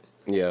just like.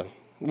 Yeah,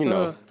 you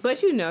know.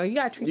 But you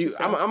gotta treat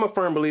yourself. I'm a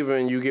firm believer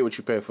in you get what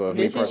you pay for.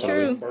 This is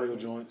true. Burger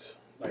joints,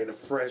 like the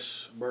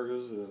fresh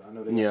burgers. I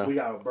know Yeah. we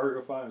got a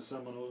Burger Fi in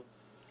Seminole.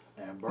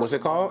 And Burger What's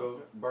it called? Mongo,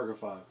 Burger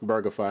Fi.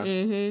 Burger Fi.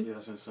 Mm-hmm. Yeah,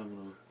 it's in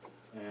Seminole.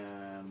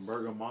 And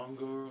Burger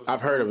Mongo.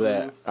 I've heard of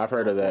that. I've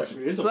heard of that.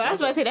 But I was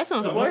about to say that's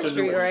on 4th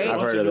Street, right? I've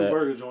heard of that.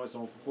 Burger joints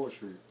on 4th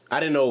Street. I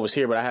didn't know it was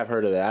here, but I have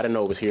heard of that. I didn't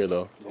know it was here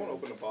though. I want to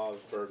open a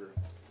Bob's Burger.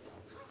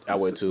 I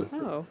would too.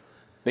 Oh.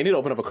 They need to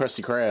open up a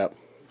Krusty Krab.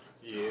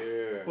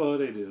 Yeah. Well,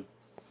 they do.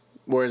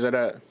 Where is it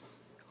at?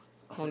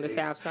 On the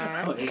south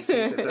side. 18th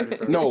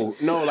to 31st.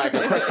 No, like a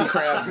Krusty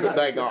Krab,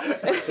 like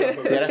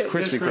yeah, that's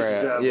Krispy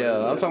Krab. Krab, Yeah,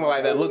 but I'm talking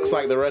like that looks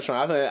like the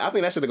restaurant. I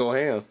think that should go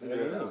ham. Yeah,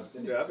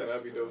 I think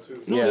that'd be dope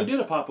too. No, Yeah. they did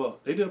a pop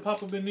up. They did a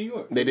pop up in New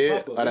York. They It was a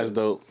did. pop-up, Oh, that's yeah.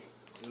 dope.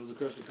 It was a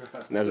Krusty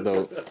Krab. That's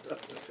dope.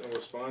 And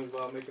was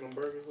SpongeBob making them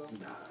burgers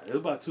though? Nah, it was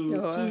about two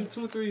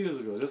or 3 years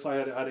ago. Just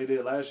like how they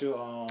did last year.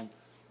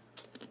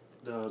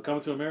 The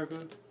Coming to America.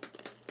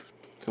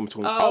 Come to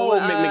Oh,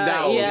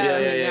 McDowell's. yeah,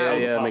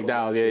 Yeah.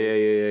 McDowell's.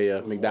 Yeah.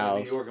 One in New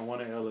McDowell's. York and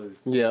one in LA.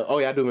 Yeah. Oh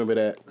yeah, I do remember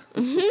that.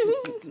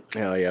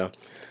 Hell yeah.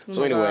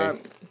 So anyway,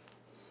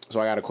 so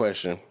I got a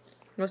question.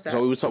 What's that?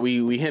 So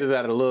we hinted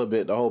at it a little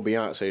bit. The whole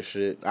Beyonce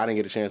shit. I didn't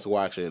get a chance to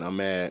watch it. I'm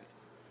mad.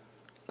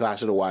 Cause I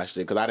should have watched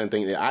it. Cause I didn't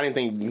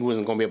think you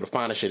wasn't gonna be able to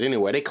find the shit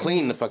anyway. They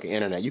cleaned the fucking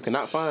internet. You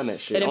cannot find that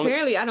shit. And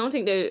apparently, I don't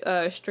think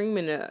they're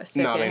streaming the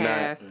second No, they not.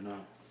 half. They're not.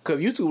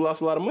 Cause YouTube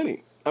lost a lot of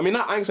money. I mean,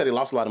 I ain't say they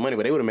lost a lot of money,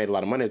 but they would have made a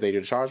lot of money if they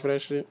did charge for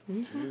that shit.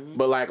 Mm-hmm.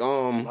 But like, A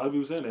lot of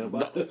people saying that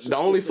about it. the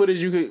only footage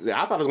you could,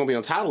 I thought it was gonna be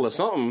on Tidal or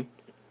something.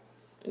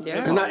 Yeah.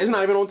 It's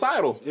not even on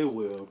Tidal. It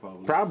will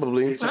probably.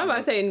 Probably. I'm about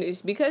to say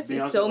it's because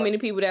there's Beyonce so like- many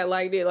people that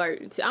liked it.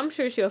 Like I'm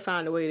sure she'll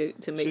find a way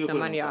to make She'll some put it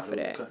money on off of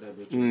Tidal, that. cut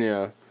that bitch.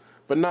 Yeah,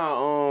 but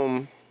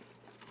nah.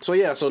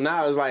 So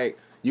now it's like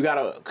you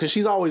gotta, cause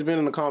she's always been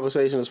in the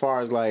conversation as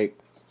far as like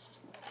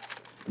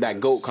that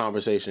GOAT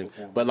conversation.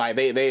 But like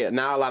they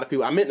now a lot of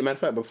people. Matter of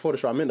fact, before the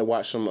show, I meant to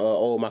watch some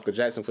old Michael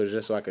Jackson footage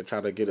just so I could try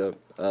to get a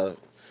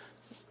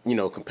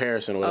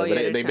comparison or whatever. yeah,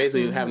 but they they're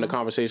basically trying- having the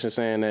conversation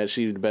saying that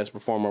she's the best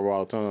performer of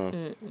all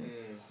time.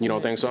 You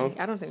don't think so?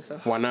 I don't think so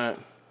Why not?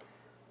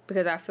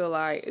 because I feel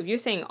like if you're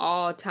saying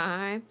all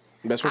time,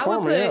 Best I would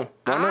performer, put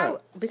yeah. Why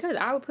not? because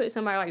I would put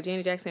somebody like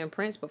Janet Jackson and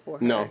Prince before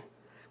her. No.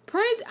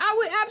 Prince, I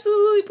would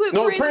absolutely put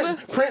No, Prince.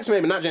 Prince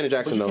maybe, not Janet But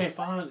Jackson you though. can't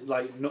find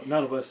like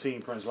none of us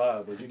seen Prince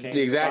live, but you can't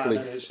Exactly.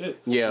 find none of his shit.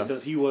 Yeah.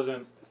 because he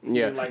wasn't. he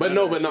Yeah, didn't like but none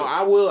no, of that shit.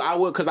 I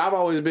will, because I've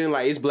always been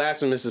like, it's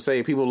blasphemous to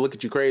say people look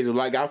at you crazy.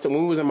 Like, when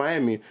we was in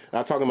Miami, I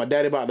was talking to my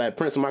daddy about that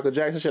Prince and Michael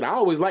Jackson shit. I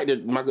always liked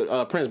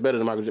Prince better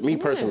than Michael Jackson, me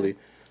personally.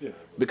 Yeah.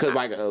 Because,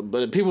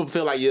 but people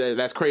feel like, yeah,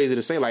 that's crazy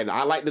to say. Like,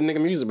 I like the nigga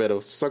music better.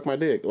 Suck my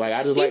dick. Like,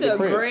 I just like She's the a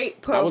Prince.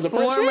 great I was a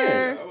Prince fan.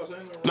 performer. I was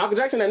saying that. Michael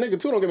Jackson, that nigga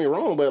too. Don't get me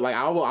wrong, but like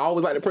I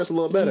always like the Prince a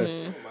little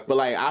better. But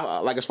like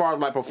as far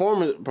as like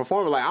performer,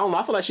 like I don't know.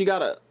 I feel like she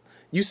got a.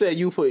 You said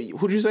you put.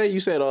 Who'd you say?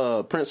 You said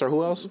Prince or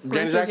who else?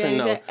 Janet or Jackson.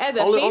 Janet No, As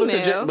a only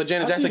female. but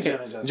Janet I've Jackson seen can't.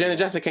 Janet Jackson. Janet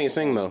Jackson can't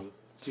sing though.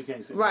 She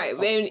can't sing. Right,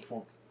 and-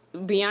 Perform.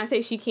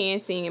 Beyonce, she can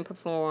sing and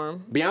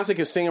perform. Beyonce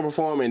can sing and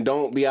perform and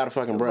don't be out of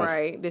fucking breath.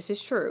 Right, this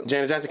is true.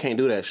 Janet Jackson can't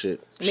do that shit.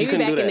 She Maybe couldn't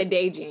back do in that. the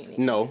day, Janet.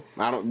 No,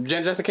 I don't.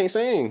 Janet Jackson can't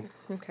sing.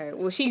 Okay,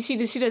 well she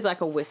does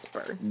like a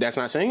whisper. That's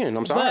not singing.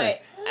 I'm sorry.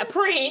 But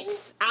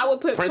Prince, I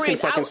would put Prince can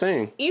fucking I would-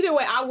 sing. Either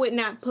way, I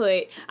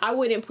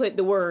wouldn't put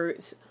the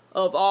words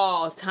of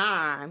all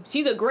time.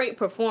 She's a great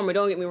performer.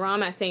 Don't get me wrong. I'm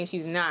not saying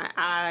she's not.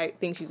 I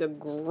think she's a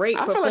great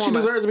performer. I feel like she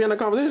deserves to be in the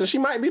conversation. She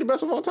might be the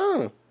best of all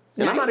time.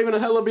 And I'm not even a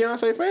hella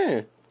Beyonce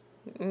fan.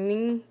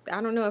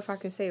 I don't know if I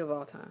can say of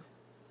all time.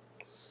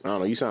 I don't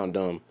know. You sound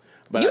dumb.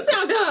 But You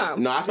sound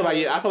dumb. No, I feel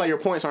like your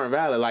points aren't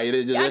valid. Like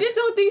I just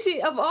don't think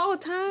she of all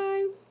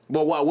time.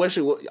 But what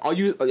should all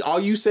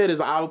you said is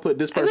I would put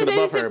this person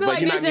above her,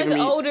 but you're not giving me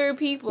older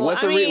people.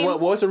 What's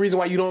the reason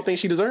why you don't think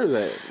she deserves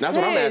that? That's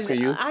what I'm asking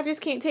you. I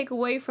just can't take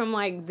away from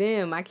like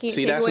them. I can't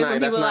See, take away from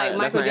people like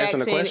Michael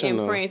Jackson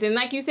and Prince. And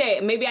like you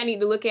said, maybe I need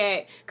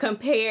to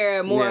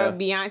compare more of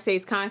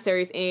Beyonce's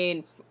concerts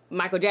and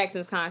Michael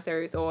Jackson's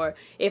concerts, or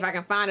if I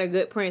can find a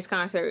good Prince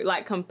concert,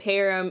 like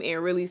compare them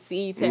and really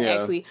see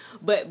actually.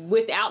 But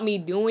without me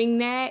doing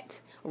that.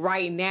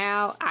 Right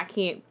now, I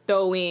can't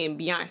throw in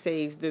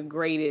Beyonce's the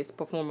greatest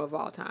performer of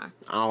all time.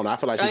 I don't know. I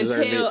feel like she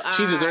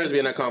deserves to be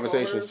in that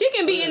conversation. She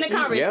can be in the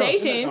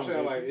conversation. I'm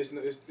saying like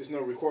it's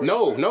no recording.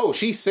 No,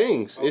 she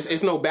sings.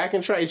 It's no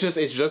backing track.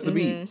 It's just the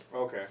beat.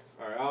 Okay.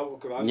 All right,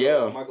 because I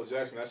know Michael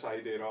Jackson, that's how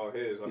he did all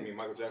his. I mean,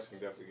 Michael Jackson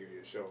can definitely give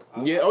you a show.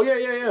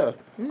 Yeah.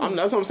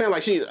 That's what I'm saying.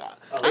 Like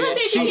I'm not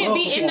saying she can't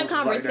be in the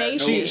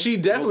conversation. She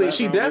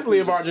definitely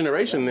of our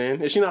generation.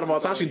 Then is she not of all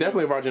time? She's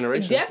definitely of our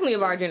generation. Definitely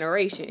of our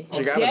generation.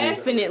 She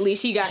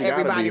got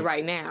everybody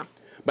right now.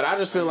 But I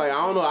just feel like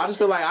I don't know. I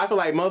feel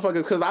like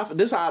motherfuckers because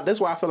this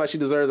why I feel like she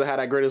deserves to have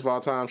that greatest of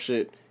all time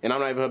shit. And I'm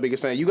not even her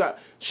biggest fan. You got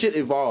shit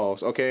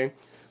evolves, okay?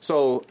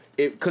 So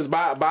because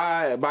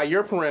by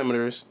your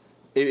parameters.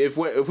 If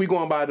we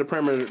going by the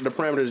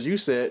parameters you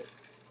set,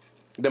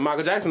 then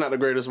Michael Jackson not the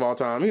greatest of all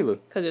time either.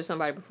 Because there's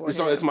somebody before him.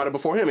 So it's somebody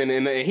before him, and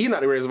he's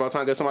not the greatest of all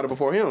time because somebody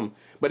before him.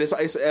 But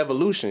it's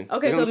evolution.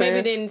 Okay, you know so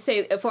maybe then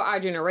say for our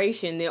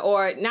generation,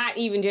 or not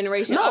even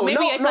generation. Or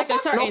maybe it's like a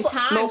certain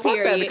time period. No,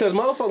 fuck that, because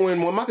motherfucker,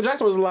 when Michael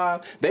Jackson was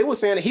alive, they were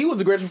saying that he was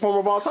the greatest performer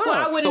of all time. Well,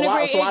 I wouldn't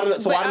agree. So why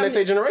didn't they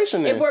say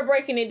generation then? If we're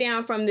breaking it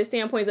down from the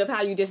standpoints of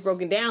how you just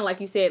broke it down, like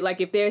you said,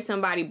 like if there's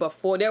somebody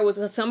before, there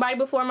was somebody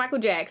before Michael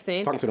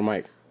Jackson. Talking to the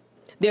mic.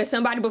 There's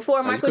somebody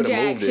before Michael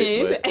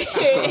Jackson.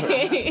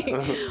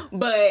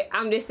 But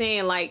I'm just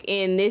saying, like,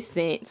 in this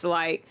sense,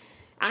 like,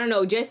 I don't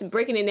know, just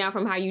breaking it down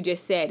from how you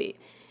just said it.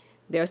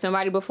 There's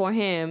somebody before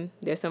him.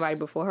 There's somebody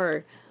before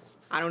her.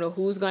 I don't know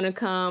who's going to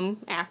come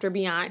after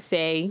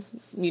Beyonce,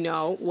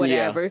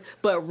 whatever. Yeah.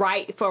 But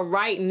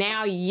right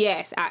now,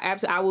 yes,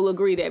 I will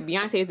agree that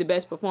Beyonce is the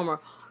best performer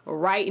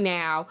right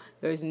now.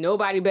 There's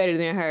nobody better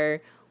than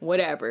her,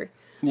 whatever.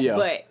 Yeah.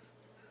 But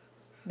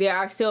there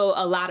are still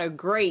a lot of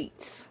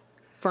greats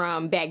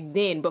from back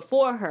then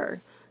before her.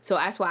 So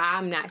that's why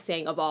I'm not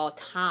saying of all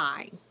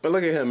time. But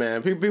look at him,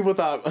 man. People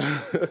thought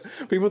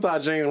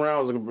James Brown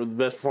was the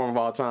best performer of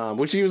all time,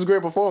 which he was a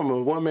great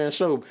performer, one man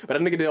show. But that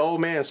nigga did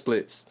old man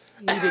splits.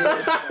 He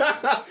did.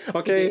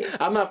 Okay,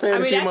 I'm not paying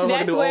to see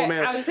motherfucker do old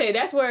man. I would say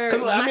that's where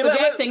Michael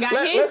Jackson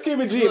got his. Let's keep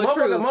it G.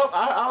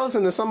 I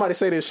listened to somebody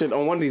say this shit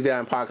on one of these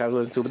damn podcasts I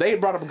listen to, but they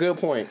brought up a good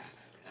point.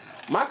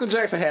 Michael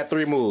Jackson had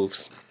 3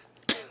 moves.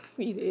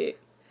 He did.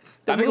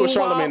 I think it was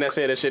Charlamagne that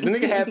said that shit. The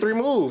nigga had 3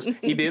 moves.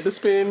 He did the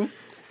spin,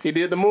 he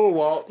did the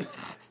moonwalk,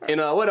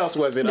 and what else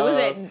was it? Was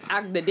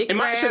that the dick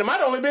grab? It might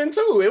have only been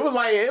 2. It was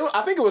like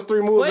I think it was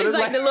 3 moves. What is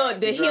like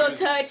the heel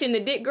touch and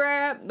the dick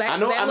grab? I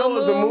know it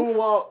was the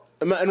moonwalk.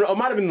 It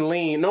might have been the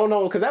lean.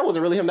 No, because that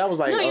wasn't really him. That was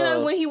like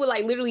when he would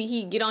like literally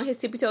he get on his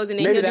tippy toes and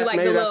then he'll do like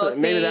the little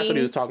thing. Maybe that's what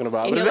he was talking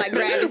about. And he'll like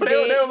grab his dick.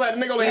 They was like,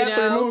 nigga only had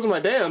 3 moves. I'm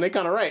like, damn, they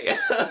kind of right.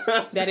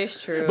 That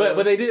is true.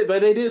 But they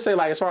did say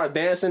like as far as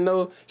dancing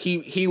though,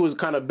 he was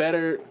kind of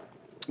better.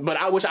 But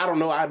I don't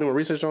know. I didn't do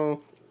research on.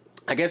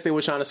 I guess they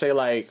were trying to say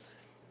like,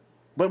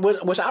 but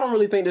which I don't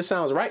really think this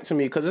sounds right to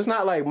me because it's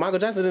not like Michael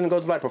Jackson didn't go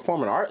to like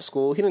performing art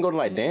school. He didn't go to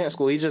like dance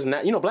school. He just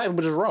not black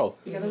people just raw.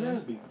 He got his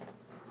ass beat.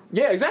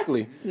 Yeah,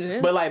 exactly.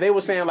 Yeah. But like they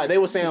were saying like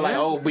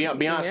oh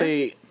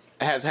Beyonce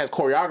has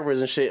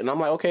choreographers and shit, and I'm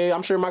like okay,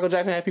 I'm sure Michael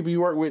Jackson had people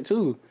you work with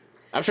too.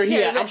 I'm sure he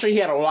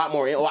had a lot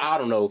more. Well, I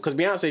don't know because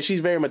Beyonce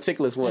she's very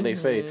meticulous with what they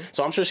say,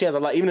 so I'm sure she has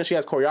a lot. Even if she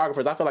has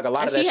choreographers, I feel like a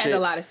lot of that shit. She has a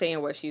lot of say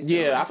in what she's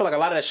doing. Yeah, I feel like a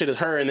lot of that shit is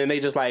her, and then they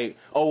just like,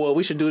 oh well,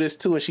 we should do this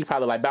too, and she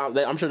probably like bounce.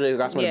 I'm sure they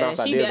got some bounce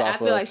ideas off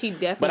of. I feel like she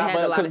definitely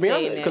has a lot of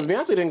say in that. Because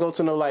Beyonce didn't go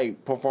to no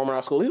like performing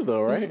art school either,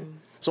 though, right? Mm-hmm.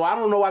 So I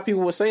don't know why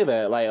people would say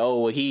that. Like,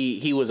 oh, well,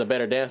 he was a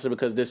better dancer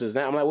because this is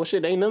that. I'm like, well,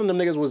 shit, ain't none of them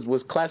niggas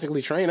was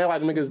classically trained. That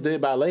like them niggas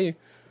did ballet.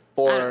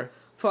 Or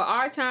for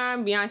our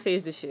time, Beyonce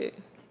is the shit.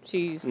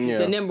 She's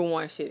the number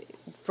one shit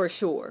for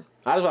sure.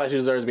 I just feel like she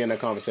deserves to be in that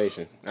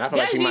conversation, and I feel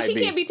like she might be. She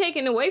can't be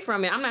taken away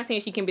from it. I'm not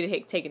saying she can be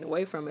taken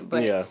away from it,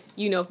 but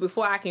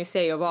before I can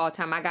say of all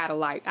time, I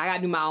gotta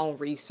do my own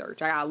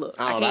research. I gotta look.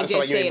 I can't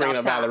just say it off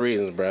top. Valid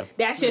reasons, bro.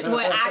 That's just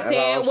what I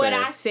said. What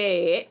I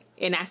said.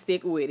 And I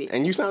stick with it.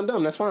 And you sound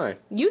dumb. That's fine.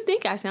 You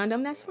think I sound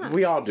dumb? That's fine.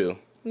 We all do.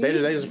 They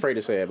just afraid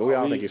to say it, but we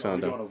all think you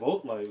sound dumb. Are we going to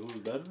vote? Like,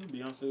 who's better,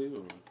 Beyonce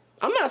or?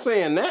 I'm not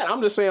saying that.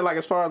 I'm just saying, like,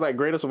 as far as like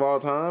greatest of all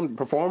time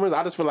performers,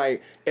 I feel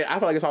like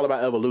it's all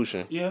about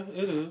evolution. Yeah,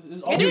 it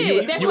is. It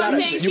is. That's what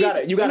I'm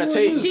saying. You gotta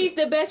take. She's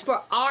the best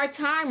for our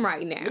time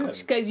right now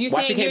because you're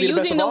saying you're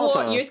using the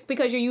word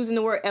because you're using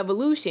the word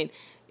evolution.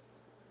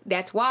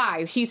 that's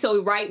why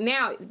so right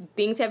now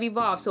things have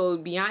evolved. So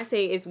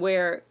Beyonce is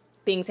where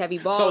things have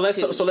evolved. So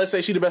let's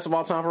say she's the best of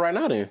all time for right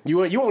now. Then you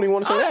won't even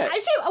want to say that.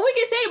 We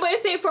can say it, but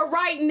say for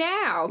right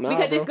now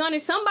because bro.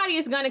 somebody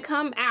is gonna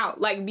come out.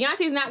 Like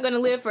Beyonce's not gonna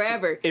live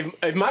forever.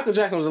 If Michael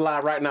Jackson was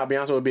alive right now,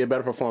 Beyonce would be a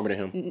better performer than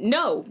him.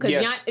 No,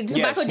 because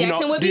Michael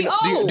Jackson would be old.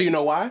 old. Do you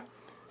know why?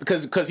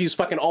 Because he's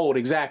fucking old.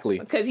 Exactly.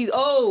 Because he's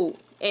old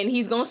and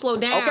he's gonna slow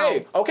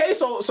down. Okay.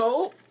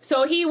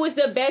 So he was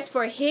the best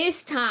for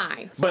his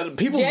time. But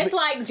people just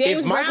like James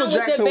if Michael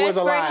Brown Jackson was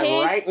the best alive for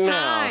his right time.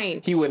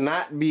 now, he would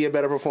not be a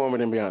better performer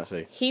than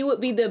Beyonce. He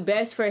would be the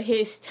best for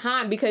his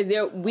time because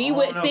we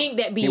would think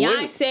that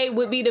Beyonce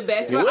would be the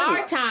best for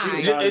our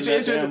time.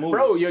 It's just,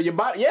 bro, your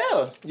body,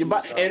 your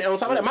body, and on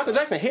top of that, Michael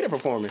Jackson hated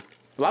performing.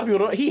 A lot of people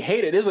don't. He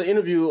hated. There's an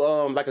interview,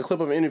 like a clip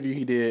of an interview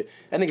he did.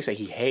 That nigga said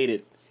he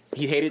hated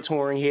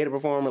touring, he hated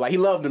performing. Like he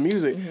loved the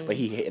music, but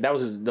that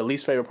was the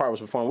least favorite part was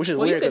performing, which is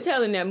weird. You could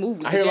tell in that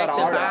movie. I hear a lot of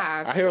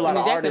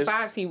artists.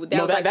 But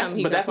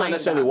that's not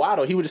necessarily why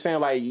though. He was just saying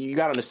like you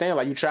gotta understand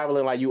like you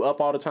traveling like you up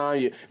all the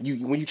time.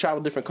 You when you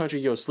travel different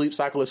countries, your sleep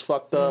cycle is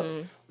fucked up,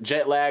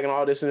 jet lag and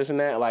all this and this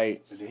and that.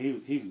 Like he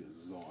was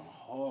going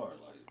hard.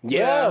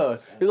 Yeah,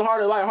 he's the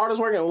hardest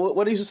working.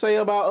 What he used to say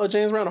about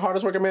James Brown, the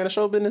hardest working man in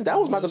show business? That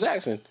was Michael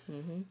Jackson.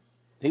 Mm-hmm.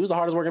 He was the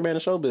hardest working man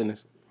in show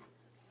business.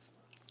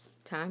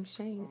 Times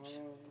change.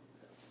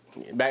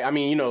 Back, I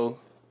mean, you know,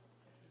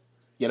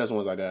 that's the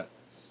ones I got.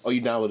 Oh,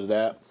 you downloaded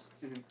that?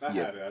 Mm-hmm. I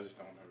had it. I just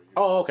don't know.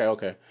 Oh,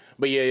 okay.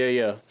 But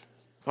yeah.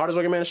 Hardest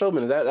working man in show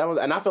business. That was,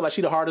 and I feel like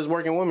she the hardest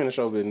working woman in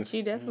show business.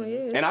 She definitely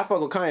is. And I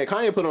fuck with Kanye.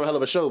 Kanye put on a hell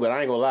of a show, but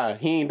I ain't gonna lie,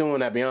 he ain't doing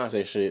that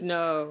Beyonce shit.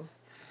 No.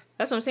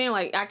 That's what I'm saying.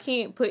 Like, I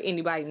can't put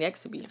anybody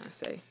next to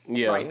Beyonce.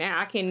 Yeah. Right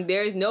now,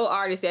 there's no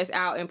artist that's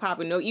out and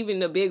popping. No, even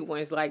the big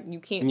ones. Like, you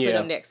can't put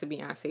them next to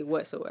Beyonce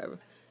whatsoever.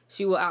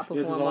 She will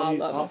outperform all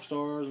these of pop them.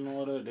 stars and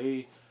all that.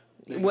 They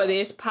whether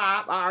it's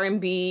pop,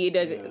 R&B, it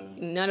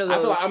doesn't. None of those. I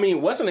feel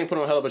like, what's the name put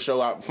on a hell of a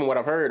show? From what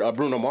I've heard,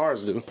 Bruno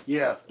Mars do.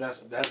 Yeah,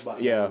 that's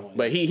about. Yeah,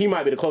 but he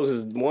might be the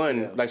closest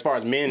one, like as far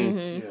as men.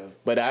 Mm-hmm. Yeah.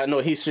 But I know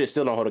he shit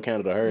still don't hold a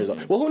candle to hers.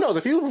 Well, who knows?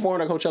 If he was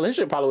performing at Coachella, his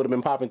shit probably would have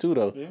been popping too,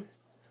 though. Yeah.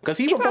 Because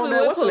he performed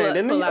at what's the name,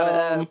 didn't he?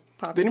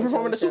 Didn't he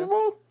perform at the Super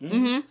Bowl?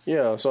 Mm-hmm.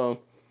 Yeah. So.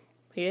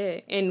 Yeah,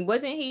 and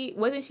wasn't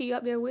she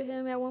up there with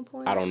him at one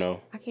point? I don't know.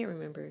 I can't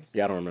remember.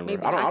 Yeah, I don't remember.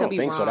 Maybe. I don't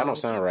think wrong. so. That don't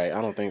sound right.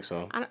 I don't think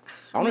so. I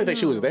don't even think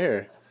she was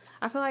there.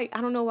 I feel like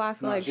I don't know why I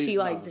feel like she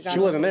she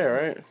wasn't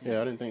there, right?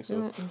 Yeah, I didn't think so.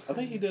 Mm-mm. I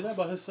think he did that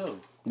by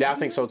himself. Yeah, I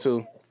think so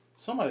too.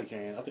 Somebody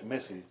came. I think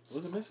Messi.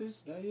 Was it Messi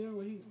that year?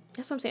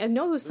 That's what I'm saying. I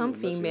know it was some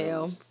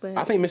female, but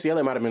I think Missy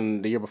Elliott might have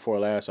been the year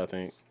before last. I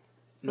think.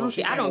 No,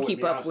 I don't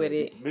keep up with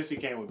it. Missy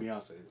came with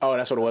Beyonce. Oh,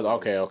 that's what it was.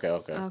 Okay.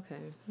 Okay.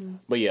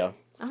 But yeah.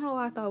 I don't know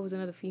why I thought it was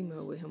another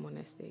female with him on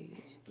that stage.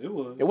 It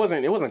was. It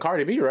wasn't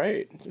Cardi B,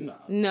 right?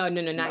 No,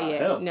 not yet.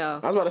 Hell.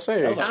 No. I was about to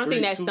say. I don't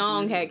think that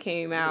song had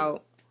came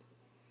out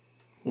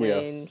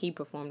when he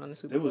performed on the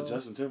Super Bowl. It was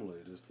Justin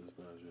Timberlake this past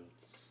year.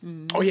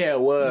 Mm-hmm. Oh yeah,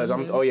 it was.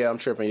 I'm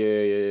tripping.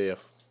 Yeah.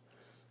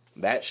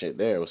 That shit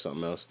there was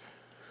something else.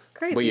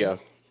 Crazy. But yeah.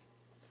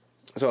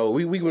 So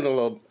we went a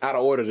little out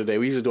of order today.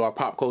 We usually do our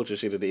pop culture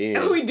shit at the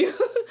end. We do.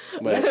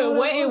 But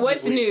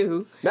what's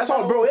new? That's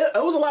all, bro. It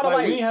was a lot of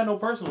we ain't had no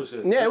personal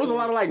shit. Yeah, it was a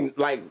lot of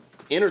like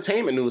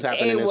entertainment news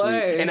happening this week,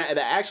 and that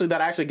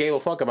I actually gave a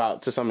fuck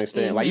about to some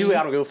extent. Mm-hmm. Like usually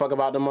I don't give a fuck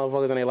about them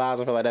motherfuckers and their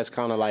lives. I feel like that's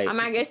kind of like.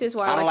 I guess it's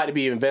why I don't like to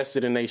be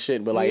invested in their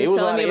shit, but like it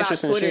was a lot of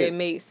interesting Twitter, shit. It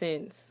made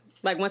sense.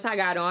 Like once I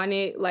got on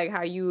it, like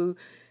how you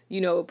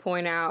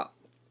point out.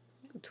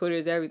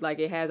 Twitter's like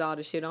it has all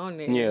the shit on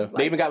there. Yeah, like,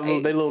 they even got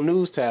their little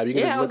news tab. You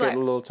can just look at the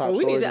little top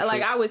stories.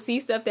 I would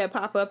see stuff that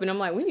pop up, and I'm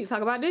like, we need to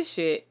talk about this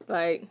shit.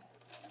 Like,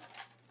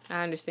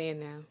 I understand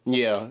now.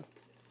 Yeah,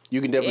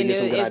 you can definitely get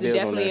some good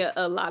ideas on that.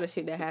 Definitely a lot of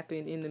shit that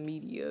happened in the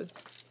media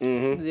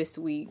this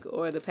week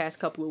or the past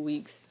couple of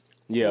weeks.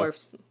 Yeah,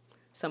 worth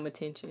some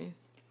attention.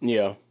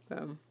 Yeah.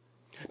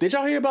 Did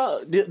y'all hear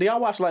about? Did y'all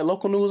watch like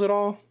local news at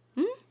all?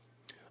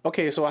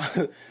 Okay, so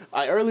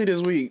I early this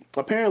week,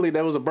 apparently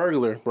there was a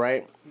burglar,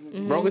 right?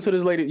 Mm-hmm. Broke into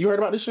this lady. You heard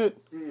about this shit?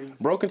 Mm-hmm.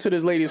 Broke into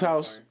this lady's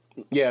house.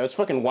 Yeah, it's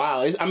fucking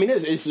wild.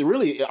 It's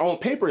really on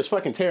paper. It's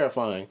fucking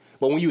terrifying.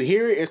 But when you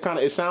hear it,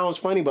 it sounds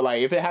funny. But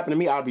like if it happened to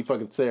me, I'd be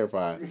fucking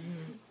terrified.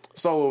 Mm-hmm.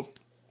 So,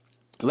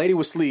 lady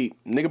was asleep.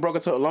 Nigga broke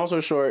into. Long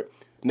story short,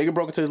 nigga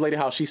broke into this lady's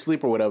house. She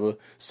sleep or whatever.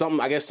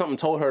 I guess something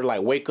told her to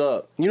like wake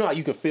up. You know how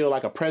you can feel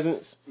like a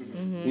presence.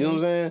 Mm-hmm. You know what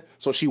I'm saying?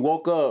 So she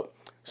woke up.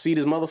 See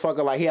this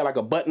motherfucker, like he had like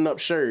a button-up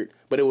shirt,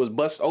 but it was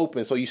bust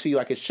open, so you see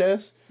like his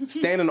chest,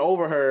 standing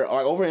over her,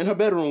 like over in her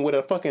bedroom with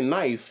a fucking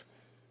knife.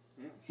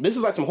 This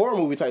is like some horror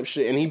movie type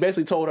shit, and he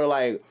basically told her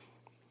like,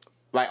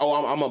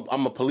 oh,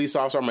 I'm a police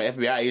officer, I'm an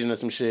FBI agent or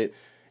some shit,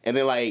 and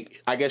then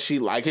like I guess she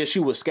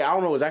was scared. I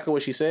don't know exactly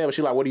what she said, but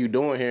she like, what are you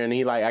doing here? And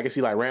he like, I guess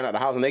he like ran out the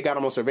house, and they got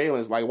him on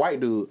surveillance, like white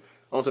dude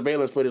on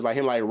surveillance footage, like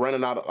him like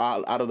running out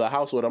of the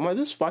house with him. I'm like,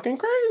 this is fucking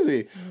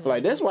crazy. Mm-hmm.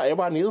 Like that's why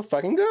everybody needs a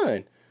fucking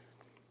gun.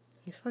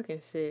 It's fucking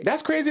sick.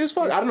 That's crazy as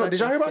fuck. I don't know. Did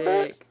y'all hear about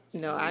that?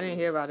 No, I didn't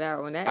hear about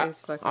that one. That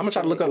is fucking. I'm gonna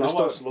try to look up I the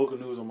story. watch local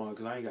news on mine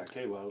because I ain't got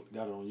cable. I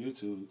got it on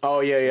YouTube. Oh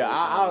yeah.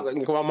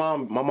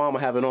 My mom will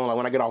have it on. Like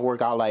when I get off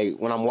work, I'll like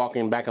when I'm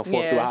walking back and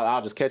forth through,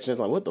 I'll just catch it. It's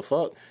like, what the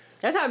fuck?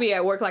 That's how I be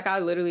at work. Like I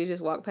literally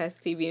just walk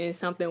past the TV and it's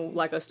something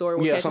like a story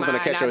will catch something my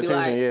to eye, catch your and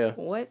I'd be attention. like,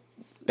 what?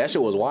 That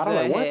shit was wild. I'm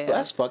like, what? hell?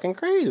 That's fucking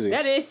crazy.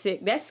 That is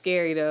sick. That's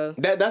scary though.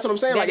 That's what I'm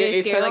saying. That Like is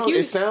it scary. sounds Like,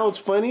 it sounds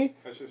funny,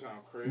 That shit sound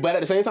crazy. but at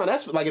the same time,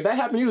 that's like if that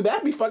happened to you,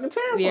 that'd be fucking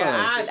terrifying.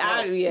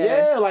 Yeah,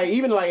 Yeah, like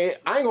even like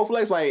I ain't gonna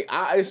flex. Like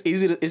it's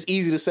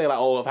easy to say like,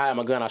 oh, if I had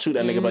my gun, I'll shoot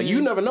that nigga. But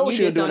you never know what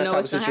you're doing in that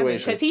type of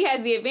situation. Because he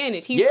has the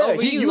advantage. He's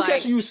over you. Like,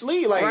 catch you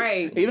sleep. Like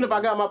right. Even if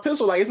I got my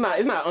pistol, like it's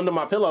not under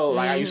my pillow.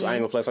 Like I ain't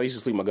gonna flex. I used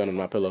to sleep my gun under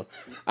my pillow.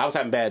 I was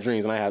having bad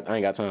dreams and I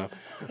ain't got time.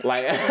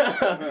 Like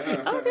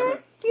okay.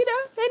 You know,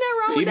 ain't nothing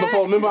wrong with even that.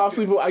 before, remember I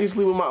used to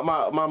sleep with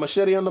my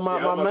machete under my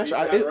mattress.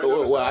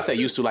 I say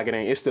used to, like it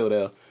ain't. It's still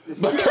there.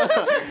 But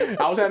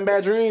I was having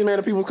bad dreams, man.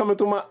 The people coming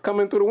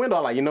through the window.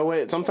 I'm like, you know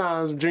what?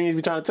 Sometimes dreams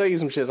be trying to tell you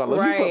some shit. So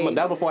let me put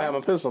that before I had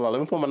my pistol. Like,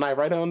 let me put my knife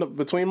right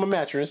between my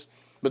mattress.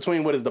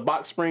 Between what is the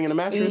box spring and the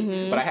mattress,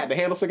 but I had the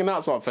handle sticking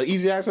out, so for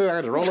easy access, I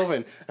had to roll over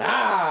and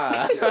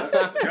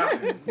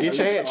get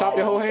your hand, chop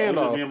your whole hand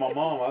off. Me and my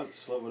mom, I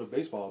slept with a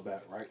baseball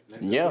bat, right?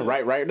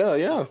 Right there,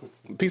 yeah.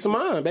 Peace of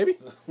mind, baby.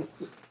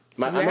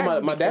 I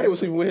know my daddy was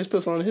sleeping with his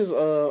pistol on his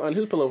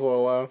pillow for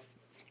a while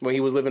when he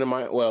was living in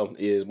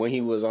when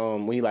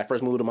he like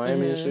first moved to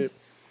Miami and shit.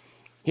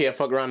 He had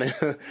fucked around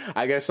and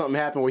I guess something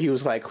happened where he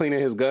was like cleaning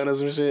his gun or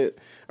some shit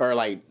or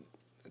like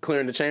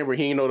clearing the chamber.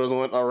 He didn't know there was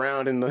one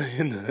around in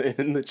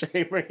the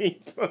chamber,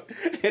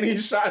 and he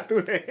shot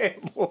through the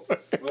headboard.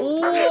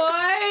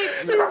 What?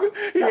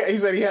 He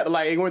said he had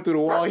to he went through the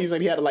wall. He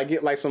said he had to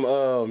get like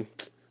some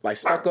like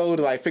stucco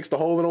to like fix the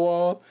hole in the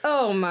wall.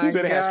 Oh my god! He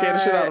said they had scared the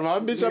shit out of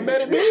him. Bitch, I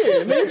bet it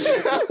did, bitch.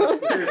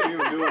 He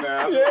was doing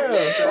that.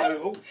 Yeah.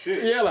 Oh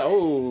shit. Yeah, like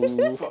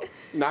oh.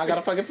 Now I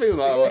gotta fucking fix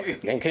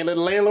it. And can't let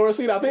the landlord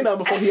see that. I think that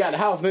was before he had the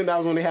house. I think that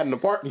was when they had an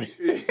apartment.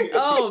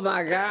 Oh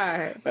my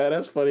god! Man,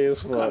 that's funny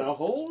as fuck. What kind of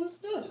hole is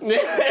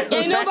that?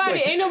 Ain't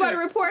nobody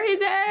report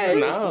his ass.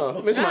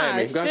 No, it's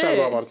Miami. Gunshots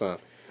go off all the time.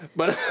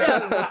 But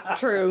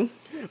True.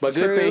 But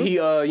good thing he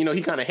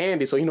he kind of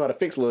handy, so he know how to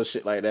fix little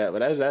shit like that. But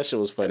that shit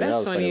was funny. That's that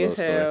was funny as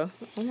little hell.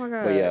 story. Oh my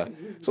god. But yeah.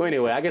 So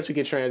anyway, I guess we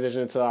can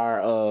transition to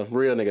our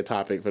real nigga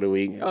topic for the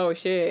week. Oh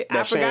shit!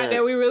 I forgot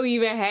that we really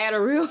even had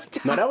a real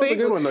topic. No, that was a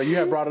good one though. You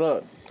had brought it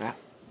up. But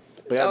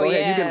yeah, go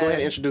ahead. You can go ahead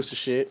and introduce the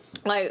shit.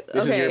 Like,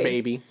 this is your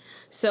baby.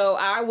 So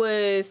I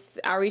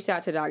reached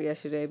out to Doc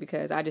yesterday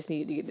because I just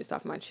needed to get this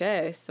off my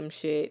chest, some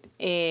shit,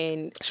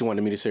 and she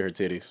wanted me to see her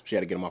titties. She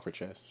had to get them off her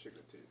chest.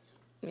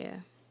 Yeah.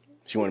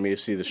 She wanted me to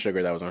see the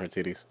sugar that was on her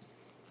titties.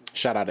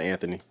 Shout out to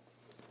Anthony.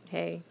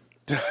 Hey.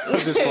 I'm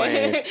just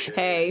playing.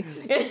 Hey.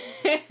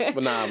 But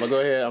go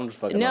ahead. I'm just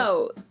fucking.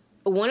 No,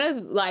 one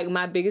of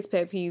my biggest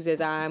pet peeves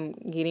as I'm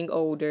getting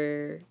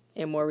older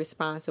and more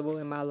responsible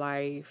in my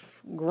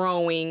life,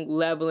 growing,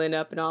 leveling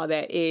up, and all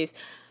that is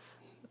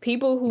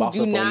people who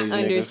do not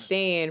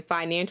understand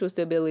financial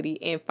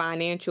stability and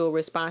financial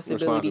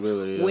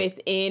responsibility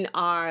within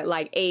our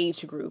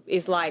age group.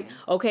 It's like,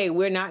 okay,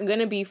 we're not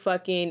gonna be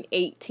fucking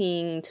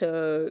 18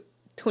 to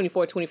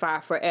 24,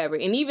 25 forever.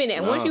 And even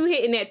once you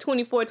hit in that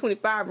 24,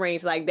 25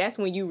 range, that's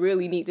when you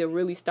really need to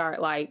really start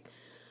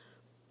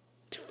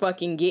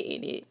fucking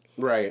getting it.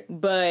 Right.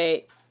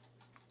 But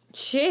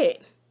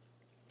shit.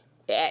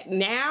 At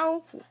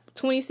now,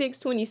 26,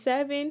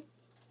 27.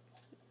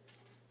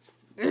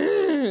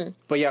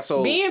 But yeah,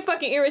 so being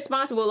fucking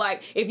irresponsible,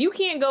 if you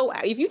can't go,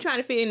 if you trying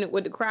to fit in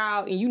with the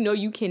crowd and you know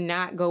you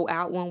cannot go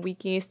out one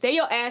weekend, stay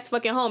your ass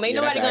fucking home. Ain't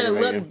nobody gonna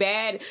look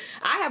bad.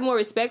 I have more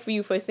respect for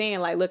you for saying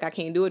look, I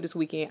can't do it this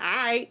weekend. All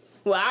right,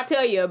 well I'll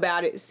tell you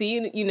about it. See,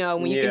 when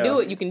you can do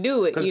it, you can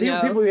do it. Because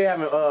people be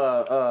having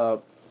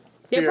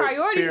their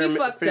priorities be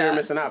fucked fear up. of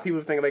missing out.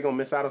 People think they gonna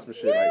miss out on some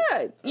shit.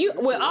 Yeah, you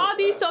with all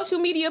these social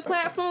media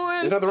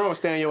platforms. There's nothing wrong with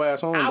staying your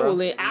ass home, bro.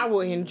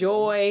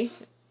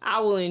 I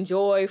will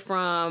enjoy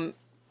from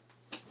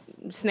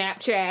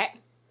Snapchat,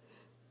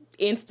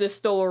 Insta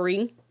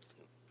Story,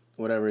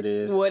 whatever it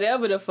is,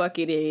 whatever the fuck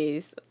it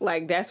is.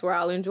 That's where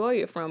I'll enjoy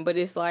it from. But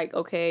it's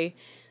okay,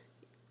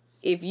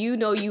 if you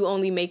know you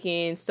only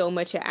making so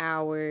much an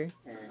hour,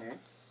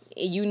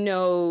 you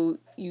know,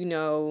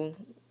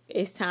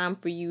 it's time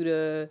for you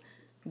to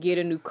get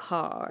a new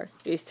car.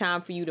 It's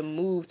time for you to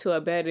move to a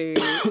better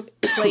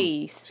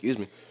place. Excuse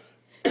me.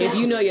 If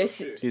you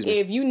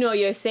know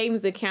your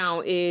savings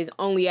account is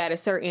only at a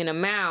certain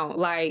amount,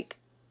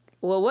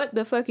 well, what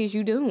the fuck is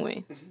you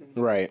doing?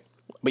 Right.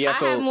 But yeah,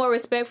 I have more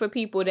respect for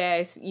people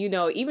that's,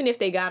 even if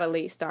they got a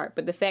late start,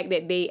 but the fact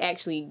that they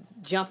actually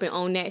jumping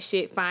on that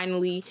shit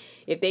finally,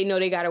 if they know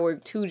they got to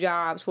work 2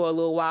 jobs for a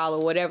little while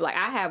or whatever, I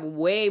have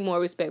way more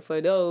respect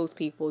for those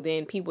people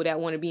than people that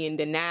want to be in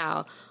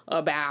denial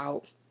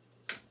about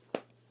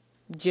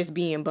just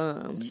being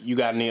bums. You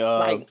got any,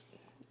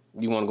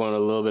 you want to go into a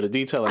little bit of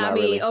detail? Or not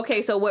really?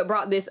 Okay, so what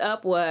brought this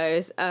up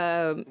was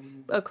a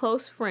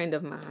close friend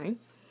of mine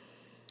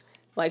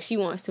like she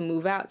wants to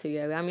move out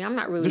together. I mean, I'm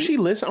not really. Do she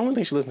listen? I don't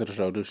think she listens to the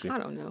show, does she? I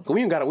don't know.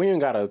 We ain't got I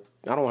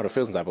don't want her to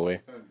feel some type of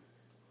way.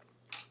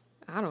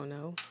 I don't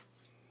know.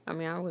 I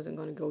mean, I wasn't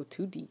going to go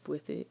too deep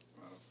with it.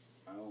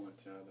 I don't want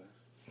y'all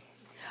to.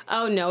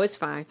 Oh, no, it's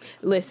fine.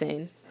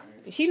 Listen,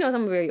 she knows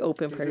I'm a very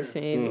open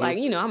person. Mm-hmm. Like,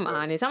 you know, I'm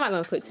honest. I'm not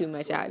going to put too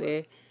much out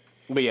there.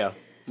 But yeah,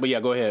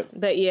 go ahead.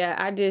 But yeah,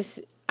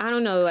 I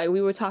don't know. Like,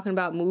 we were talking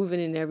about moving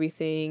and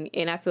everything,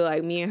 and I feel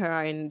like me and her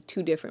are in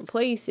two different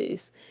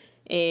places.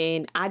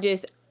 And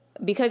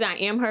because I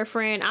am her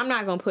friend, I'm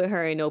not going to put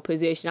her in no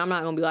position. I'm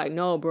not going to be like,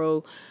 no,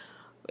 bro,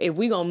 if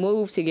we going to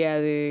move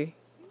together,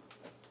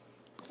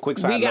 Quick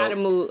side we got to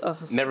note,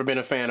 move. never been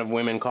a fan of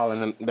women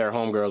calling them their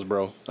homegirls,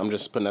 bro. I'm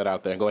just putting that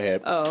out there. Go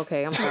ahead. Oh,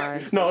 okay. I'm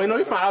sorry. No,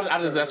 you're fine.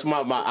 I just that's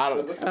my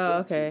Oh,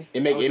 okay.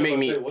 it make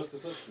me What's the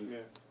substitute? Yeah.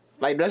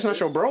 like that's not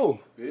your bro.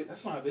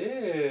 That's my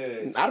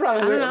bitch. I'd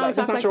rather I don't know, like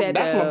talk that's not like your that,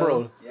 that's my though.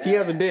 bro. He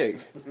has a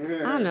dick. I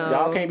don't know.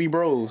 Y'all can't be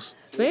bros.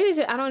 But it's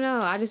just, I don't know.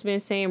 I just been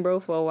saying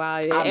bro for a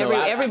while. I know,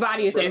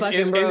 Everybody is a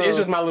fucking bro. It's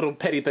just my little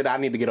petty thing that I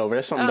need to get over.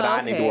 That's something that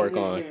I need to work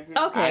on.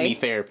 Okay. I need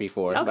therapy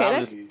for. Okay,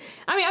 that's.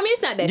 I mean,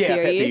 it's not that yeah, pet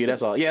serious. peeve,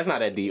 that's all. Yeah, it's not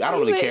that deep. I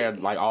don't really care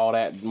like all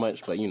that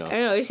much, but you know. I don't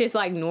know. It's just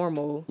like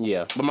normal.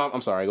 Yeah, but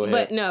I'm sorry. Go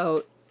ahead. But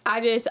no, I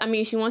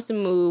mean, she wants to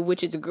move,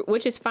 which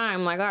is fine.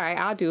 I'm like, all right,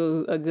 I'll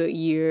do a good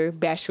year,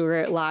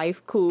 bachelorette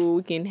life, cool.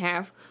 We can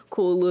have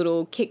cool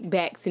little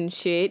kickbacks and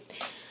shit.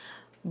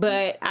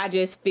 But I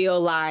just feel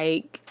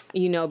like,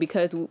 you know,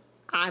 because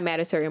I'm at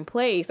a certain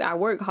place, I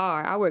work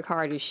hard. I work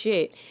hard as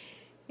shit.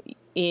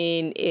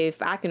 And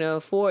if I can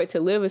afford to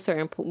live a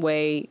certain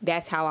way,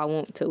 that's how I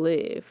want to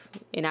live.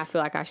 And I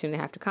feel like I shouldn't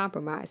have to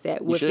compromise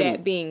that. With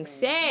that being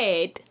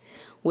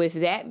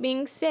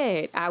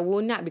said, I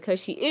will not, because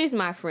she is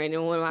my friend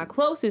and one of my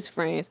closest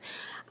friends.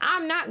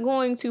 I'm not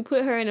going to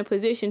put her in a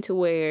position to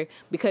where,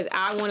 because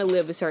I want to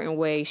live a certain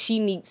way, she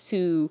needs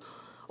to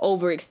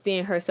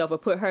overextend herself or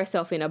put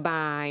herself in a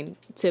bind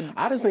to.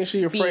 I just think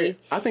she's afraid.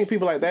 I think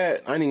people like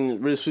that, I ain't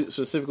really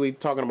specifically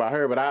talking about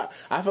her, but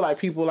I feel like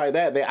people like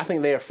that, I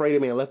think they're afraid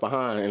of being left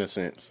behind in a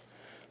sense.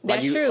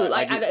 That's true.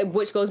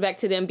 Which goes back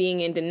to them being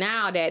in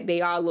denial that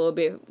they are a little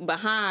bit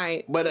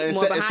behind. But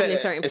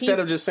instead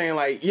of just saying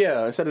like,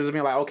 yeah, instead of just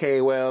being like, okay,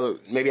 well,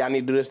 maybe I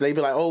need to do this, they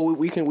be like, oh,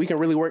 we can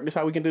really work this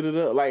out. We can do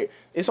it. Like,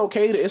 it's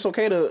okay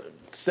to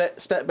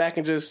step back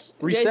and just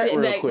reset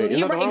real quick.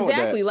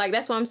 Exactly. Like,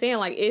 that's what I'm saying.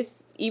 Like,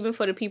 it's even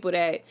for the people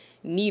that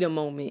need a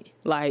moment.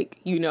 Like,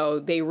 you know,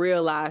 they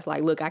realize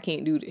like, look, I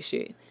can't do this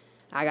shit.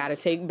 I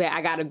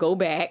gotta go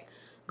back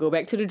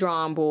to the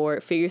drawing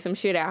board, figure some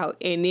shit out,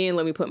 and then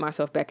let me put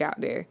myself back out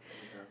there. Okay.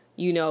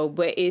 You know,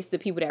 but it's the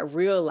people that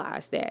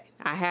realize that.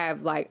 I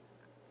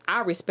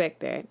respect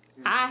that.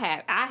 Mm-hmm.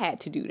 I had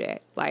to do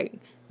that. Like,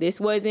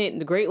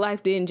 the great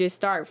life didn't just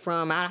start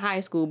from out of high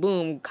school,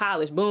 boom,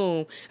 college,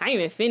 boom. I didn't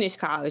even finish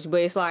college,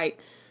 but it's like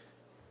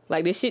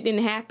this shit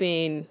didn't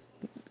happen,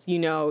 you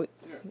know.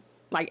 Yeah.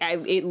 Like,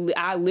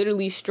 I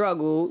literally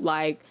struggled,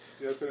 like,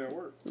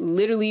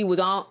 literally was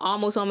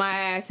almost on my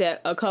ass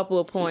at a couple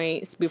of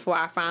points before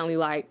I finally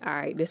like, all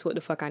right, this is what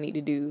the fuck I need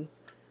to do.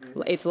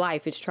 Mm-hmm. It's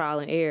life, it's trial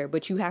and error,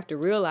 but you have to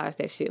realize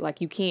that shit.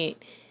 Like, you can't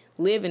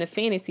live in a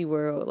fantasy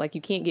world. Like,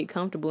 you can't get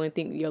comfortable and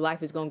think your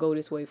life is gonna go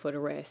this way for the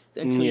rest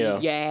until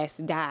your ass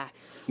die.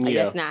 Like,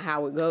 that's not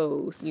how it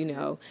goes, you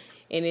know.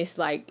 And it's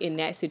like, in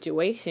that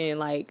situation,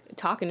 like,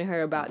 talking to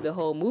her about the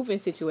whole moving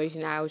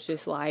situation, I was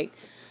just like,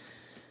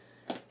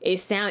 it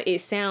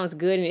sounds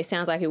good and it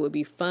sounds like it would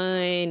be fun,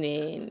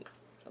 and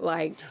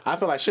like, I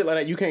feel like shit like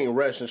that you can't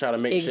rush and try to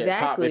make shit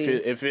pop.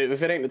 If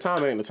it ain't the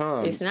time, it ain't the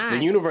time. It's not. The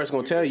universe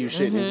gonna tell you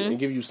shit and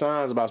give you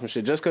signs about some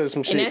shit just because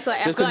some shit. And that's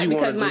like, I feel like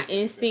because my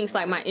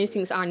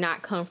instincts are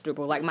not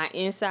comfortable. Like, my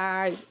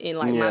insides and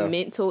like my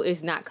mental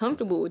is not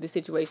comfortable with the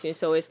situation.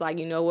 So it's like,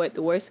 you know what?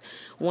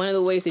 One of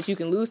the ways that you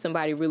can lose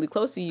somebody really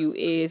close to you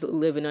is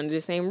living under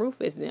the same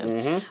roof as them.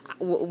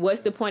 Mm-hmm.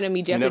 What's the point of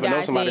me jeopardizing? You never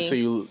know somebody till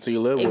you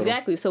live with them.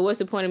 Exactly. So what's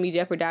the point of me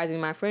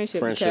jeopardizing my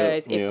friendship?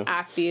 Because if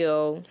I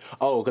feel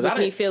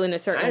feel in a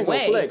certain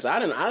way. Flex. I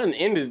didn't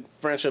ended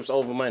friendships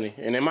over money,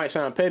 and it might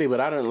sound petty,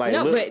 but I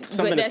didn't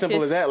something as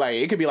simple as that. Like,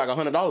 it could be like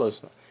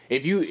 $100.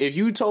 If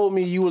you told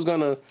me you was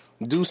gonna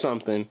do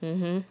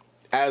something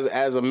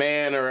as a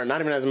man, or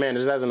not even as a man,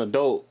 just as an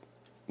adult,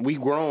 we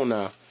grown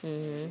now.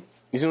 Mm-hmm.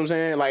 You see what I'm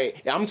saying?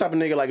 Like, I'm the type of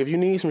nigga, like, if you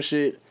need some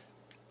shit,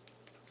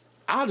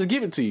 I'll just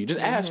give it to you. Just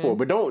ask for it.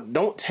 But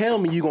don't tell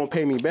me you gonna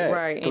pay me back.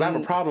 Right. Because I have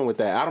a problem with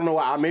that. I don't know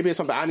why. Maybe it's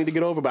something I need to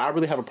get over, but I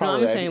really have a problem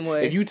with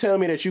that. If you tell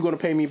me that you're gonna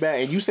pay me back,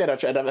 and you said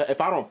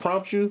if I don't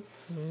prompt you,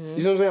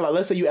 you see what I'm saying? Like,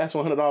 let's say you ask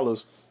for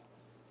 $100,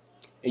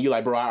 and you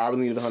like, bro, I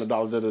really needed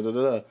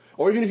 $100,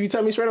 Or even if you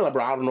tell me straight up, like,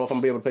 bro, I don't know if I'm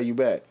gonna be able to pay you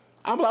back.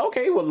 I'm like,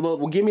 okay,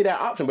 well, give me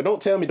that option, but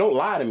don't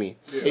lie to me.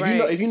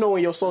 Yeah. If you know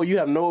in your soul you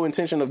have no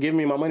intention of giving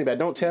me my money back,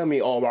 don't tell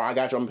me, oh, bro, I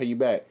got you, I'm gonna pay you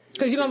back.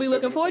 Because you're gonna be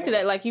looking forward to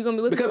that. Like, you're gonna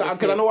be looking forward to it.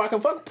 Because I know I can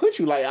fuck put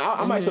you. Like,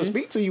 I might still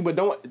speak to you, but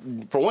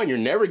for one, you're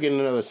never getting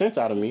another cent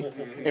out of me.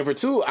 And for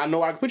two, I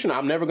know I can put you.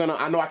 I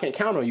know I can't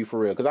count on you for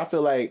real. Because I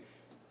feel like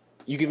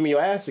you give me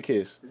your ass to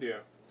kiss. Yeah.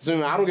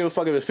 So I don't give a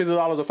fuck if it's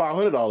 $50 or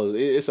 $500.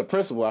 It's a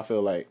principle, I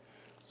feel like.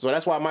 So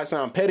that's why it might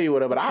sound petty or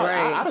whatever. But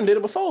I done did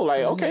it before.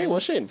 Like, okay, well,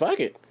 shit, fuck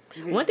it.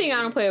 One thing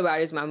I don't play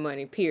about is my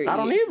money, period. I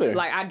don't either.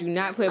 Like, I do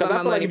not play about Because I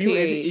my feel money, like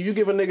period. if you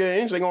give a nigga an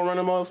inch, they gonna run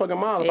a motherfucking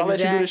mile. If I let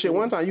you do this shit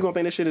one time, you gonna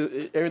think this shit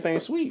is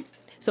everything's sweet.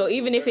 So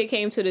even if it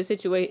came to the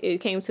situation, it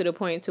came to the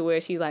point to where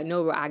she's like,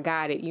 no, bro, I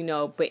got it,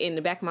 But in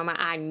the back of my mind,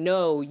 I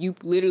know you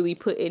literally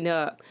putting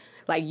up.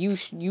 Like, you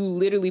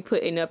literally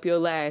putting up your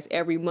last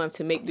every month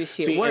to make this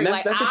shit work. And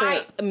like, that's the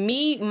thing.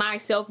 Me,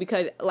 myself,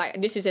 because,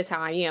 like, this is just how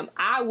I am.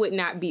 I would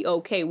not be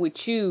okay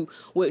with you,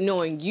 with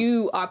knowing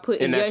you are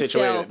putting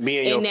yourself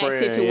in that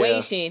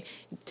situation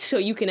so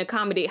you can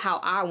accommodate how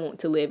I want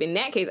to live. In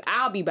that case,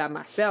 I'll be by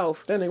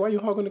myself. Then why you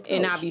hogging the couch?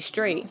 And I'll be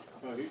straight.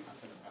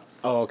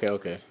 Oh,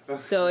 okay.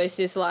 So it's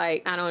just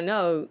like, I don't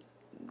know.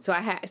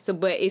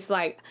 But it's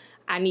like,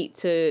 I need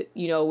to,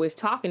 with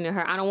talking to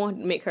her, I don't want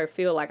to make her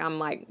feel like I'm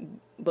like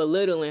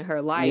belittling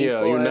her life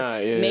or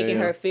making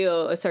her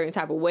feel a certain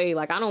type of way.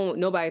 Like, I don't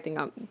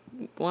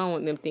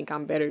want them to think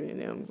I'm better than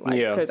them. Like,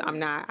 because I'm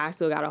not. I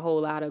still got a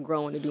whole lot of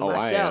growing to do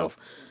myself.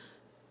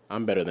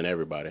 I'm better than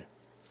everybody.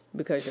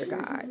 Because you're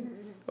God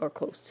or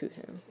close to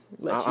him.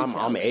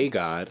 I'm a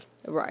God.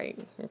 Right.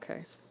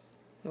 Okay.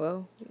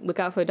 Well, look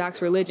out for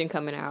Doc's religion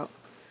coming out.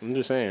 I'm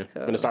just saying.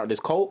 I'm going to start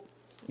this cult.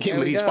 Get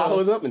me these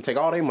followers up and take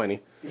all their money.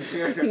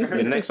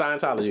 The next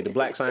Scientology, the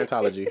Black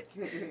Scientology.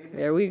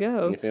 There we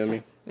go. You feel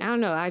me? I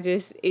don't know.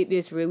 It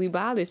just really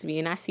bothers me,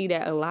 and I see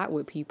that a lot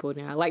with people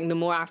now. Like, the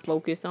more I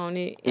focus on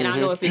it, and I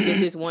know if it's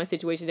just this one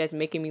situation that's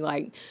making me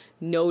like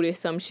notice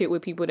some shit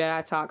with people that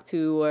I talk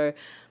to, or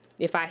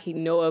if I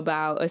know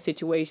about a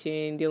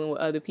situation dealing with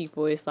other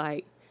people, it's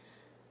like,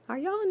 are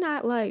y'all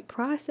not like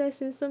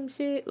processing some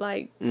shit?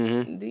 Like,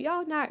 do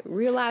y'all not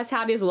realize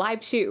how this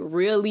life shit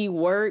really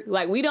work?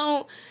 Like, we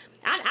don't.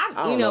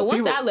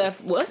 Once I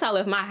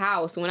left my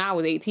house when I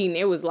was 18,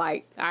 it was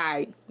like, all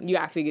right, you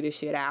gotta figure this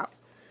shit out.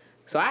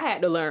 So I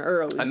had to learn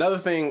early. Another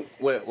thing,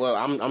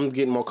 I'm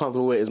getting more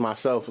comfortable with is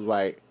myself,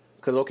 like,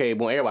 cause well,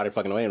 everybody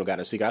fucking know ain't no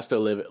goddamn secret. I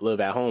still live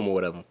at home or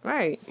whatever,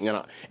 right?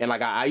 And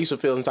like I used to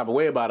feel some type of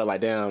way about it,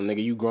 like, damn,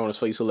 nigga, you grown as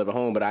fuck, you still live at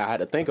home. But I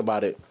had to think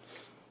about it,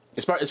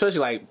 especially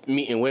like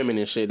meeting women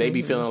and shit. They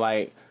be feeling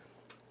like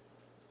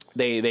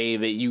they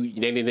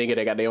think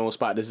they got their own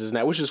spot, this is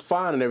that, which is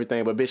fine and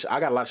everything, but bitch, I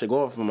got a lot of shit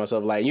going for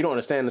myself. Like, you don't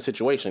understand the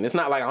situation. It's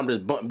not like I'm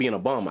just being a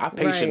bum. I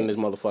pay shit in this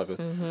motherfucker.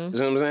 You know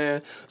what I'm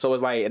saying? So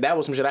it's like, that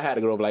was some shit I had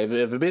to go over. Like,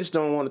 if a bitch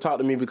don't want to talk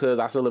to me because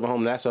I still live at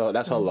home, that's her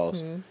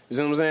loss. You know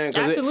what I'm saying?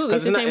 Absolutely.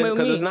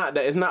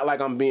 It's not like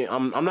I'm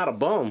not a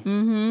bum. You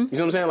know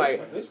what I'm saying?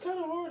 Like, it's kind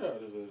of hard out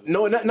of it.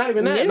 No, not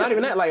even that. Yeah. Not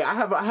even that. Like, I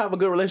have a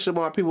good relationship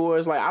with my people where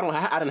it's like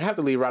I didn't have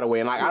to leave right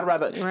away. And like, I'd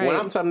rather when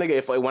I'm telling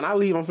nigga, when I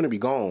leave, I'm finna be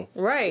gone.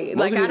 Right.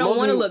 Like, I don't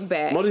want to look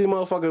back. Most of these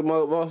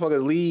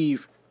motherfuckers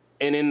leave,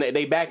 and then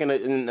they back in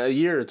a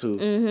year or two.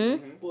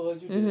 Well,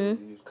 you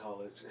did leave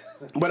college.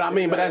 But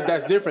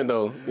that's different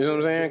though. You know what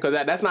I'm saying? Because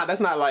that's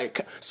not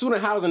like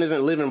student housing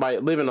isn't living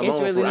alone.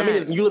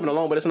 Really You living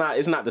alone, but it's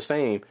not the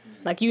same.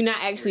 Like, you're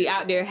not actually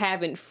out there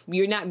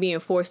you're not being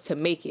forced to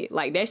make it.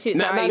 Like, that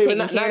shit's already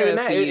taken care of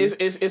for you.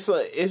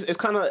 It's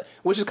kind of,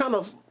 which is kind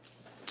of,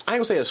 I ain't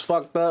gonna say it's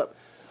fucked up,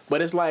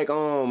 but it's like,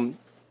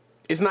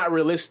 it's not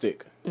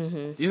realistic. You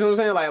know what I'm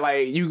saying?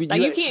 Like you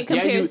can't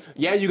compare.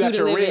 You got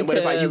your rent, but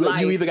it's like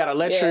you either got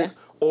electric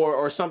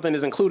or something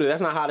is included.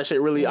 That's not how the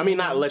shit really. I mean,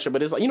 not electric,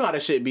 but it's like, you know how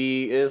the shit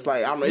be. It's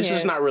like, it's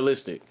just not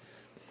realistic.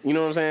 You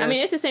know what I'm saying? I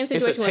mean, it's the same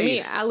situation with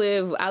me. I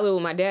live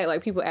with my dad.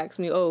 Like, people ask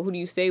me, "Oh, who do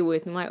you stay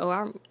with?" I'm like,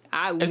 "Oh, me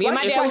and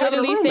my dad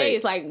literally stay.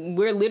 It's like,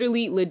 we're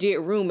literally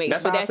legit roommates."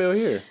 That's how I feel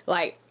here.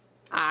 Like,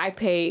 I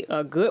pay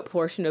a good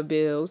portion of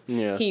bills.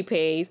 Yeah. He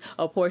pays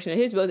a portion of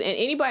his bills. And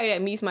anybody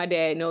that meets my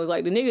dad knows,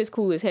 like, the nigga's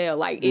cool as hell.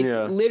 Like,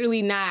 it's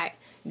literally not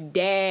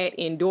dad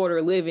and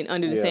daughter living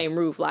under the same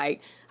roof.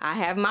 Like, I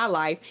have my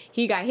life.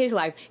 He got his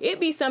life. It'd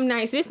be some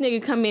nights this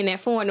nigga come in at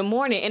 4 a.m.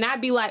 and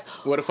I'd be like,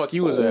 where the fuck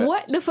you was at?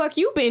 What the fuck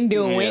you been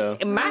doing?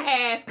 Yeah. My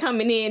ass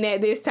coming in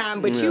at this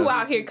time, but you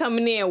out here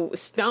coming in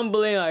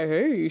stumbling like,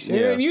 hey,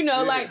 shit.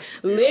 Like,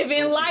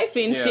 living life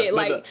and shit.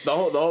 Like,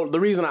 the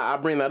reason I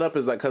bring that up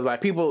is like, cause like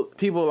people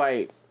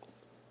like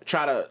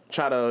try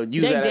to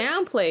use that. They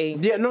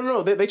downplay. Yeah,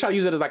 no. They try to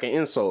use it as like an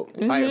insult.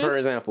 Like, for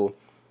example,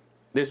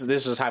 this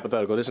is just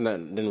hypothetical. This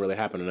didn't really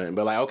happen or nothing.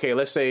 But like, okay,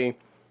 let's say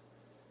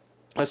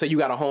you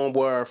got a homeboy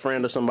or a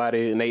friend or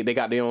somebody, and they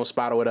got their own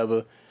spot or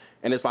whatever,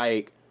 and it's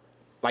like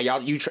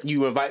y'all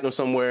you invite them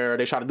somewhere,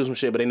 they try to do some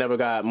shit, but they never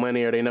got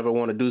money or they never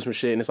want to do some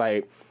shit, and it's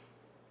like,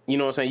 you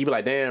know what I'm saying? You be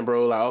like, damn,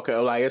 bro, like, okay,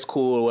 like, it's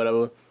cool or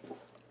whatever,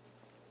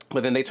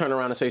 but then they turn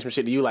around and say some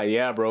shit to you like,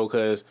 yeah, bro,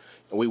 because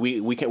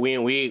we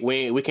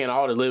can't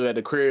all just live at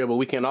the crib, but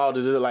we can all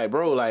just do it. Like,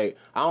 bro, like,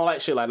 I don't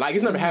like shit like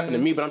it's never happened to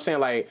me, but I'm saying,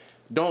 like,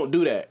 don't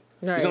do that.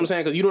 Right. You know what I'm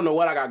saying? Because you don't know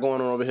what I got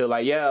going on over here.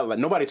 Like, like,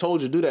 nobody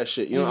told you to do that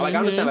shit. You know, like, I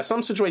understand, like,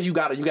 some situation you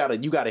gotta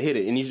hit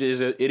it, and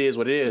it is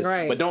what it is.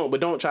 Right. But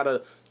don't try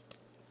to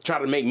try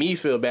to make me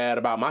feel bad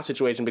about my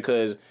situation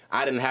because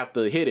I didn't have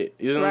to hit it.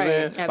 You know what I'm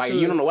saying? Absolutely. Like,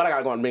 you don't know what I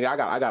got going on.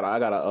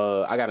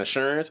 I got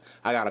insurance.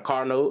 I got a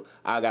car note.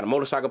 I got a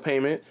motorcycle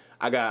payment.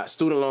 I got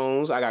student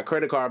loans. I got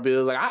credit card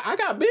bills. Like, I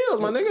got bills,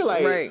 my nigga.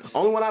 Like,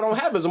 only one I don't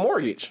have is a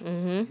mortgage.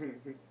 Mm-hmm.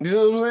 You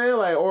know what I'm saying?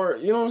 Like, or,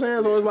 you know what I'm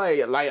saying? So it's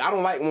like I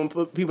don't like when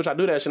people try to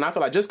do that shit. And I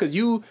feel like just because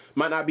you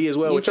might not be as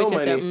well with your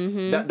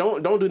money, that,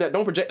 don't do that.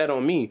 Don't project that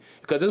on me.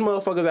 Because there's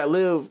motherfuckers that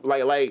live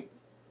like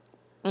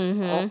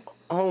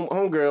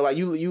homegirl, like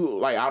you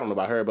like, I don't know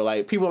about her, but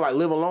like people like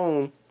live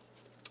alone,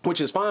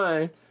 which is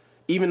fine.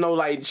 Even though,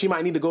 like, she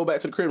might need to go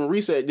back to the crib and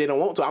reset, they don't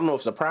want to. I don't know if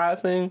it's a pride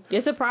thing.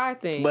 It's a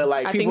pride thing. But,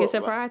 like, I think it's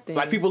a pride thing.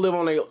 Like, people live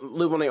on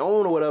their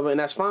own or whatever, and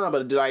that's fine.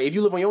 But, like, if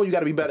you live on your own, you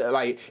got to be better.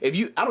 Like, I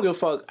don't give a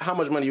fuck how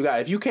much money you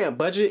got. If you can't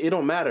budget, it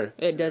don't matter.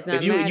 It does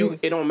not matter.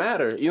 It don't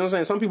matter. You know what I'm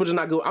saying? Some people just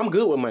not good. I'm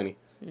good with money.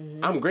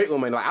 Mm-hmm. I'm great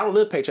with money. Like, I don't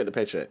live paycheck to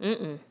paycheck. You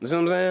know what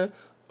I'm saying?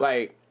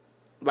 Like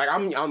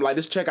I'm like,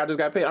 this check I just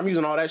got paid, I'm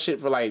using all that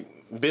shit for, like,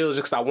 bills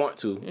just because I want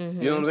to. You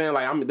know what I'm saying?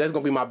 Like, that's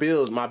gonna be my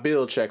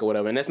bill check or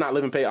whatever, and that's not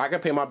living pay. I can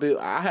pay my bill.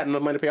 I had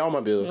enough money to pay all my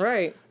bills.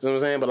 Right. You know what I'm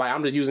saying? But like,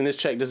 I'm just using this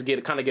check just to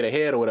get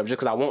ahead or whatever, just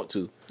because I want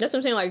to. That's what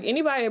I'm saying. Like,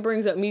 anybody that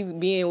brings up me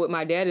being with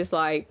my dad is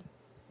like,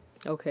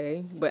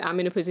 okay, but I'm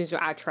in a position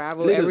where I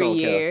travel every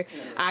year.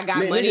 I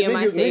got money in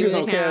my savings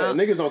account.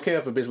 Niggas don't care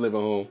if a bitch live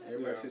at home.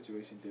 Everybody's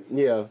situation different.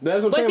 Yeah,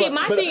 that's what I'm saying.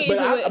 But see, my thing is,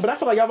 but I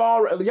feel like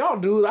y'all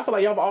dudes, I feel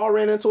like y'all all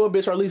ran into a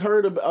bitch or at least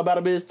heard about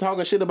a bitch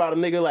talking shit about a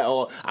nigga. Like,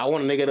 oh, I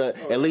want a nigga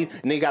to at least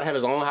gotta have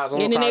his own house,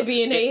 own and then car. they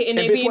be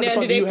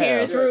under their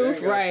parents'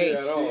 roof, right?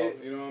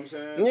 You know what I'm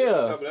saying? Yeah.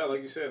 On top of that,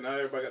 like you said, not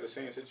everybody got the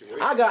same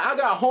situation. I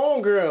got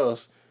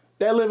homegirls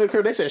that live in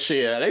crib. They said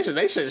shit.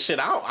 They said shit.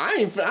 I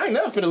ain't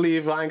never finna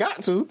leave if I ain't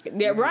got to.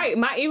 Yeah, right.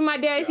 Even my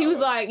dad, he was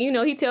like,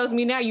 he tells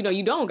me now,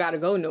 you don't gotta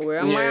go nowhere.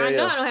 I'm like, I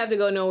know I don't have to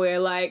go nowhere.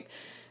 Like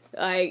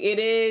it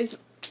is.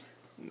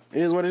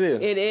 It is what it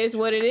is. It is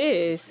what it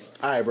is.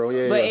 All right, bro.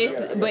 Yeah.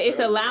 But it's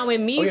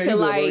allowing me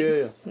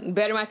to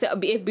better myself.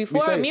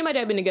 Before me and my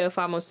dad been together for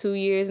almost 2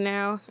 years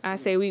now. I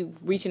say we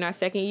reaching our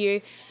second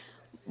year.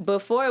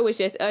 Before it was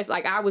just us.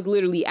 Like, I was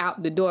literally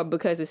out the door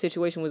because the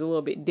situation was a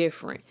little bit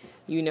different.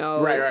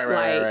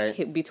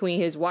 Right.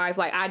 Between his wife,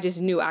 like, I just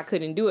knew I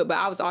couldn't do it, but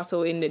I was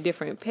also in a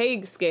different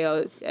pay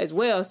scale as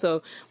well.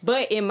 So,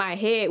 but in my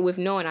head, with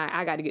knowing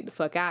I got to get the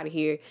fuck out of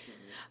here,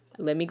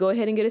 let me go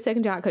ahead and get a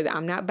second job because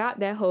I'm not about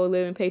that whole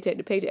living paycheck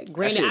to paycheck.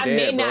 Granted,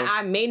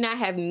 I may not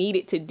have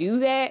needed to do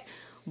that,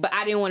 but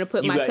I didn't want to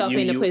put myself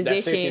in a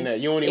position.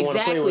 You don't even want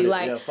to play with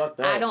it. Fuck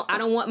that.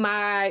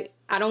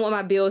 I don't want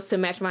my bills to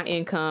match my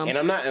income. And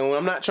I'm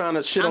not trying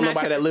to shit on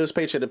nobody that lives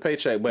paycheck to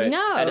paycheck, but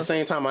at the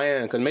same time I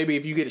am, because maybe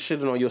if you get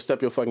shitted on, you'll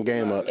step your fucking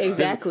game up.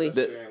 Exactly.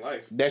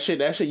 That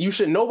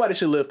shit. Nobody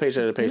should live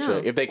paycheck to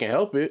paycheck if they can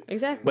help it.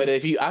 Exactly. But I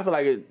feel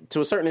like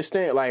to a certain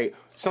extent, like,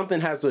 something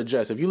has to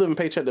adjust. If you live in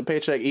paycheck to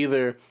paycheck,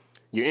 either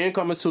your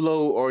income is too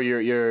low or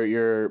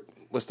your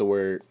what's the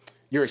word?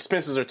 Your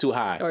expenses are too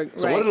high.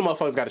 So one of the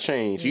motherfuckers got to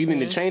change. You either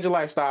need to change your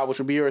lifestyle, which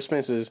would be your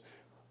expenses,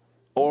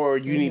 or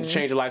you need to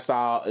change your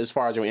lifestyle as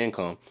far as your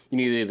income. You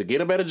need to either get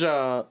a better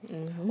job,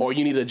 or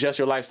you need to adjust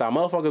your lifestyle.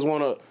 Motherfuckers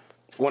want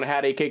to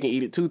have their cake and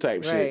eat it too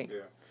type shit. Yeah.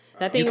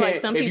 I think like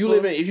some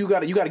people, you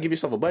gotta give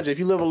yourself a budget. If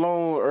you live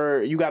alone,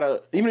 or you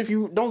gotta, even if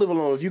you don't live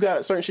alone, if you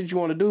got certain shit you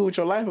want to do with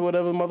your life or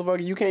whatever,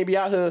 motherfucker, you can't be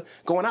out here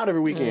going out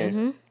every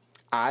weekend.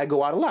 I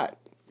go out a lot.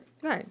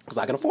 Right. Because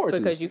I can afford to.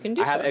 Because you can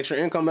do I have extra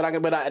income that I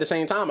can, but at the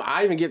same time,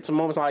 I even get to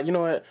moments like, you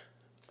know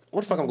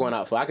what the fuck I'm going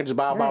out for? I could just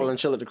buy a bottle and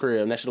chill at the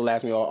crib, and that shit'll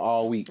last me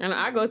all week. And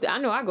I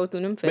know I go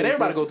through them phases. But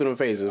everybody go through them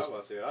phases. I was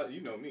about to say,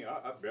 you know me,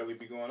 I barely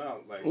be going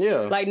out.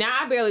 Like, now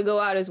I barely go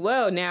out as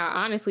well now,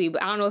 honestly.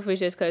 But I don't know if it's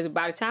just because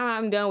by the time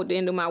I'm done with the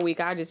end of my week,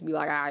 I just be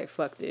like, all right,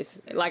 fuck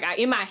this. Like,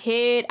 in my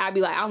head, I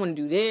be like, I want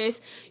to do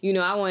this.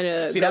 I want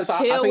to chill with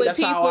people. I think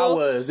that's how I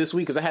was this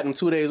week, because I had them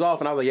 2 days off,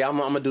 and I was like, yeah, I'm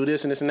going to do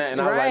this and this and that.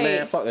 And I was like,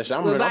 man, fuck that shit.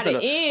 I'm going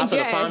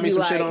to find me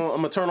some shit on, I'm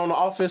going to turn on The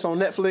Office on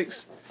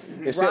Netflix.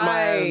 And sit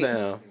my ass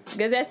down.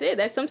 Because that's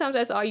it. Sometimes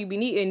that's all you be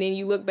needing. And then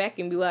you look back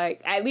and be like,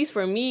 at least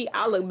for me,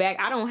 I look back.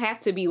 I don't have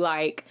to be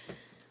like,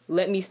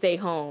 let me stay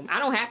home. I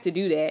don't have to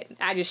do that.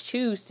 I just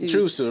choose to.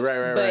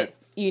 Right. But,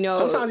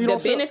 sometimes you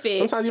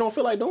don't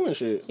feel like doing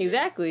shit.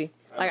 Exactly.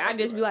 Like, I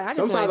just be like, I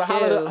just want to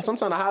chill.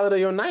 Sometimes a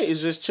holiday or night is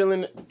just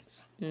chilling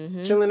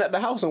at the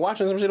house and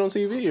watching some shit on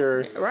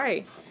TV.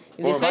 Right.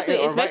 Especially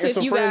if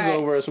some you friends got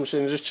over or some shit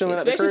and just chilling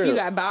at the crib. Especially if you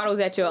got bottles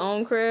at your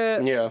own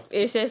crib. Yeah.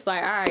 It's just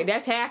like, all right,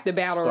 that's half the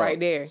battle right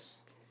there.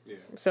 Yeah.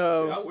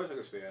 So I wish I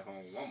could stay at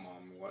home with my mom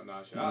and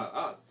whatnot.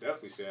 I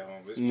definitely stay at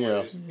home. It's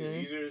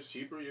easier, it's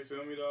cheaper. You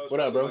feel me, though? What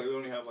up, bro? Like, you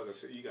only have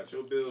you got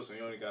your bills, and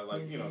you only got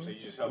you know, so you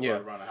just help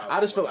out around the house. I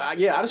just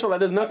feel like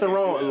there's nothing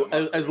wrong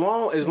as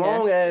long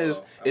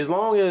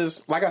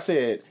as like I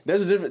said,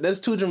 there's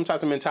two different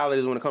types of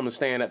mentalities when it comes to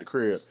staying at the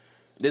crib.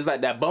 There's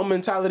like that bum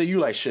mentality. You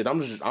like shit. I'm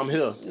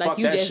here. Like, fuck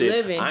you that just shit.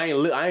 Living. I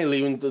ain't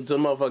leaving till the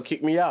motherfucker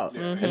kick me out.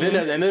 And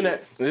then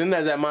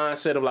there's that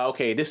mindset of like,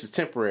 okay, this is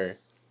temporary.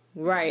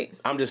 Right.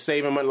 I'm just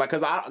saving money, like,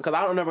 cause I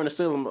don't never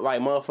understood,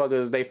 like,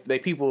 motherfuckers. They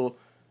people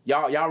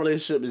y'all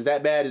relationship is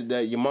that bad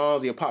that your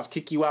moms or your pops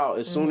kick you out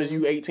as soon as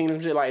you 18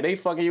 and shit. Like they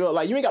fucking you up.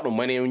 Like you ain't got no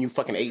money when you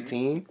fucking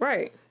 18.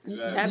 Right.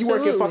 Exactly. You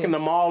work at fucking the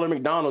mall or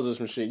McDonald's or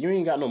some shit. You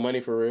ain't got no money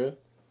for real.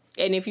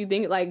 And if you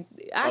think like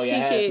I see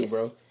kids,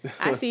 bro.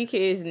 I see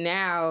kids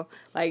now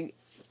like.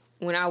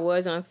 When I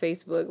was on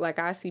Facebook, like,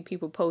 I see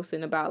people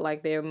posting about,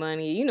 like, their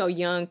money, you know,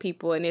 young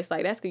people, and it's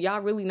like, that's because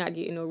y'all really not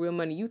getting no real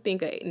money. You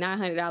think a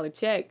 $900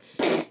 check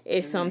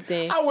is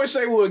something. I wish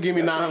they would give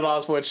me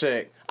 $900 for a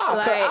check.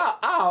 What?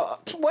 I'll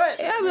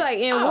be like,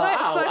 in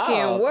what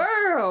fucking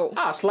world?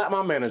 I'll slap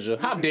my manager.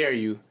 How dare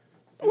you?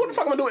 What the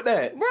fuck am I doing with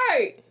that?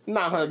 Right.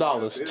 $900.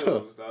 Like,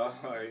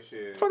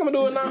 shit. Fuck am I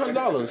doing with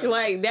 $900?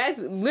 Like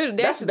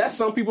That's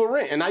some people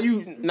rent, and now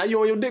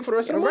you on your dick for the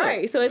rest of the month.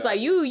 Right. So it's like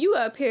you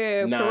up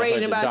here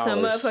parading about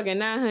some motherfucking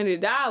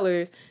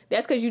 $900.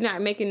 That's because you're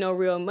not making no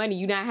real money.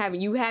 You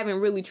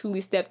haven't really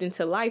truly stepped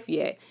into life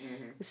yet.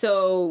 Mm-hmm.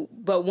 So,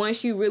 but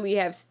once you really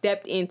have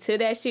stepped into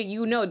that shit,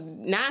 you know,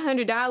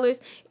 $900,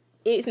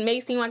 it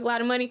may seem like a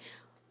lot of money.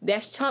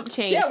 That's chump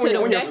change. Yeah, when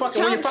you're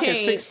fucking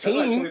 16. That's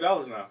like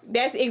 $20 now.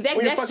 That's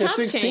exactly. That's chump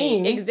 16,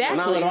 change.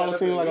 Exactly. $900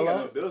 seem like a lot.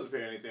 No bills to pay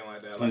or anything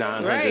like that. Like,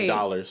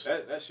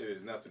 $900. That shit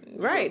is nothing.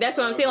 Right. That's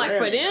what I'm saying. Like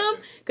for them,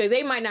 because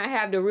they might not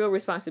have the real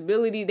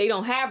responsibility. They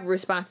don't have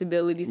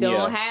responsibilities. They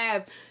don't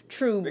have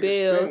true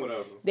bills.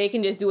 They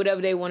can just do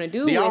whatever they want to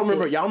do. Y'all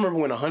remember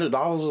when $100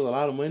 was a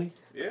lot of money?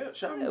 Yeah,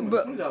 $20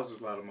 was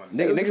a lot of money.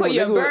 Niggas, for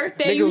your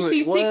birthday, you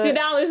see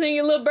 $60 in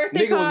your little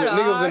birthday card.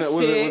 Niggas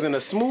was in a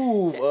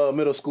smooth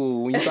middle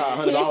school when you thought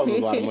 $100 was a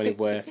lot of money,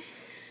 boy.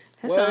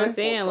 That's what I'm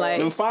saying. Like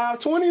them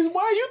 520s, boy,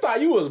 you thought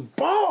you was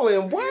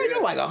balling, boy.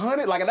 You're like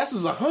 100, like this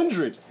is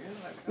 100.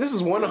 This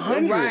is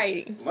 100.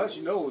 Right. Lunch,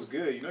 you know, it was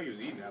good. You know, you was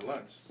eating at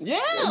lunch. Yeah.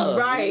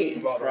 Right.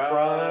 You bought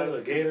fries,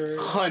 a Gatorade.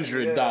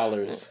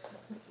 $100.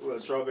 A little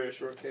strawberry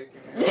shortcake.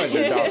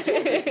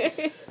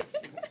 $100.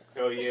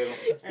 Oh yeah, them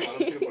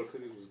peanut butter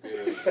cookies was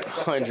good.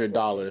 $100,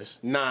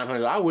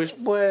 $900. I wish,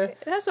 boy.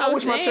 That's what I'm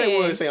saying. My check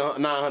would say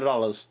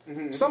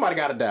 $900. Somebody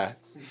gotta die.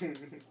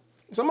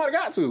 Somebody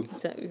got to.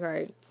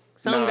 Right.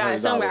 Some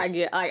guy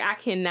get like I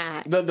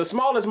cannot. The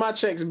smallest my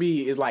checks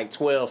be is like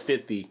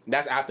 $12.50.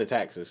 That's after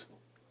taxes.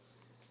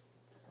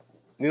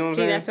 You know what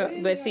I'm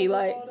saying?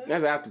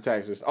 That's after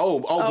taxes.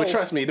 But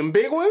trust me, them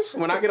big ones.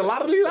 When I get a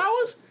lot of these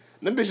hours.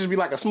 Them bitches be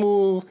like a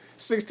smooth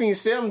 16,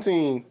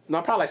 17.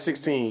 No, probably like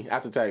 16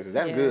 after taxes.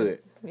 That's good.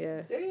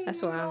 Yeah,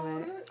 that's where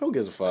I'm at. Who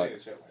gives a fuck?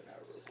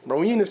 Bro,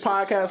 when you in this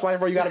podcast life,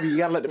 bro, you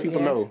gotta let the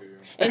people know.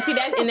 And see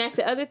that's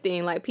the other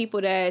thing. Like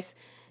people that's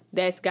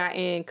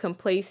gotten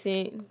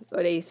complacent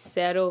or they've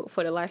settled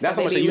for the lifestyle that's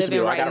how much they used to be.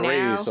 Right I got now,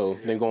 raised, so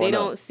they're going they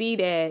up. don't see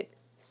that.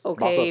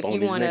 Okay, if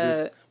you want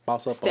to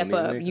step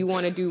up, you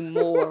want to do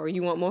more,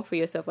 you want more for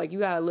yourself. Like you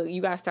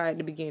gotta start at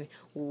the beginning.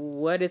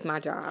 What is my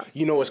job?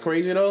 You know what's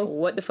crazy though?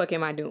 What the fuck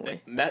am I doing?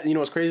 You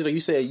know what's crazy though?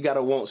 You said you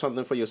gotta want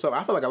something for yourself.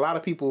 I feel like a lot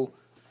of people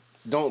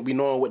don't be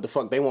knowing what the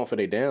fuck they want for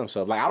their damn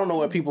self. Like I don't know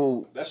what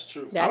people. That's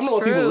true. I don't know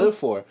what people live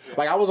for.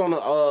 Like I was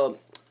on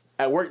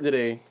at work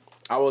today.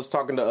 I was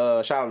talking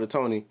to shout out to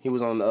Tony. He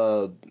was on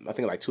I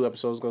think like 3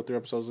 episodes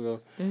ago.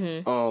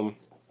 Mm-hmm.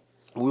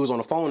 We was on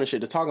the phone and shit,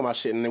 just talking about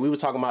shit, and then we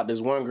was talking about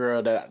this one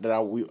girl that I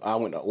went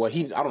to,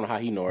 I don't know how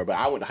he know her, but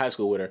I went to high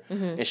school with her,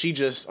 and she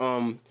just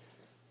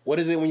what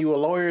is it when you a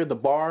lawyer, the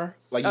bar,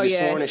 like you get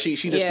sworn, and she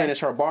just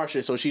finished her bar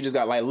shit, so she just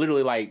got like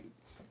literally like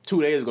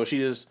 2 days ago, she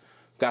just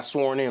got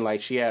sworn in,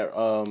 like she had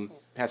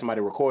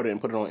somebody record it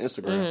and put it on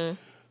Instagram,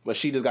 but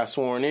she just got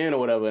sworn in or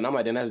whatever, and I'm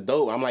like, then that's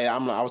dope.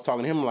 I was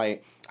talking to him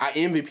like, I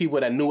envy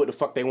people that knew what the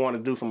fuck they want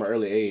to do from an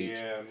early age.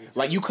 Yeah,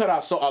 like you cut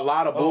out a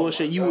lot of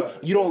bullshit. You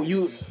don't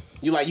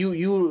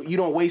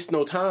waste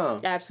no time.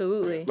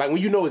 Absolutely. Like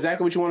when you know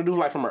exactly what you want to do,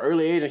 like from an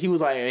early age, and he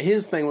was like,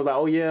 his thing was like,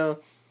 oh yeah,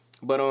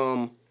 but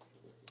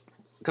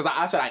because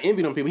I said I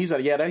envy them people. He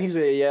said,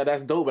 yeah,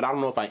 that's dope, but I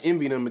don't know if I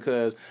envy them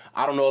because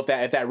I don't know if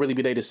that really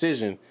be their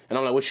decision. And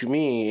I'm like, what you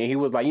mean? And he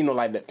was like,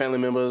 like that family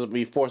members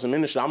be forcing them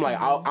in the shit. I'm like,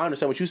 I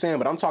understand what you're saying,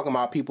 but I'm talking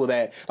about people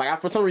that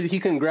for some reason he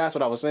couldn't grasp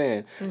what I was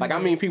saying. Like I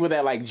mean people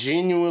that like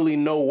genuinely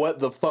know what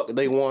the fuck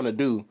they want to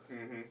do.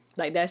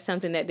 Like that's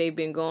something that they've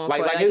been going for.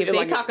 Like if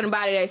they talking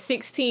about it at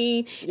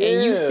 16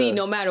 and you see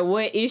no matter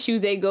what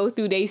issues they go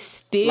through, they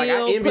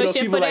still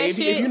pushing for that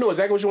shit. If you know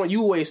exactly what you want,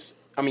 you waste.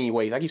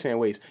 I keep saying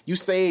waste. You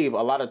save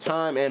a lot of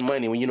time and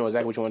money when you know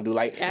exactly what you want to do.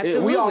 Like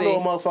we all know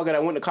a motherfucker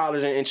that went to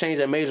college and changed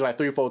their major like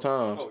 3 or 4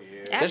 times. Oh,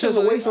 yeah. That's just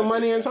a waste of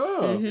money and time.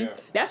 Mm-hmm. Yeah.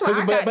 That's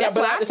why but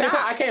at the same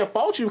time, I can't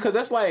fault you because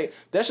that's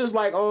just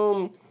like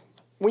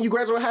when you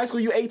graduate high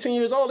school, you're 18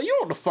 years old. You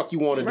know what the fuck you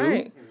want to do.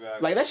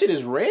 Exactly. Like that shit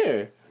is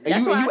rare.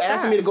 And you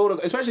asking me to go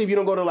to, especially if you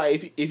don't go to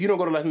like if you don't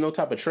go to like no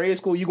type of trade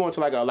school, you going to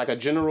like a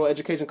general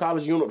education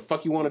college. You don't know what the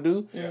fuck you want to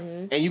do,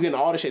 and you getting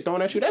all the shit thrown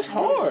at you. That's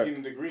hard.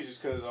 Getting degrees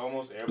just because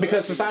almost everybody.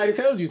 Because society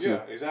tells you to.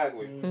 Yeah,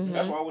 exactly. Mm-hmm.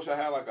 That's why I wish I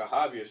had like a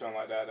hobby or something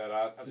like that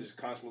I just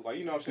constantly like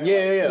you know what I'm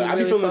saying. Yeah. I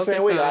be feeling the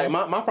same way. Like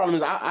my problem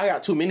is I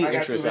got too many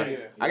interests.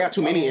 I got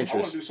too many interests. I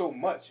want to do so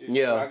much.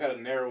 I got to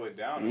narrow it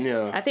down.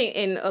 Yeah. I think,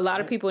 and a lot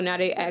of people now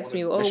they ask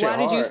me, why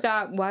did you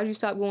stop? Why did you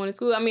stop going to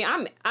school? I mean,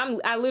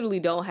 I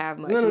literally don't have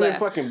much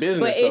left. fucking business.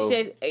 But it's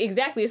just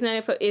exactly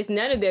it's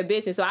none of their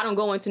business. So I don't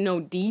go into no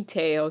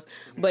details.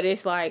 But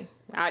it's like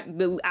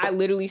I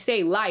literally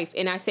say life,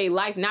 and I say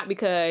life not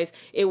because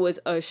it was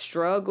a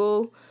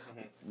struggle.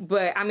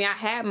 But I mean, I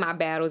had my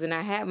battles and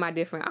I had my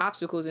different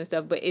obstacles and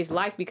stuff. But it's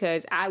life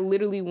because I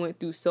literally went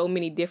through so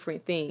many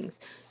different things.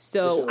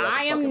 So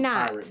I am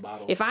not.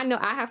 If I know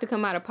I have to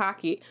come out of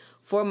pocket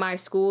for my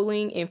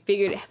schooling and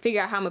figure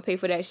out how I'm gonna pay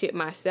for that shit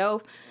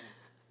myself,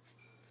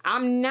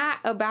 I'm not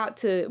about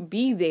to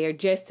be there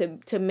just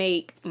to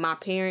make my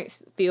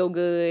parents feel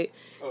good,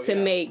 to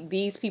make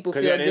these people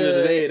feel good. Because at the end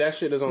of the day, that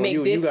shit is on make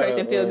you. this you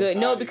person feel good.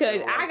 No,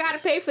 because I gotta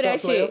pay for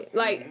that shit.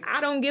 Like, I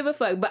don't give a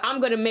fuck. But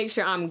I'm gonna make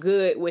sure I'm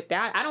good with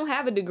that. I don't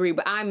have a degree,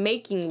 but I'm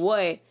making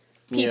what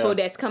people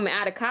that's coming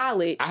out of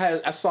college.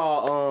 I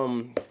saw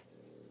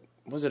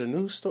was it a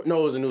news story? No,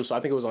 it was a news story.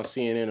 I think it was on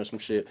CNN or some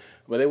shit.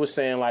 But they were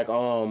saying like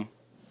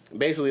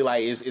basically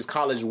like is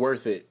college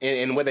worth it?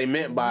 And what they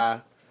meant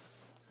by,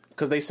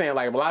 because they saying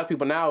like a lot of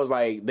people now is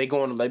like they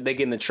going like they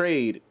getting a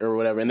trade or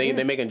whatever, and they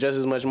making just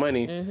as much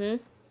money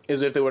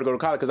as if they were to go to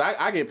college. Because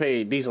I get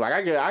paid decent. Like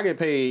I get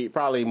paid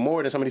probably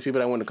more than some of these people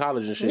that went to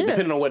college and shit,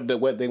 depending on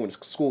what they went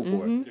to school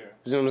for. You know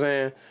what I'm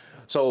saying?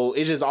 So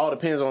it just all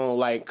depends on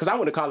like, because I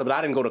went to college, but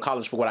I didn't go to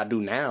college for what I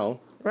do now.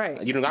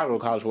 Right. You don't gotta go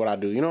to college for what I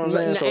do. You know what I'm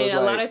saying? So and it's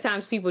a like, lot of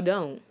times people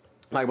don't.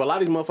 Like, but a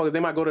lot of these motherfuckers, they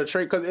might go to a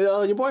trade because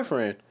your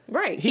boyfriend.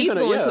 Right. He's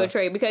going to a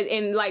trade because,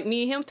 and like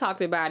me and him talked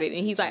about it,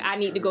 and he's like, I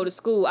need to go to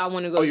school. I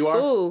want to go to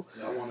school.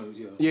 Yeah, I want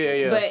to,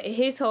 Yeah. But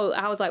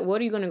I was like,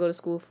 what are you going to go to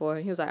school for?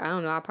 And he was like, I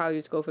don't know. I'll probably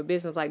just go for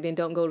business. I was like, then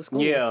don't go to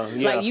school. Yeah.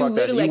 Like, you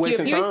literally, like,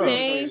 if you're time.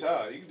 saying,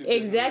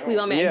 exactly,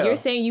 I mean, you're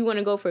saying you want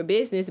to go for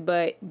business,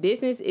 but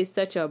business is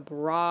such a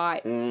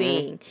broad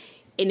thing.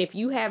 And if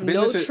you have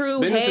no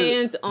true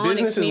hands-on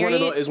business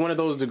experience. is one of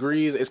those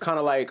degrees. It's kind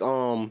of like,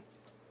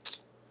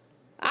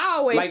 I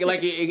always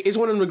it's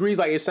one of them degrees.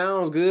 Like it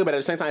sounds good, but at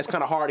the same time, it's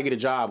kind of hard to get a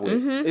job with.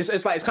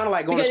 It's kind of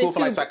like going to school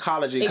for like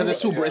psychology because it's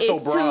so broad. It's too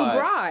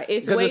broad.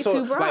 It's way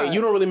too broad. Like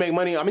you don't really make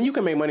money. I mean, you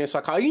can make money in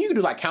psychology. You can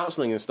do like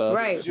counseling and stuff,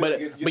 right? But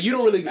you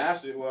don't really. And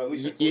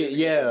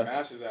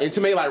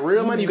to make like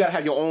real money, you gotta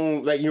have your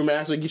own like your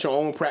master, get your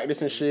own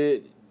practice and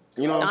shit.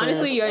 You know what I'm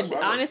saying? You're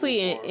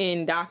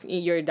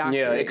a doctor.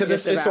 Yeah, because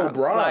it's so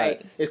broad.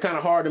 Like, it's kind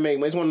of hard to make.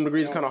 It's one of the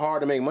degrees. It's kind of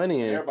hard to make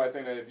money in. Everybody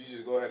think that if you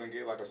just go ahead and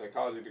get like a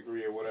psychology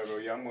degree or whatever,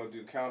 I'm gonna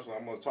do counseling.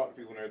 I'm gonna talk to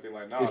people and everything.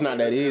 Like, nah, it's not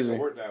that easy.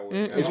 Work that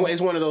way.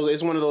 It's one of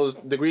those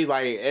degrees.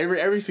 Like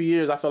every few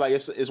years, I feel like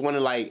it's one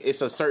of like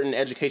it's a certain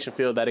education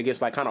field that it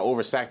gets like kind of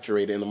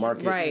oversaturated in the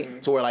market.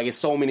 Right. To where like it's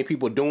so many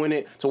people doing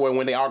it. To where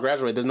when they all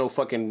graduate, there's no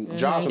fucking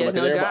jobs.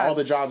 All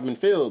the jobs have been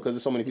filled because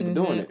there's so many people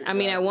doing it. I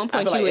mean, at one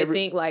point you would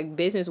think like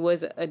business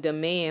was a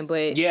demand.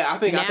 But I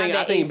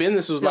think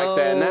business is like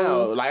that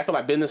now. Like I feel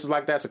like business is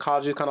like that.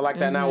 Psychology is kind of like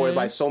that now, where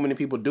like so many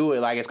people do it.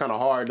 Like it's kind of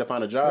hard to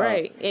find a job,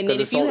 right? And then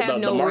if you have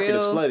the market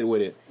is flooded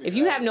with it. If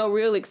you have no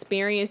real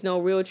experience, no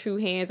real true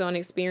hands-on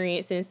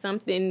experience in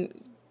something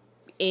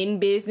in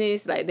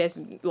business, like that's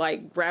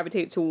like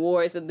gravitate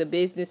towards the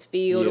business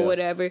field or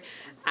whatever,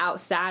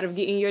 outside of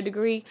getting your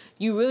degree,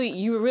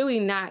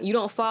 you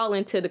don't fall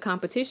into the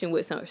competition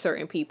with some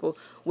certain people,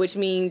 which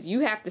means you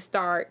have to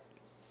start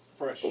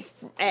fresh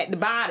at the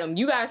bottom.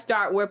 You gotta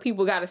start where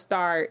people gotta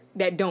start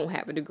that don't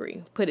have a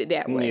degree. Put it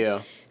that way.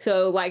 Yeah.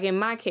 So like in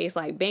my case,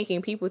 like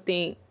banking, people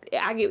think,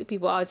 I get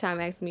people all the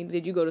time asking me,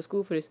 did you go to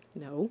school for this?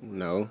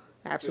 No.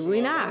 Absolutely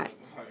not.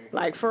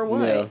 Like for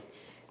what? Yeah.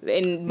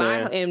 And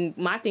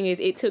my thing is,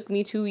 it took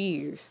me 2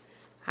 years.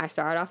 I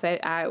started off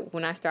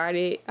when I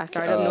started up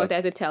north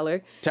as a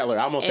teller. Teller,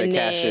 I almost say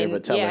cashier,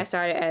 but teller. Yeah, I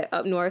started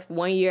up north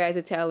 1 year as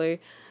a teller.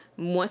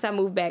 Once I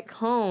moved back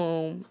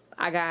home,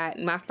 I got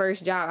my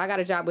first job. I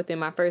got a job within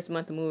my first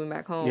month of moving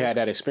back home. You had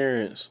that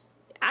experience.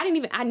 I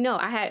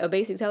had a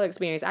basic teller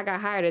experience. I got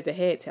hired as a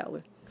head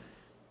teller.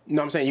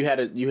 No, I'm saying you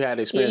had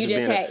experience.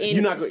 They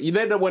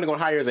wasn't going to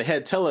hire you as a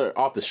head teller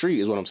off the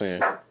street, is what I'm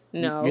saying.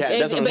 No,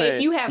 that's what I'm saying.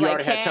 If you have you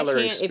like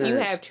if you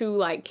have true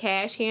like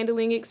cash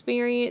handling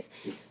experience,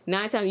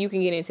 9 times you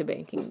can get into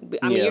banking.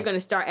 I mean, you're going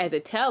to start as a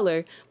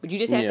teller, but you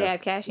just have to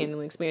have cash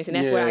handling experience, and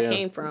that's where I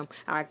came from.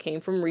 I came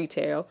from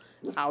retail.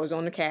 I was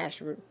on the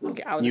cash.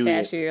 I was a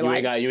cashier. You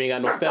ain't got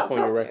no theft on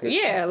your record.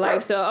 Yeah,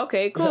 like so.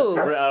 Okay, cool.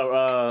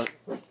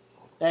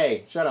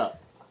 Hey, shut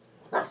up.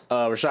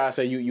 Rashad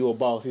said you a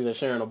boss. He's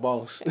sharing a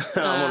boss.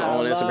 I'm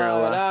on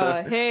Instagram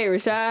Live. Hey,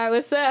 Rashad,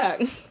 what's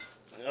up?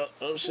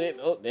 Oh shit!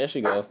 Oh, there she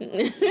go.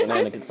 And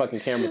then the fucking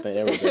camera thing.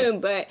 Everything.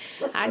 But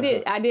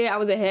I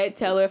was a head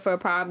teller for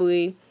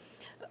probably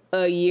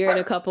a year and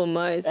a couple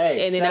months,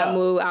 and then I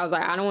moved. I was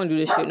like, I don't want to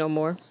do this shit no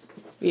more.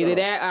 Either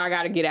that or I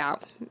got to get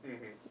out.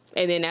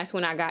 And then that's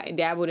when I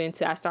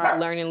I started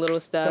learning little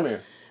stuff. Come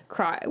here.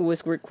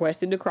 Was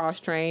requested to cross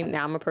train.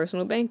 Now I'm a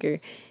personal banker,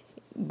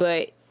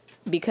 but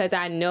because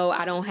I know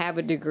I don't have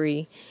a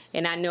degree,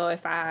 and I know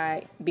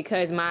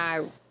because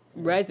my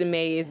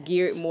resume is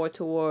geared more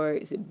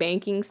towards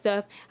banking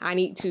stuff, I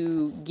need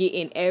to get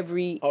in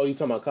every... Oh, you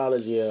talking about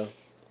college? Yeah.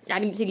 I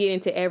need to get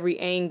into every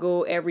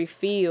angle, every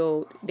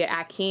field that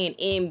I can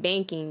in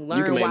banking.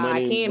 Learn make while I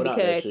money can without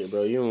because that shit,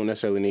 bro. You don't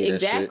necessarily need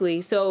exactly.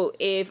 that shit. So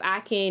if I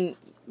can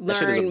shit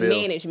is a learn bill.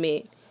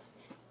 management,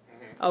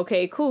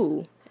 okay,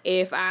 cool.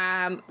 If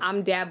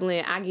I'm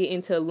dabbling, I get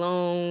into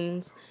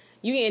loans.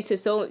 You get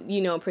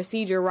into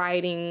procedure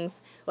writings.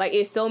 Like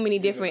it's so many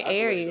different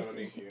areas.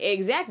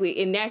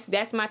 Exactly, and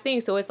that's my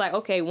thing. So it's like,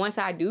 okay, once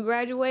I do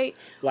graduate,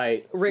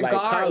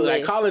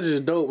 regardless, college is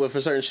dope, but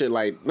for certain shit,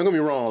 like don't get me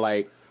wrong,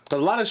 like.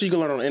 Because a lot of shit you can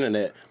learn on the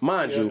internet.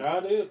 Mind you.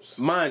 It's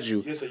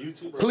a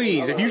YouTuber.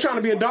 Please, if you're trying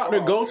to be a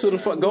doctor, go to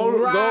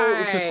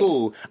go to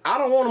school. I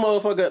don't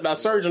want a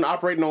surgeon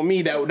operating on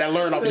me that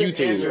learned off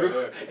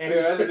YouTube.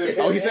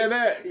 Oh, he said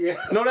that?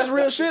 Yeah. No, that's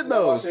real shit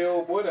though. I say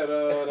old boy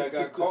that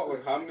got caught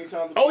like how many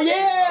times? Oh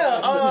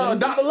yeah,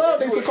 Dr. Love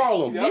they used to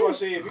call him. Yeah, I was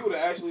say if you would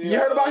have actually. You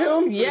heard about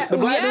him? Yeah, the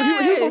black dude.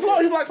 He was from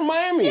Florida. He was like from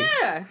Miami.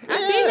 Yeah, I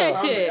seen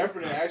that shit.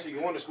 Effort in actually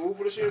going to school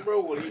for the shit,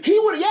 bro. He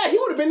would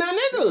have been that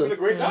nigga. Been a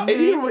great doctor.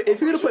 If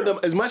he would have put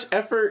as much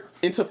effort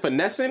into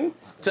finessing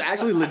to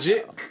actually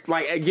legit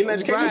like getting an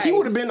education, he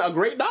would have been a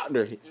great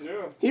doctor.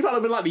 Yeah. He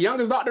probably been like the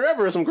youngest doctor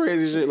ever or some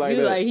crazy shit like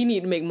that. Like he need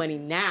to make money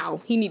now.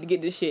 He need to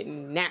get this shit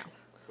now.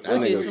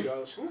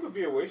 School could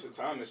be a waste of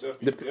time and stuff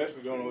if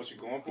you don't know what you're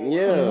going for.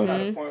 Yeah. I'm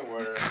at a point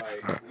where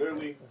like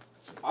literally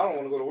I don't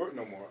want to go to work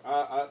no more.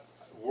 I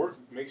work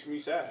makes me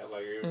sad.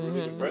 Like it's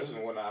really depressing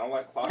and whatnot. I don't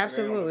like clocking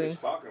Absolutely. in on the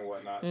clock and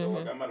whatnot. So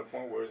like I'm at a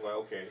point where it's like,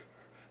 okay,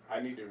 I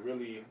need to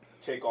really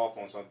take off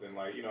on something,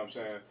 like, you know what I'm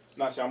saying?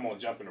 Not saying I'm gonna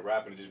jump into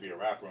rapping and just be a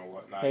rapper and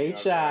whatnot. Hey, you know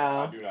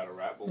child. I do not a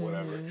rap or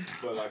whatever.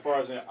 But like, far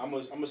as I'm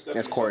a step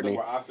That's into Courtney. something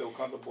where I feel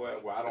comfortable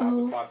at, where I don't have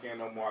to clock in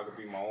no more. I could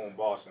be my own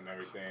boss and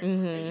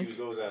everything, and use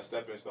those as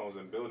stepping stones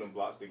and building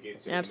blocks to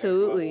get to the next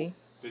level,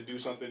 to do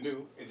something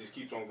new, and just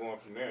keeps on going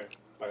from there.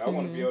 Like I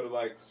want to be able to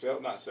like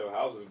not sell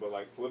houses, but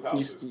like flip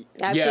houses.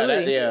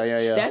 Absolutely.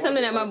 Yeah. That's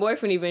something that my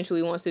boyfriend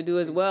eventually wants to do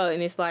as well.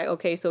 And it's like,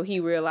 okay, so he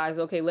realized,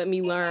 okay, let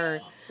me learn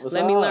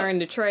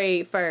the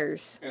trade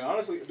first. And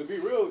honestly, to be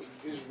real,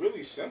 it's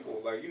really simple.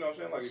 Like, you know what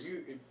I'm saying? Like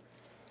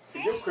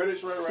if your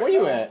credit's right Where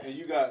you now at? and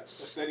you got a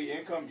steady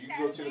income, you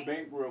can go to the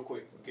bank real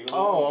quick. Get a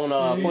Oh, loan.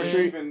 on 4th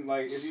Street?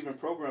 There's even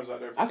programs out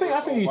there. For I think I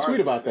seen you tweet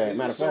about that,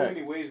 matter of There's so fact.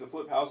 many ways to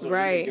flip houses.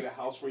 Right. You can get a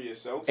house for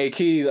yourself. Hey,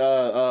 Keys,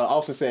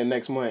 Austin said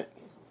next month.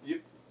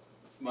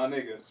 My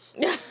nigga.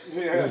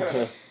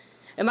 Yeah.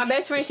 And my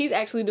best friend, she's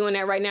actually doing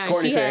that right now. And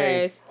Courtney she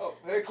said, has. Oh,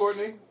 hey,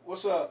 Courtney.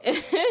 What's up?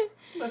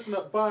 Messing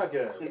up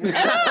podcast.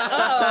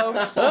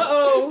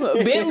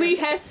 Uh-oh. Bentley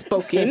has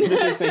spoken.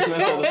 Like,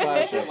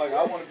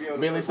 I want to be able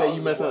to Billy said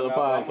you messing up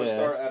the I'm going to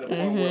start podcast. at a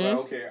point where,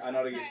 like, okay, I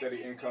know to get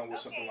steady income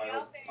with something like,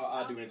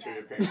 I do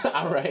interior painting.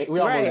 All right, we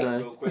almost Right.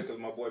 done. Real quick, because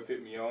my boy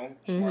picked me on.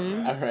 Smart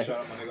man. All right.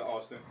 Shout out my nigga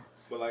Austin.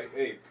 But, like,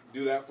 hey,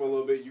 do that for a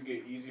little bit. You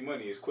get easy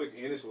money. It's quick,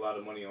 and it's a lot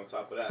of money on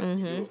top of that.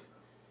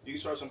 You can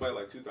start somebody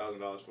like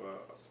 $2,000 for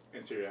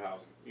interior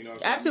housing. You know what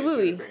I'm saying?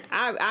 Absolutely. Interior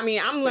painting. I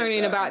mean, I'm Take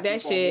learning about and that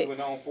keep on shit.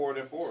 moving on forward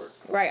and forward.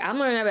 Right, I'm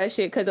learning about that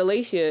shit because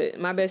Alicia,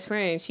 my best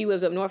friend, she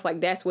lives up north.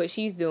 Like, that's what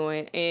she's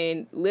doing.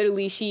 And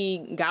literally,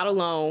 she got a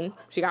loan.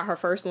 She got her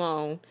first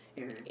loan.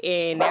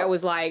 And that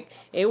was like,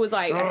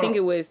 I think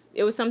it was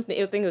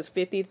something, I think it was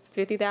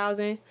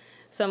 50,000.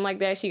 Something like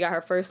that. She got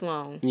her first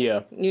loan.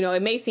 Yeah. You know,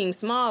 it may seem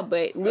small,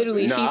 but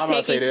literally Nah, she's I'm taking. about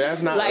to say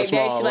that's not like a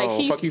small that, loan. like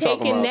she's Fuck you talking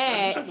taking about.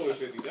 that.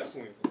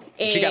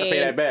 She got to pay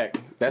that back.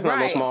 That's not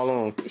no Right. small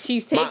loan.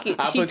 She's taking.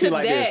 I She put it to took you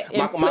like this. that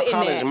and put in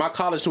that. My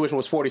college tuition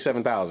was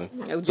 $47,000.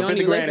 So Don't 50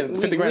 even grand listen.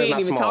 is 50 We grand is ain't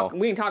not even small.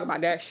 we didn't talk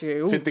about that shit.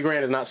 Ooh. 50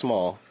 grand is not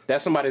small.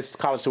 That's somebody's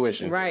college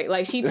tuition. Right,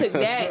 like she took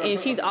that and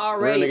she's Real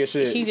already nigga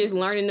shit. she's just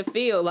learning the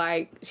field.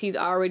 Like she's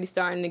already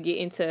starting to get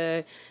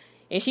into,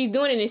 and she's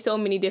doing it in so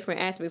many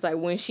different aspects. Like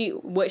what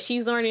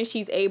she's learning,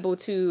 she's able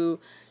to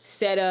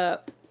set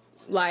up.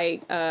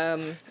 Like I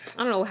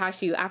don't know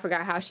I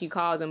forgot how she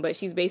calls them, but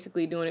she's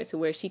basically doing it to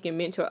where she can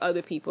mentor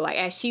other people. Like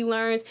as she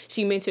learns,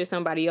 she mentors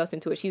somebody else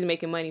into it. She's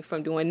making money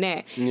from doing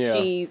that. Yeah.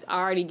 She's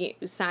already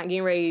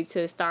getting ready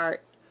to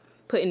start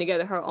putting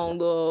together her own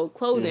little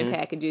closing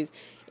packages,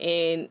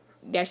 and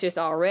that's just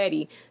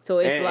already. So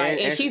it's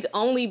and she's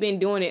only been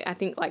doing it, I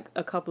think, like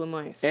a couple of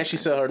months. And she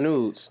sell her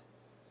nudes.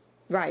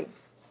 Right.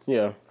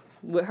 Yeah.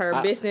 With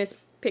her business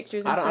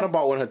pictures and I stuff. done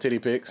bought one of her titty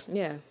pics.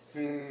 Yeah.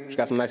 She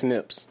got some nice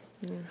nips.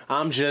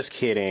 I'm just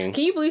kidding.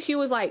 Can you believe she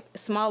was like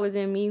smaller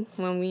than me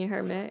when we and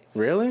her met?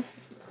 Really?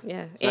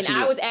 Yeah. And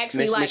I was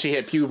actually then like she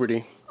hit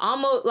puberty.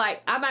 almost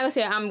like, I'm not gonna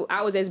say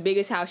I was as big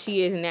as how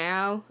she is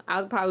now. I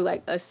was probably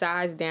like a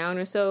size down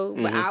or so,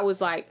 but I was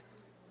like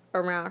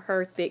around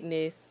her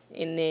thickness.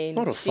 And then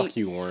No, the fuck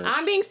you weren't.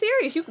 I'm being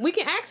serious. We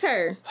can ask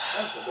her.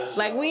 That's the best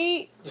Like job.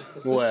 we.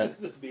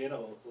 Being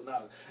old.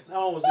 I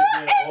almost He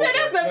said being said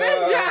that's the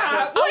best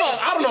job.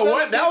 I don't know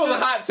what. That was a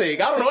hot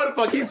take. I don't know what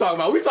the fuck he talking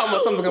about. We talking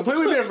about something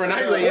completely different.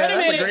 He's like, yeah,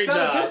 that's a great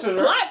job.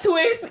 Plot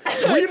twist.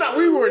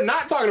 We were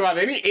not talking about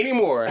that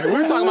anymore. We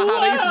were talking about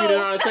how they used to be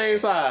around the same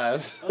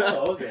size.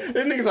 Oh, okay.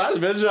 This nigga's like, that's a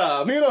better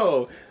job, you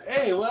know.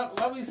 Hey, why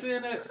we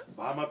saying that?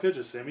 Buy my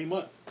picture, send me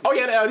money. Oh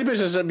yeah, these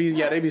bitches should be.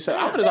 Yeah, they be.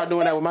 I'm gonna start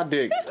doing that with my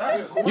dick.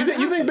 You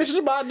think bitches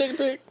should buy a dick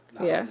pic?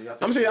 Yeah.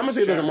 I'm gonna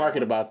see if there's a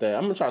market about that.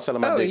 I'm gonna try to sell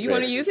my dick. You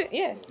want to pics. use it?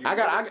 Yeah. I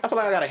feel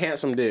like I got a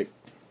handsome dick.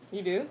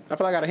 You do? I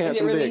feel like I got a Is it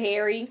handsome really dick.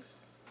 hairy?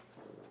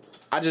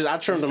 I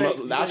trimmed them up.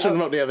 I trimmed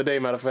them up the other day.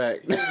 Matter of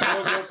fact. Girls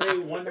gonna pay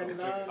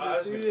 $199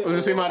 to see it? Was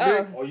you see my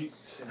dick? Or you,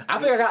 I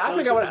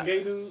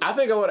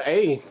think I would.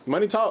 Hey,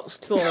 money talks.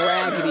 It's a little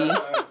raggedy.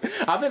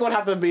 I think it would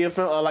have to be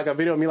like a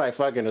video of me like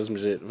fucking or some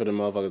shit for the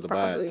motherfuckers to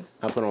buy it.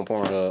 I put it on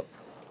Pornhub.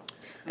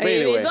 But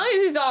anyway, as long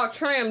as it's all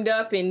trimmed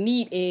up and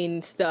neat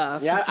and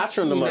stuff. yeah, I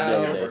trimmed them up the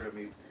other day. hamburger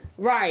meat.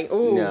 Right.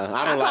 Ooh. Yeah,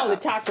 I don't call like-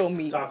 it taco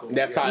meat. Taco meat.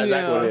 That's Yeah.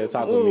 exactly what it is.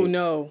 Taco Ooh, meat.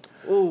 no.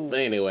 Ooh. But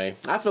anyway,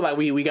 I feel like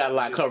we got a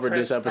lot covered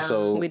this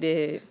episode. We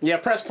did. Yeah,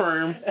 press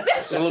perm. A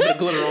little bit of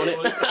glitter on it.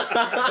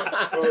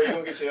 Bro, you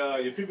gonna get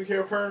your pubic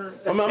hair perm?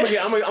 I'm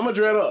gonna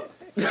dread up.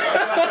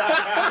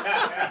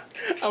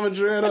 I'm gonna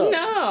dread up.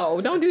 No,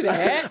 don't do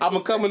that. I'm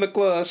gonna come in the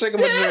club, shaking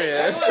my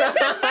dreads, I'm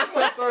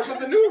gonna start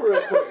something new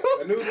real quick.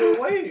 A new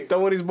little wave.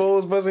 throwing these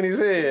bowls, buzzing these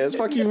heads.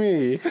 Fuck you,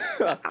 me.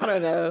 I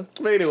don't know.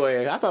 But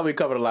anyway, I thought we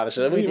covered a lot of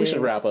shit. We did.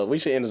 should wrap up. We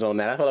should end it on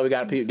that. I felt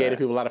like we gave the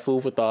people a lot of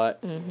food for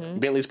thought.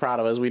 Bentley's proud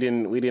of us. We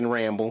didn't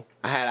ramble.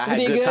 I had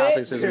did good good?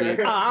 topics this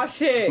week. Oh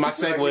shit. My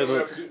segues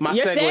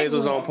segue.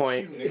 was on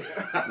point.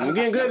 I'm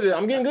getting good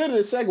at the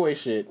segue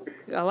shit.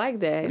 I like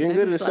that. Getting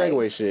good at the It's like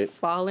segue shit.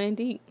 Fall in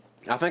deep.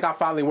 I think I'm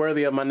finally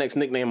worthy of my next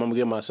nickname I'm gonna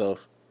give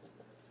myself.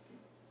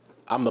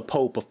 I'm the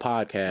Pope of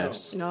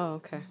podcasts. Oh,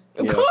 okay.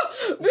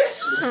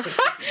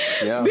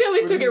 Yeah.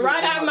 Billy took it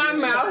right out of my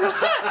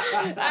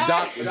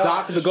mouth.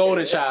 Doc the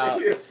Golden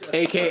Child,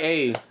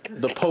 aka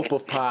the Pope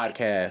of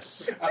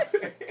podcasts.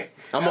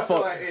 I'm a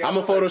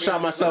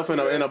Photoshop myself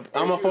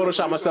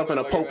in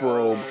a Pope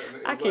robe.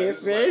 I can't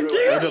say With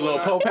it. a little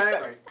Pope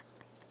hat.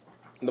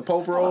 The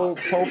Pope robe,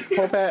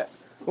 Pope hat.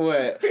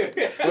 What?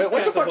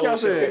 What the fuck y'all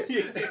said?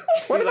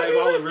 What the fuck Like, you I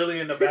was said? really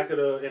in the back of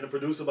the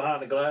producer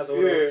behind the glass over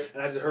there,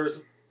 and I just heard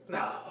some.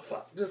 Nah,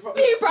 fuck. Just fuck.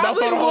 He Don't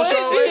probably throw the whole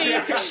show would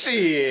away. be.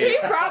 Shit. He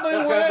probably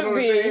would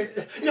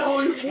be. Yo,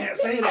 you can't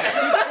say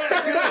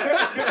that.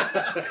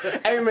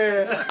 Hey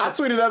man, I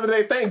tweeted the other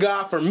day, thank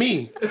God for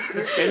me.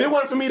 If it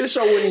wasn't for me, the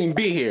show wouldn't even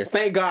be here.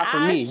 Thank God for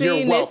me. You're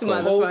seen this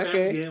welcome. Whole Fucker.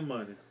 family getting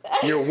money.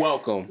 You're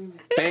welcome.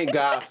 Thank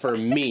God for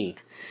me.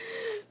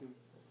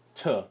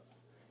 Tuh.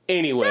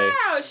 Anyway,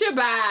 Oh,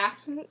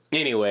 Shabbat.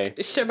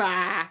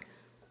 Shabbat.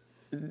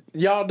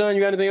 y'all done?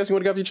 You got anything else you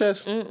want to get off your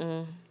chest?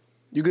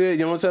 You good?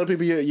 You want to tell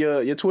people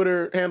your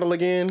Twitter handle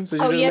again? Since you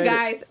Oh, just yeah, made it?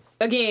 guys.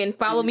 Again,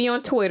 follow me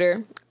on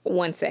Twitter.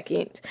 1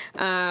 second.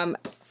 How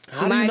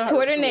do My you not-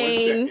 Twitter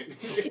name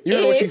You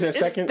heard what she is... said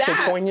second? So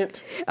Stop.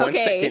 poignant. 1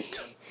 Okay. second.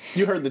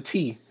 You heard the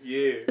T.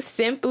 Yeah.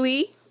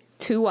 Simply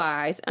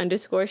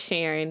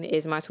 2Ys_Sharon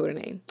is my Twitter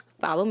name.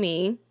 Follow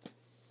me.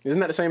 Isn't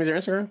that the same as your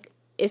Instagram?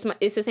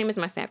 It's the same as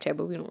my Snapchat,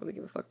 but we don't really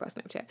give a fuck about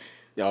Snapchat.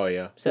 Oh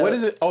yeah. So- What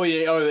is it? Oh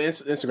yeah. Oh, the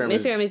Instagram.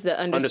 Instagram is the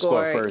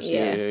underscore first.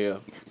 Yeah.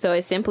 So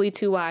it's simply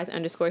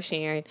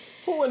 2Ys_Sharon.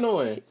 Who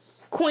annoying?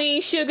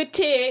 Queen Sugar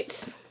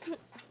Tits.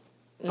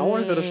 I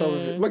want to feel the show.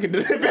 Look at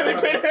this. Billy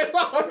Penn.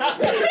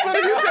 So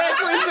you said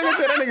Queen Sugar Tits.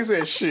 That nigga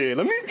said shit.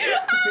 Let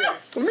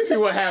me see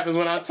what happens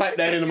when I type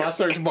that into my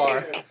search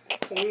bar.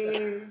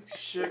 Queen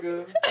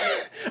Sugar.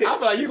 I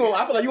feel like you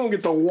gonna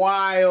get the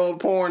wild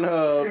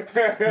Pornhub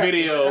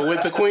video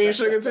with the Queen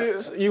Sugar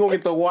Tits. You gonna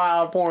get the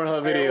wild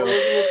Pornhub video.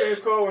 What things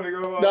called when they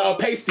go? The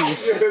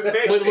pasties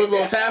with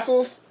little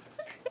tassels.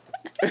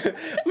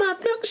 My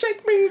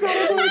milkshake brings all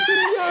the way to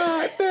the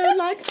yard. They're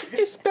like,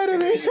 it's better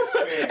than.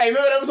 Hey, remember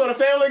that episode of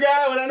Family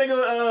Guy when that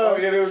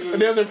nigga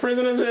there was a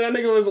prison and shit, that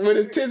nigga was with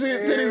his titties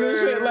and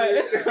shit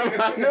like.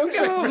 My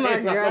milkshake Oh my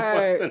brings all the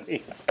way to the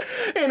yard.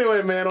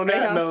 Anyway, man, on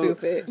that How note,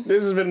 stupid.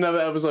 this has been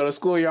another episode of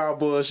Schoolyard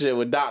Bullshit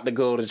with Dr.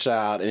 Golden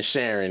Child and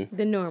Sharon.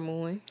 The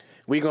normal one.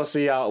 We gonna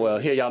see y'all.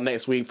 Hear y'all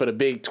next week for the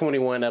big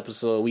 21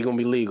 episode. We gonna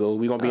be legal.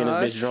 We gonna be in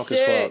this bitch drunk as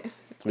shit. fuck.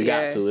 We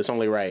got to. It's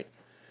only right.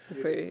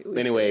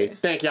 Anyway,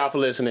 thank y'all for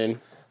listening.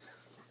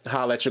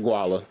 Holla at your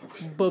guala.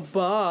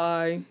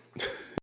 Bye-bye.